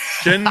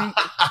 Shin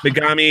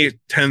Megami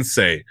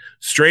Tensei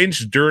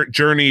Strange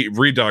Journey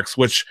Redux,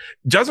 which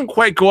doesn't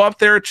quite go up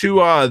there to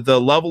the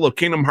level of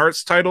Kingdom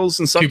Hearts titles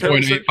and stuff.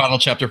 2.8 Final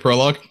Chapter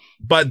Prologue.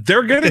 But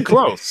they're getting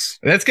close.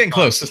 That's getting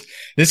close.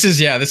 This is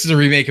a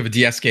remake of a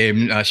DS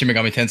game, Shin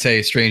Megami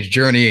Tensei Strange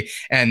Journey,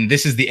 and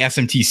this is the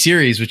SMT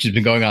series, which has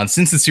been going on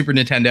since the Super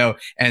Nintendo,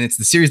 and it's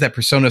the series that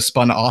Persona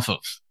spun off of.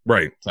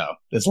 Right. So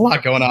there's a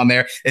lot going on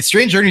there.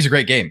 Strange Journey is a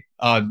great game.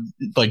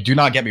 Like, do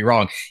not get me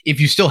wrong. If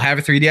you still have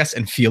a 3DS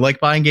and feel like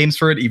buying games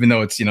for it, even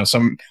though it's,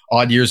 some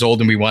odd years old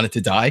and we want it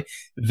to die,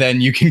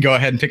 then you can go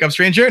ahead and pick up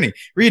Strange Journey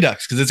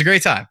Redux because it's a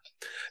great time.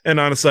 And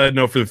on a side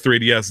note for the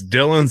 3DS,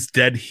 Dylan's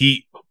Dead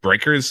Heat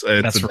Breakers.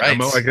 It's That's a right.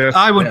 demo, I guess.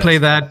 I would play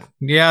that.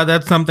 Yeah,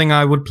 that's something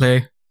I would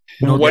play.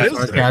 No, What is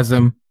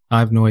sarcasm. I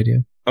have no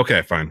idea.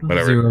 Okay, fine.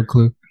 Whatever. Zero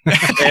clue. You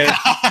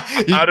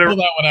pull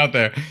that one out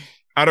there.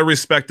 Out of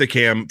respect to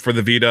Cam, for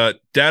the Vita,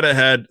 Data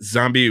Head,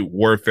 Zombie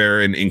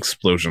Warfare, and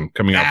Inksplosion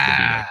coming out for the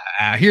Vita.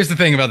 Here's the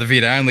thing about the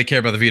Vita. I only care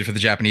about the Vita for the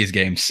Japanese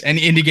games and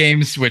indie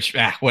games, which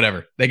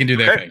whatever, they can do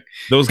their thing.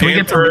 Those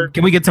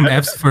Can we get some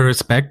Fs for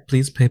respect,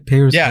 please? Pay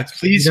respect. Yeah,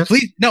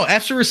 please. No,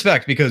 Fs for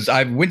respect, because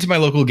I went to my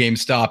local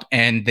GameStop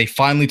and they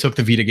finally took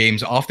the Vita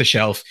games off the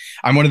shelf.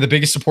 I'm one of the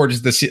biggest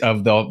supporters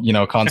of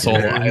the console.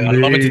 I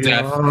love it to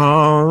death.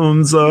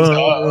 Arms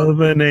of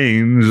an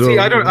angel. See,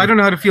 I don't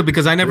know how to feel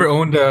because I never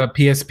owned a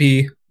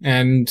PSP,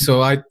 and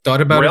so I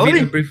thought about Really?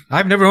 a Vita.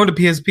 I've never owned a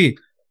PSP.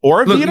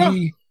 Or a Look,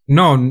 Vita?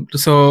 No,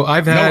 so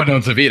I've No had one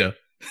owns a Vita.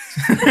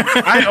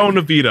 I own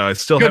a Vita. I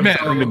still Good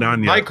haven't man. turned it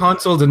on my yet.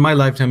 consoles in my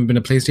lifetime have been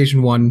a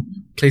PlayStation 1,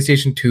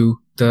 PlayStation 2,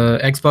 the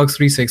Xbox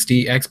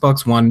 360,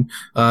 Xbox One,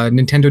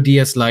 Nintendo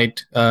DS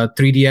Lite,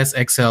 3DS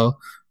XL,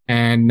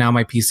 and now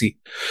my PC.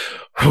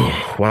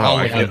 Wow.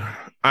 Oh, yeah.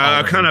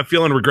 I'm kind of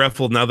feeling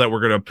regretful now that we're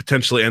going to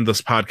potentially end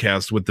this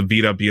podcast with the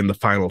Vita being the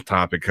final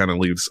topic. Kind of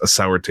leaves a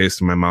sour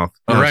taste in my mouth.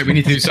 All right, we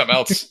need to do something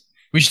else.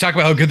 We should talk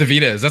about how good the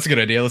Vita is. That's a good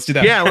idea. Let's do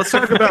that. Yeah, let's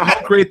talk about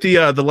how great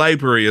the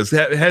library is.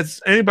 Has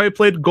anybody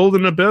played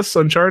Golden Abyss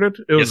Uncharted?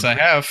 It was Yes, I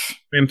have.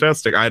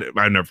 fantastic. I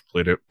never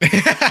played it.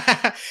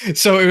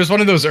 So it was one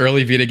of those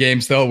early Vita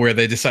games, though, where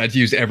they decided to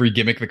use every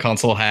gimmick the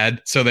console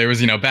had. So there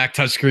was, back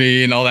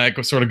touchscreen, all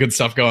that sort of good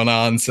stuff going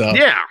on. So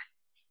Yeah.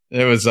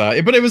 it was,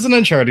 but it was an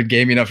Uncharted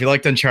game. If you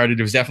liked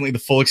Uncharted, it was definitely the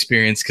full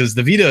experience because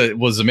the Vita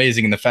was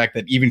amazing in the fact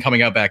that even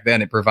coming out back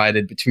then, it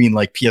provided between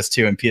like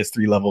PS2 and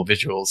PS3 level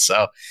visuals.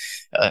 So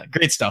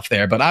great stuff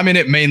there. But I'm in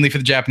it mainly for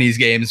the Japanese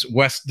games.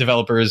 West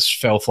developers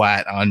fell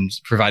flat on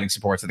providing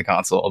support to the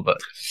console, but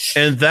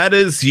And that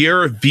is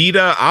your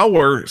Vita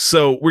hour.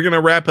 So we're going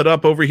to wrap it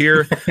up over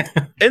here.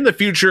 In the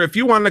future, if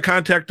you want to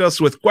contact us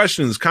with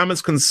questions,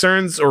 comments,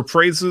 concerns, or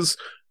praises,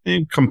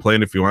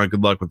 complain if you want.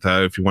 Good luck with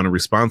that. If you want a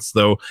response,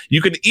 though, you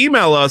can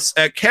email us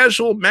at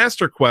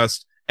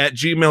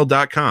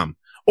casualmasterquest@gmail.com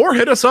or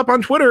hit us up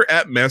on Twitter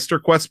at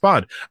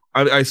MasterQuestPod.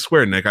 I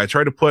swear, Nick, I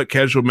tried to put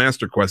Casual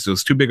Master Quest. It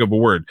was too big of a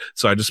word.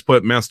 So I just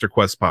put Master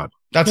Quest Pod.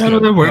 that's Yeah,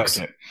 good. that works.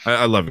 I like it.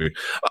 I love you.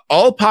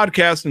 All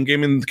podcasts and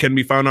gaming can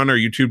be found on our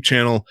YouTube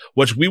channel,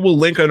 which we will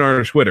link on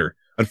our Twitter.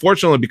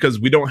 Unfortunately,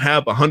 because we don't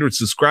have 100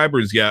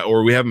 subscribers yet,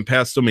 or we haven't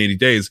passed so many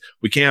days,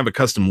 we can't have a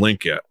custom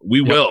link yet. We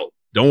will.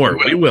 Don't worry,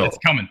 we will. It's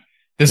coming.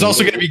 There's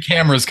also going to be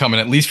cameras coming,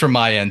 at least from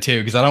my end too,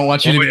 because I don't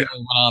want you to be the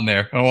only one on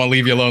there. I don't want to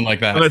leave you alone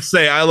like that. Let's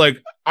say I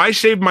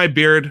shaved my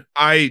beard.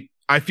 I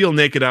feel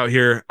naked out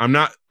here. I'm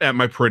not at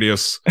my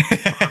prettiest.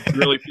 I'm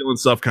really feeling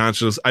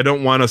self-conscious. I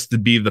don't want us to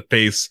be the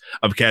face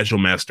of Casual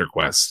Master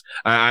Quest.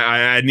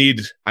 I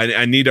need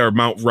our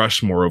Mount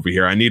Rushmore over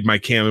here. I need my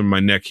cam in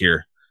my neck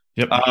here.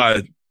 Yep.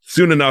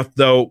 Soon enough,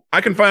 though,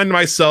 I can find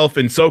myself,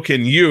 and so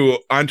can you,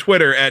 on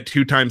Twitter at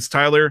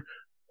 2timestyler.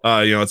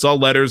 It's all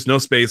letters, no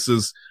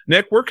spaces.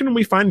 Nick, where can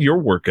we find your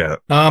work at?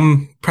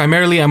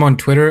 Primarily, I'm on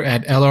Twitter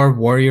at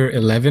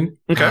LRWarrior11.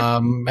 Okay.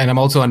 And I'm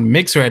also on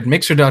Mixer at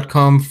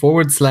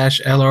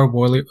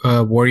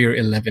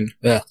mixer.com/LRWarrior11.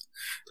 Yeah.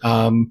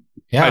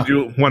 I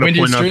do want to When do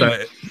you point out stream?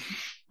 that.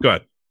 Go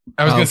ahead.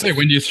 I was going to say,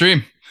 when do you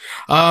stream?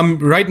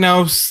 Right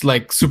now,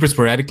 like super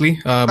sporadically,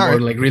 or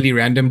right. like really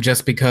random,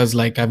 just because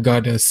like I've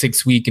got a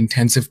 6-week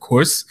intensive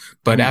course.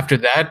 But after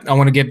that, I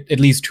want to get at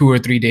least 2 or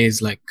 3 days,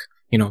 like,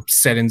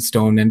 set in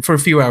stone and for a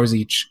few hours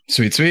each.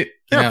 Sweet. Yeah,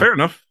 Yeah. fair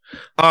enough.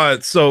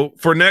 So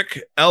for Nick,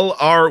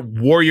 LR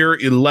Warrior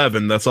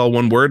 11, that's all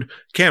one word.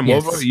 Cam,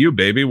 Yes. what about you,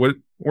 baby?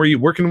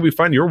 Where can we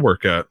find your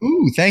work at?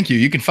 Ooh, thank you.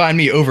 You can find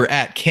me over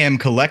at Cam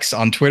Collects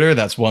on Twitter.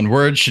 That's one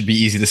word. Should be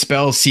easy to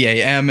spell.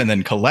 CAM and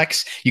then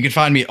Collects. You can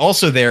find me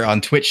also there on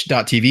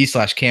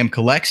twitch.tv/Cam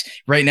Collects.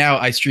 Right now,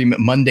 I stream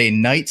Monday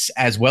nights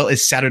as well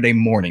as Saturday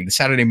morning. The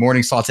Saturday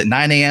morning slot's at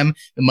 9 a.m.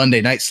 The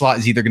Monday night slot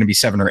is either going to be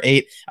 7 or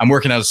 8. I'm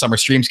working out a summer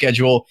stream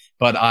schedule,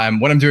 but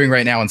what I'm doing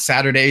right now on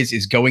Saturdays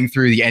is going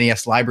through the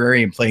NES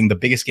library and playing the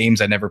biggest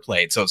games I never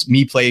played. So it's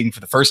me playing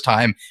for the first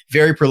time,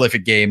 very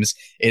prolific games.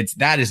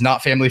 That is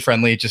not family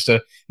friendly. Just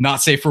a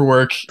not safe for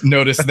work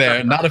notice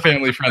there. Not a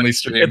family friendly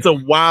stream. It's a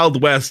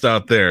Wild West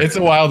out there. It's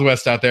a Wild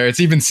West out there. It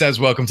even says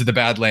 "Welcome to the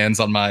Badlands"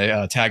 on my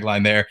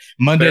tagline there.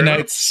 Monday Fair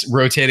nights,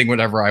 rotating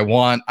whatever I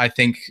want. I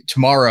think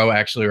tomorrow,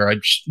 actually, or I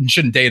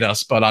shouldn't date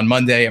us, but on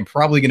Monday, I'm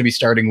probably going to be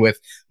starting with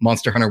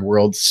Monster Hunter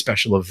World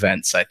special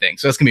events, I think.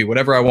 So that's going to be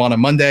whatever I want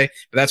on Monday,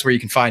 but that's where you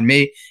can find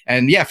me.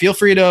 And yeah, feel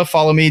free to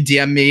follow me,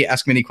 DM me,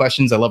 ask me any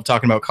questions. I love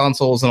talking about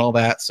consoles and all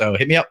that. So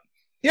hit me up.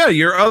 Yeah,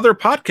 your other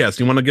podcast.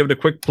 You want to give it a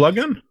quick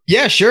plug-in?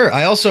 Yeah, sure.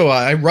 I also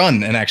I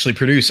run and actually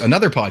produce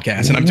another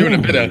podcast, and I'm doing a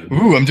bit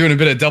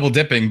of double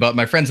dipping. But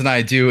my friends and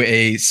I do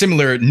a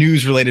similar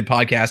news-related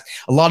podcast.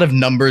 A lot of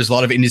numbers, a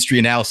lot of industry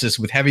analysis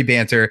with heavy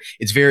banter.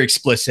 It's very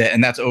explicit,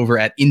 and that's over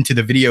at Into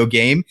the Video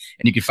Game,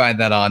 and you can find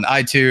that on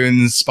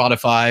iTunes,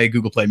 Spotify,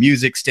 Google Play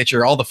Music,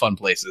 Stitcher, all the fun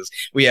places.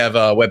 We have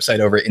a website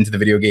over at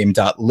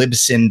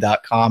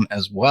intothevideogame.libsyn.com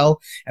as well,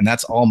 and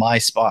that's all my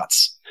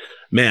spots.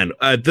 Man,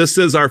 this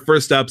is our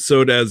first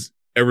episode, as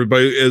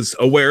everybody is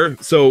aware.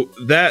 So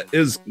that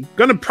is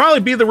going to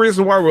probably be the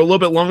reason why we're a little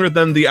bit longer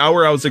than the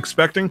hour I was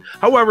expecting.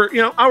 However,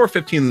 hour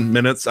 15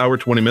 minutes, hour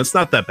 20 minutes,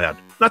 not that bad.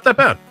 Not that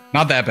bad.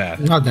 Not that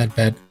bad. Not that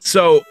bad.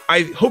 So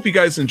I hope you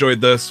guys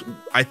enjoyed this.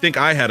 I think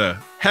I had a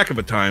heck of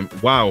a time.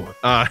 Wow.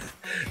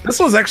 This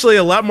was actually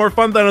a lot more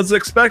fun than I was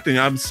expecting.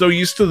 I'm so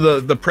used to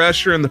the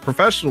pressure and the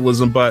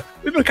professionalism, but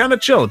we've been kind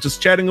of chill,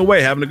 just chatting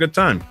away, having a good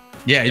time.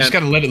 Yeah, you just got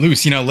to let it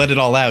loose, let it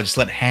all out. Just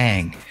let it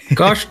hang.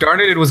 Gosh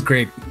darn it was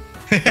great.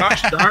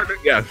 Gosh darn it,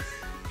 yeah.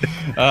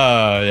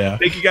 Yeah.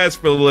 Thank you guys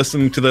for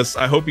listening to this.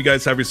 I hope you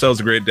guys have yourselves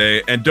a great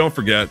day. And don't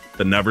forget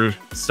to never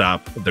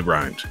stop the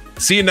grind.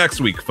 See you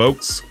next week,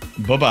 folks.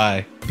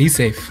 Bye-bye. Be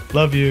safe.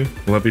 Love you.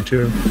 Love you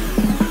too.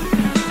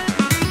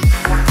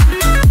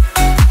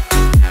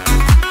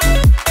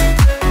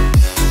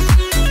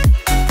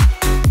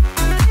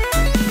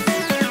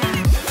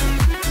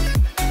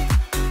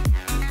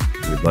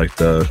 Like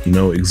to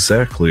know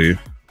exactly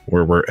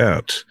where we're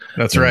at.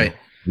 That's right.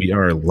 We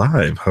are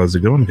live. How's it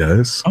going,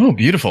 guys? Oh,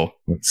 beautiful.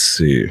 Let's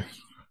see.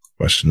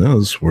 Question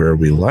is, where are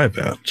we live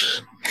at?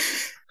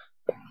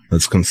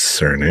 That's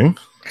concerning.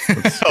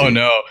 Oh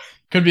no.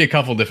 Could be a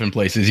couple different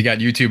places. You got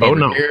YouTube over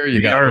here.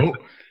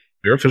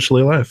 We're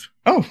officially live.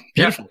 Oh,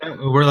 beautiful. Yeah,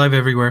 we're live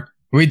everywhere.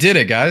 We did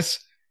it, guys.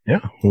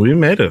 Yeah, we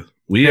made it.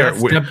 We are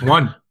step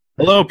one.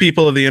 Hello,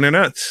 people of the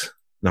internet.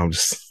 No, I'm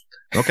just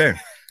okay.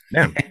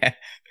 Damn.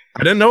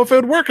 I didn't know if it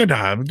would work or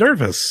not. I'm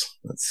nervous.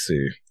 Let's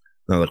see.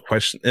 Now the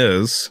question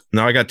is,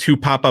 now I got 2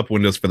 pop-up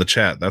windows for the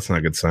chat. That's not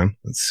a good sign.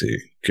 Let's see.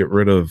 Get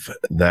rid of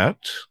that.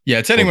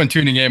 Yeah, to anyone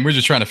tuning in, we're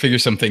just trying to figure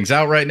some things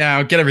out right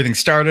now, get everything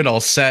started,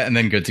 all set, and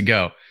then good to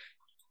go.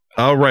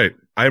 All right.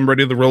 I'm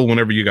ready to roll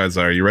whenever you guys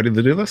are. You ready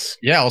to do this?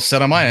 Yeah, all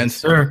set on my end.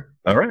 Sure.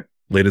 All right.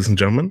 Ladies and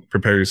gentlemen,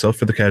 prepare yourself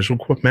for the casual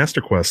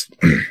master quest.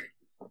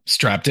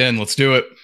 Strapped in. Let's do it.